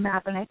pulled up a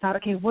map and I thought,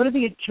 okay, what are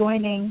the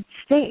adjoining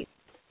states?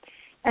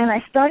 And I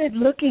started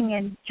looking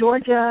in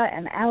Georgia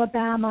and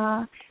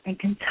Alabama and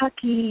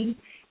Kentucky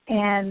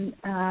and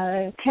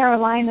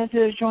Carolinas that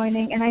are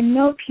joining, and I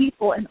know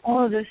people in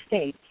all of those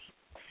states.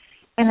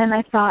 And then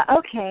I thought,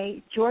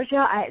 okay,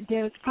 Georgia,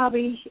 there was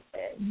probably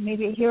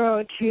maybe a hero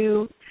or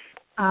two.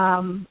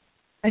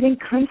 I think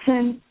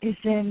Crimson is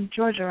in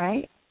Georgia,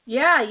 right?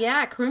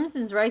 Yeah,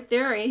 Crimson's right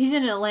there. He's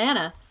in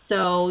Atlanta,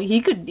 so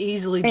he could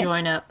easily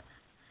join up.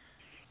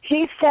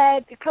 He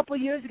said a couple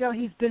of years ago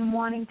he's been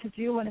wanting to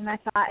do one, and I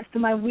thought, so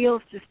my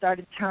wheels just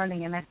started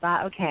turning, and I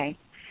thought, okay,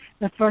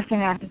 the first thing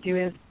I have to do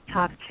is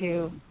talk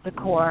to the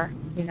core,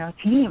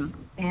 team,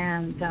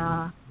 and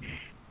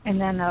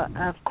then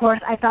of course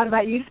I thought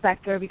about you,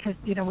 Spectre, because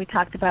we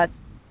talked about,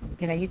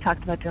 you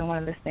talked about doing one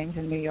of those things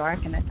in New York,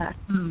 and I thought,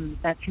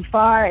 that's too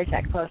far. Is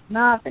that close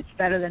enough? It's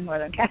better than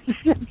Northern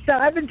California. So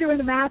I've been doing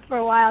the math for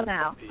a while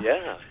now.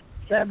 Yeah.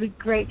 So it'd be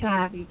great to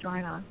have you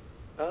join us.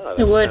 Oh,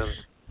 that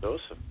sounds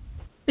awesome.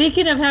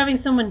 Speaking of having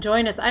someone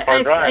join us,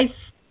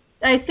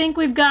 I think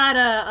we've got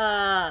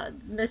a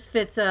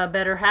MissFits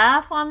better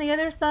half on the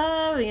other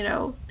side,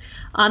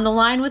 on the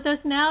line with us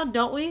now,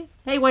 don't we?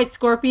 Hey, White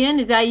Scorpion,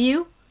 is that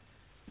you?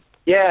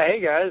 Yeah, hey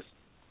guys.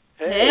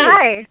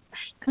 Hey.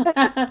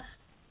 Hi.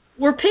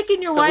 We're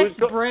picking your wife's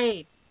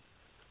brain.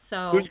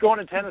 So who's going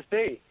to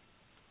Tennessee?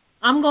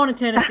 I'm going to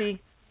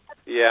Tennessee.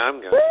 Yeah, I'm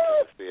going to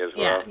Tennessee as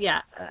well.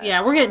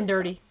 Yeah, we're getting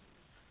dirty.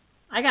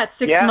 I got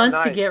 6 months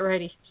to get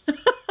ready.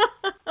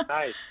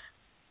 Nice.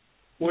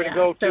 We're gonna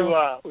go to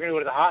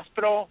the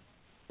hospital.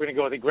 We're gonna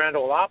go to the Grand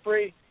Ole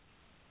Opry.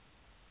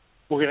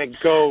 We're gonna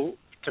go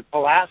to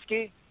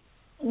Pulaski.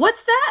 What's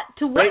that?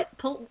 To what?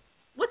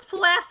 What's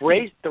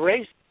Pulaski? The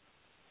race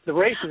is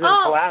in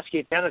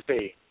Pulaski,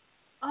 Tennessee.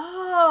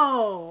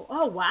 Oh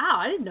wow!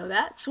 I didn't know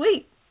that.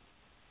 Sweet.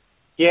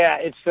 Yeah,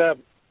 it's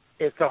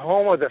the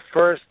home of the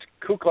first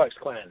Ku Klux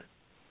Klan.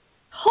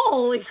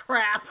 Holy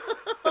crap!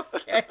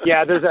 Okay.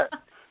 Yeah, there's a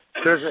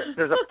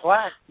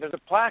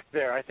plaque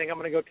there. I think I'm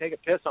going to go take a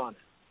piss on it.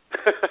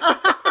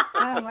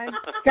 Oh my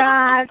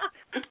God!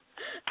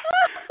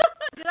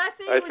 Did I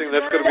think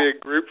that's going to be a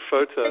group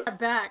photo.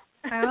 Back.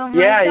 Oh my God.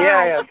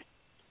 Yeah.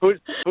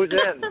 Who's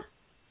in?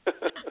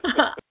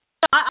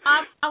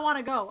 I want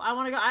to go.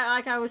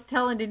 Like I was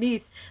telling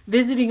Denise,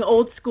 visiting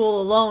old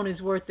school alone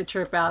is worth the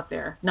trip out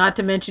there. Not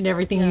to mention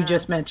everything you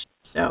just mentioned.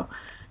 So,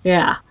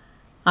 yeah,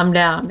 I'm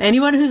down.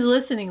 Anyone who's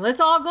listening, let's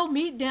all go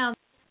meet down.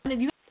 If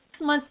you have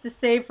 6 months to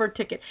save for a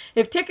ticket,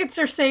 if tickets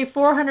are say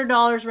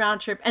 $400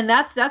 round trip, and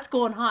that's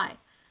going high.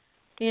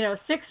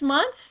 6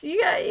 months,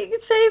 you can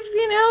save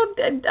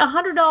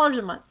 $100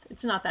 a month.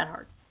 It's not that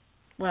hard.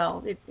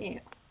 Well, it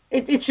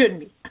shouldn't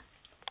be.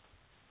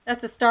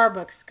 That's a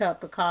Starbucks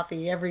cup of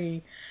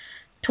coffee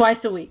twice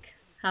a week.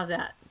 How's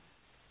that?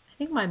 I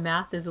think my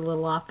math is a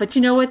little off, but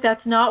you know what?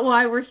 That's not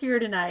why we're here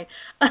tonight.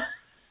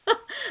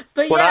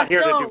 But we're not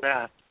here to do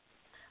math.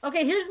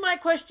 Okay, here's my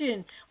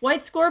question.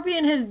 White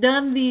Scorpion has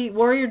done the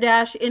Warrior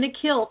Dash in a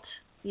kilt,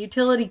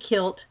 utility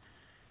kilt,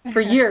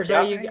 for years.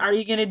 Yeah. Are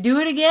you going to do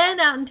it again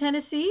out in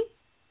Tennessee?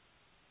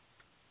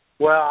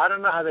 Well, I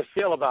don't know how they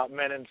feel about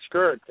men in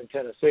skirts in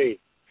Tennessee.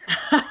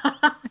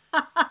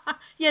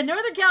 Yeah,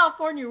 Northern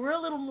California, we're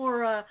a little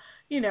more,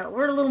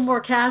 we're a little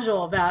more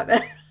casual about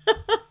it.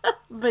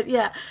 But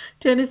yeah,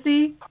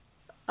 Tennessee,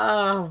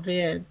 oh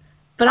man.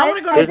 But I want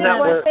to go to Tennessee.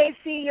 Once they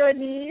see your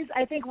knees,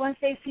 I think once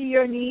they see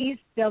your knees,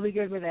 they'll be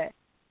good with it.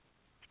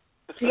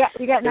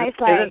 You got nice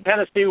legs. Isn't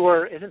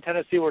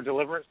Tennessee where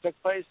Deliverance took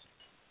place?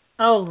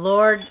 Oh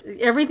Lord,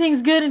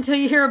 everything's good until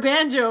you hear a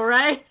banjo,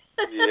 right?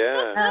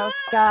 Yeah. Oh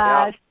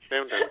gosh.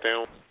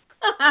 Down.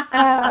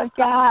 Oh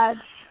gosh.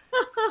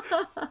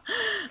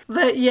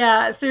 But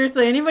yeah,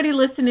 seriously, anybody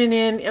listening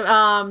in,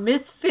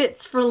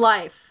 MissFits for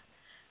Life.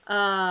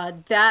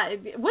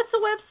 What's the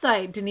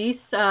website,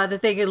 Denise,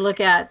 that they could look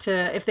at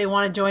if they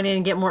want to join in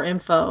and get more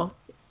info?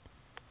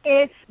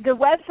 The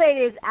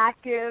website is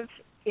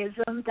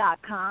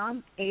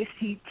activeism.com,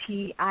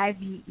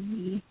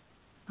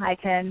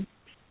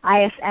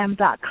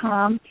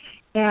 active-ism.com,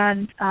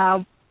 and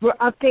we're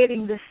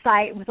updating the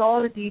site with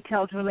all the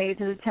details related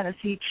to the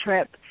Tennessee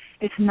trip.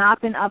 It's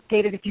not been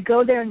updated. If you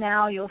go there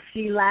now, you'll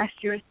see last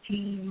year's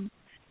team.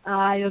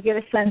 You'll get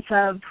a sense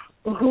of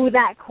who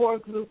that core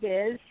group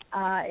is.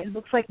 It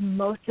looks like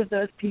most of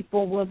those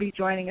people will be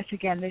joining us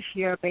again this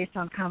year based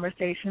on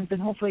conversations, and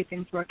hopefully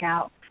things work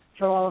out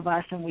for all of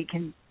us and we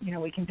can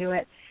do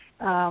it.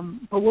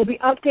 But we'll be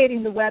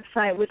updating the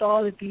website with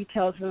all the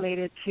details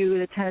related to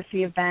the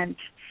Tennessee event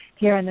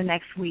here in the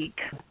next week.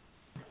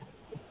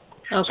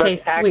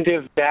 Okay, so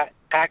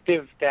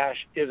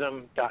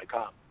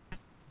active-ism.com.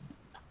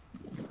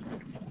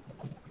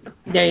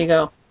 There you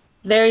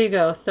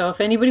go. So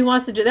if anybody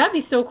wants to do that'd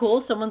be so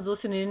cool. Someone's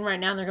listening in right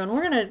now and they're going,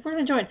 we're gonna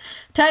join.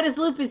 Titus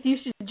Lupus, you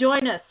should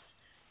join us.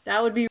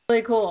 That would be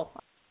really cool.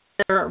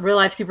 A real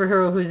life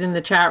superhero who's in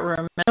the chat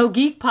room. I know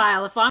Geek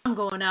Pile, if I'm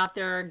going out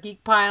there,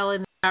 Geek Pile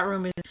in the chat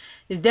room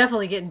is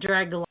definitely getting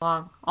dragged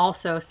along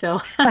also. So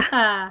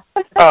oh,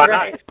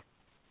 nice.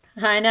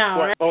 I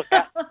know. What,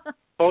 right?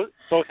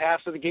 both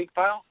halves of the Geek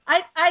Pile?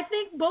 I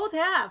think both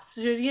halves.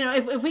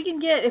 If we can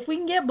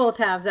get both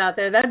halves out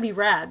there, that'd be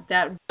rad.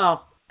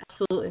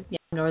 Absolutely. Yeah,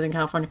 Northern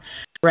California.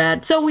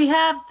 Rad. So we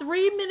have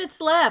 3 minutes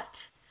left.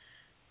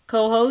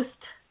 Co-host,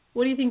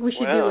 what do you think we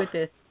should do with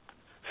this?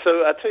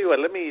 So I'll tell you what,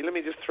 let me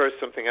just throw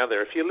something out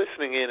there. If you're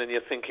listening in and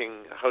you're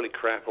thinking, holy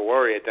crap, a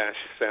warrior dash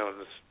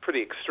sounds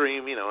pretty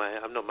extreme,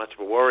 I'm not much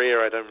of a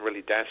warrior, I don't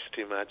really dash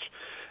too much.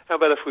 How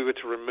about if we were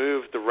to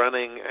remove the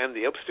running and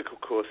the obstacle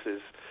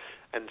courses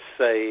and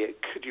say,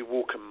 could you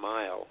walk a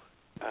mile?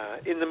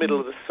 In the middle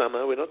of the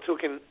summer, we're not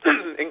talking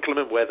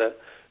inclement weather,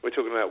 we're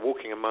talking about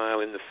walking a mile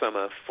in the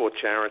summer for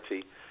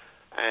charity.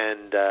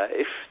 And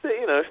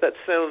if that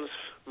sounds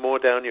more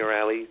down your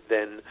alley,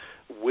 then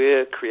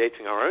we're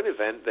creating our own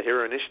event, the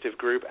Hero Initiative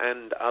Group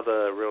and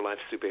other real-life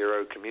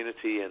superhero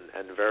community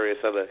and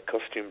various other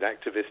costumed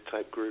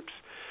activist-type groups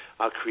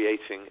are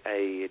creating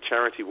a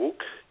charity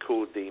walk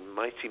called the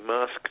Mighty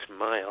Masked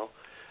Mile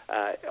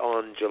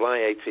on July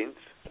 18th,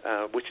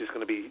 which is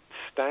going to be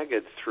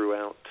staggered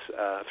throughout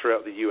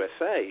the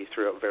USA,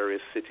 throughout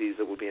various cities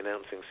that we'll be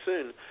announcing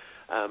soon,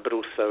 but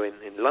also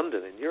in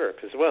London, in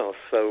Europe as well.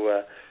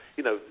 So,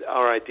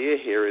 our idea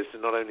here is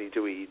not only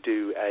do we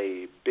do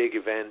a big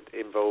event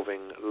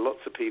involving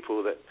lots of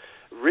people that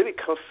really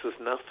costs us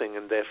nothing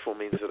and therefore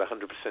means that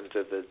 100%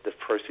 of the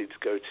proceeds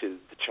go to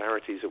the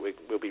charities that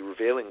we'll be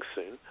revealing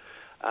soon,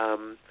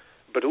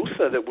 but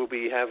also that we'll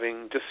be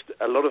having just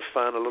a lot of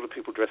fun, a lot of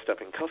people dressed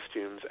up in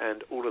costumes,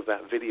 and all of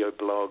that video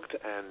blogged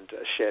and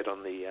shared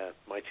on the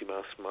Mighty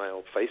Masked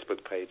Mile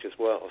Facebook page as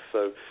well.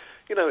 So,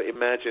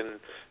 imagine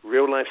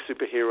real-life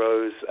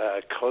superheroes,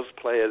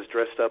 cosplayers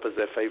dressed up as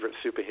their favorite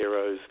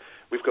superheroes.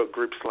 We've got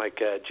groups like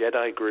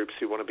Jedi groups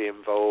who want to be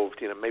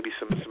involved, maybe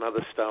some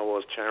other Star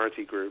Wars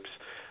charity groups.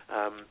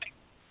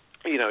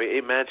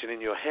 Imagine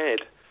in your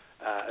head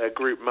a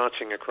group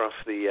marching across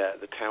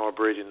the Tower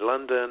Bridge in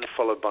London,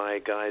 followed by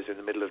guys in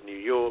the middle of New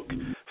York,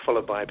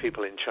 followed by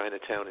people in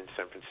Chinatown in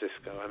San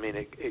Francisco. I mean,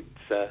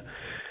 it's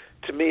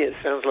to me, it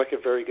sounds like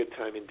a very good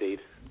time indeed.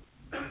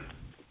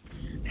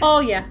 Oh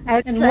yeah,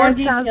 and more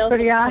details. Sounds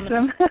pretty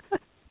awesome.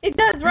 It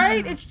does,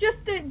 right? It's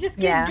just get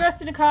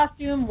dressed in a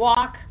costume,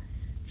 walk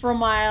for a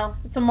mile.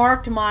 It's a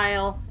marked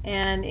mile,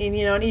 and in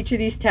each of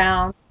these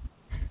towns.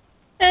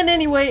 And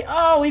anyway,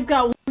 we've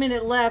got 1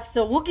 minute left,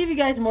 so we'll give you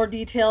guys more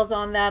details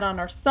on that on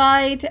our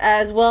site,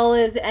 as well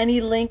as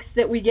any links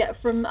that we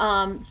get from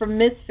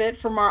MissFit,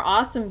 from our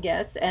awesome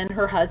guest and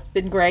her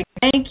husband, Greg.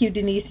 Thank you,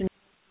 Denise, and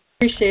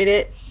appreciate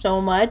it so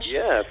much.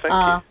 Yeah, thank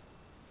you.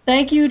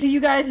 Thank you to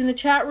you guys in the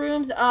chat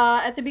rooms.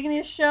 At the beginning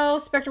of the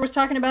show, Spectre was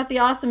talking about the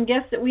awesome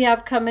guests that we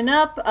have coming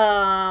up.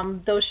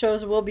 Those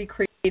shows will be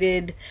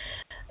created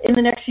in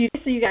the next few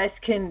days, so you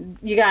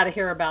got to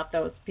hear about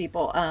those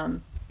people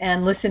and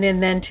listen in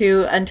then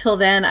too. Until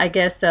then, I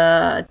guess,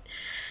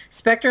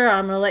 Spectre,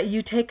 I'm going to let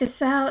you take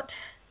us out.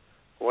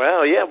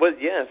 Wow, yeah, well,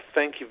 yeah,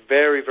 thank you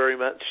very, very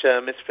much,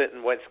 Misfit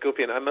and White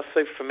Scorpion. I must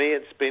say, for me,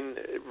 it's been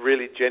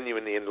really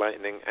genuinely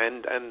enlightening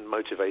and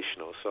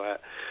motivational, so I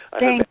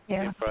hope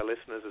it's for our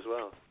listeners as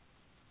well.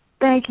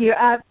 Thank you.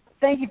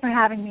 Thank you for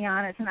having me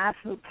on. It's an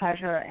absolute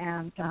pleasure,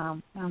 and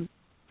I'm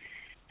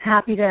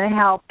happy to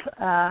help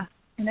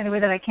in any way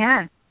that I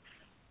can.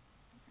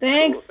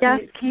 Thanks.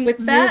 Just keep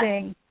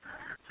moving.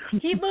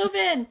 Keep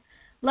moving.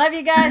 Love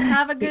you guys.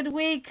 Have a good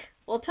week.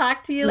 We'll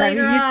talk to you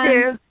later on. Love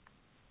you too.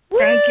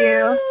 Thank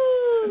you.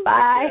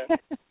 Bye.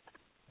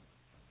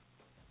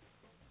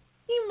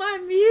 My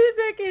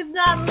music is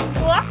not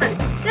boring.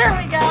 There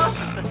we go.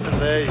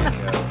 There you go.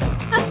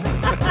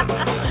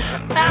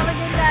 Have a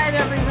good night,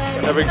 everybody.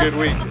 Have a good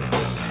week.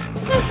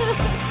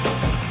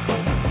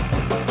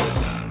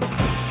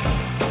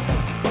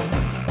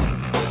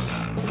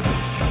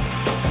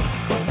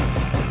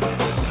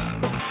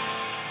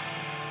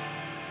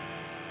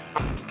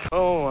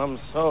 Oh, I'm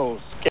so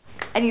scared.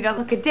 And you don't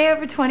look a day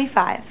over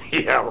 25.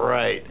 Yeah,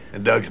 right.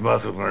 And Doug's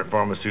muscles aren't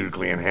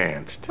pharmaceutically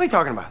enhanced. What are you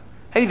talking about?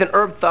 I use an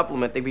herb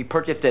supplement that can be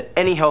purchased at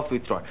any health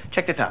food store.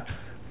 Check this out.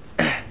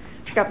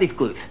 Check out these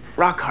glutes.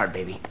 Rock hard,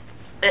 baby.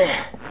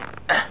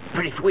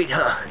 Pretty sweet,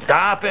 huh?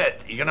 Stop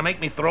it. You're going to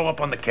make me throw up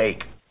on the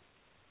cake.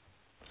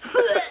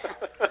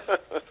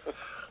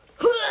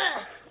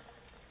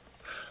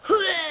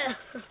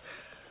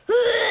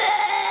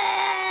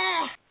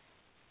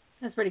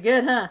 That's pretty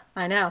good, huh?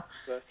 I know.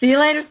 See you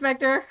later,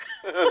 Spectre.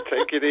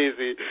 Take it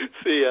easy.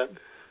 See ya.